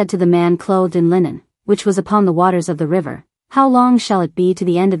one said to the man clothed in linen, which was upon the waters of the river, How long shall it be to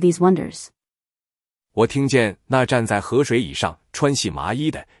the end of these wonders? 我听见那站在河水以上穿细麻衣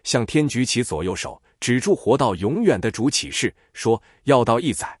的，向天举起左右手，指住活到永远的主起誓，说：要到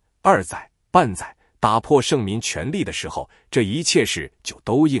1载、2载、半载，打破圣民权力的时候，这一切事就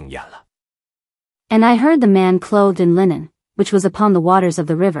都应验了。And I heard the man clothed in linen, which was upon the waters of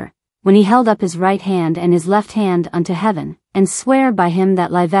the river, when he held up his right hand and his left hand unto heaven, and swear by him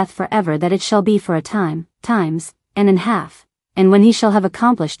that liveth for ever that it shall be for a time, times, and an half, and when he shall have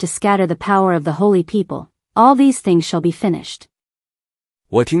accomplished to scatter the power of the holy people, all these things shall be finished.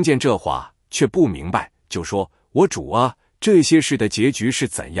 我听见这话，却不明白，就说：我主啊，这些事的结局是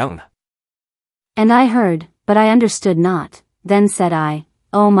怎样呢？ And I heard, but I understood not. Then said I,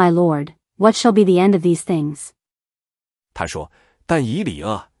 O my Lord, what shall be the end of these things? 他说：但以理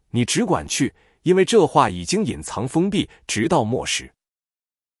啊，你只管去，因为这话已经隐藏封闭，直到末时。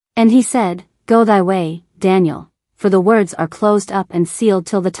 And he said, Go thy way, Daniel, for the words are closed up and sealed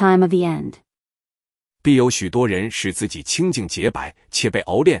till the time of the end. 必有许多人使自己清净洁白，且被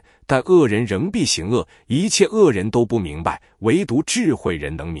熬炼，但恶人仍必行恶，一切恶人都不明白，唯独智慧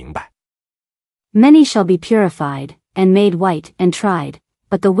人能明白。 Many shall be purified, and made white and tried,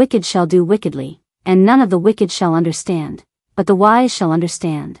 but the wicked shall do wickedly, and none of the wicked shall understand, but the wise shall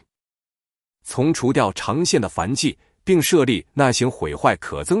understand. 从除掉长线的燔祭，并设立那行毁坏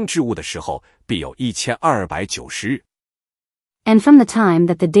可憎之物的时候，必有1290日。And from the time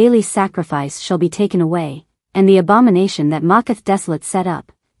that the daily sacrifice shall be taken away, and the abomination that mocketh desolate set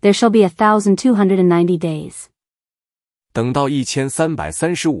up, there shall be 1290 days. 等到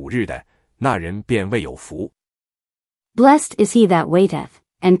1335日的，那人便未有福。Blessed is he that waiteth,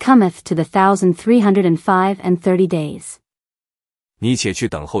 and cometh to the 1335 days. 你且去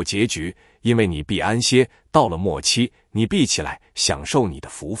等候结局，因为你必安歇，到了末期，你必起来享受你的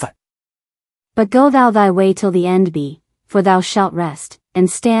福分。But go thou thy way till the end be, for thou shalt rest, and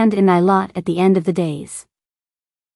stand in thy lot at the end of the days.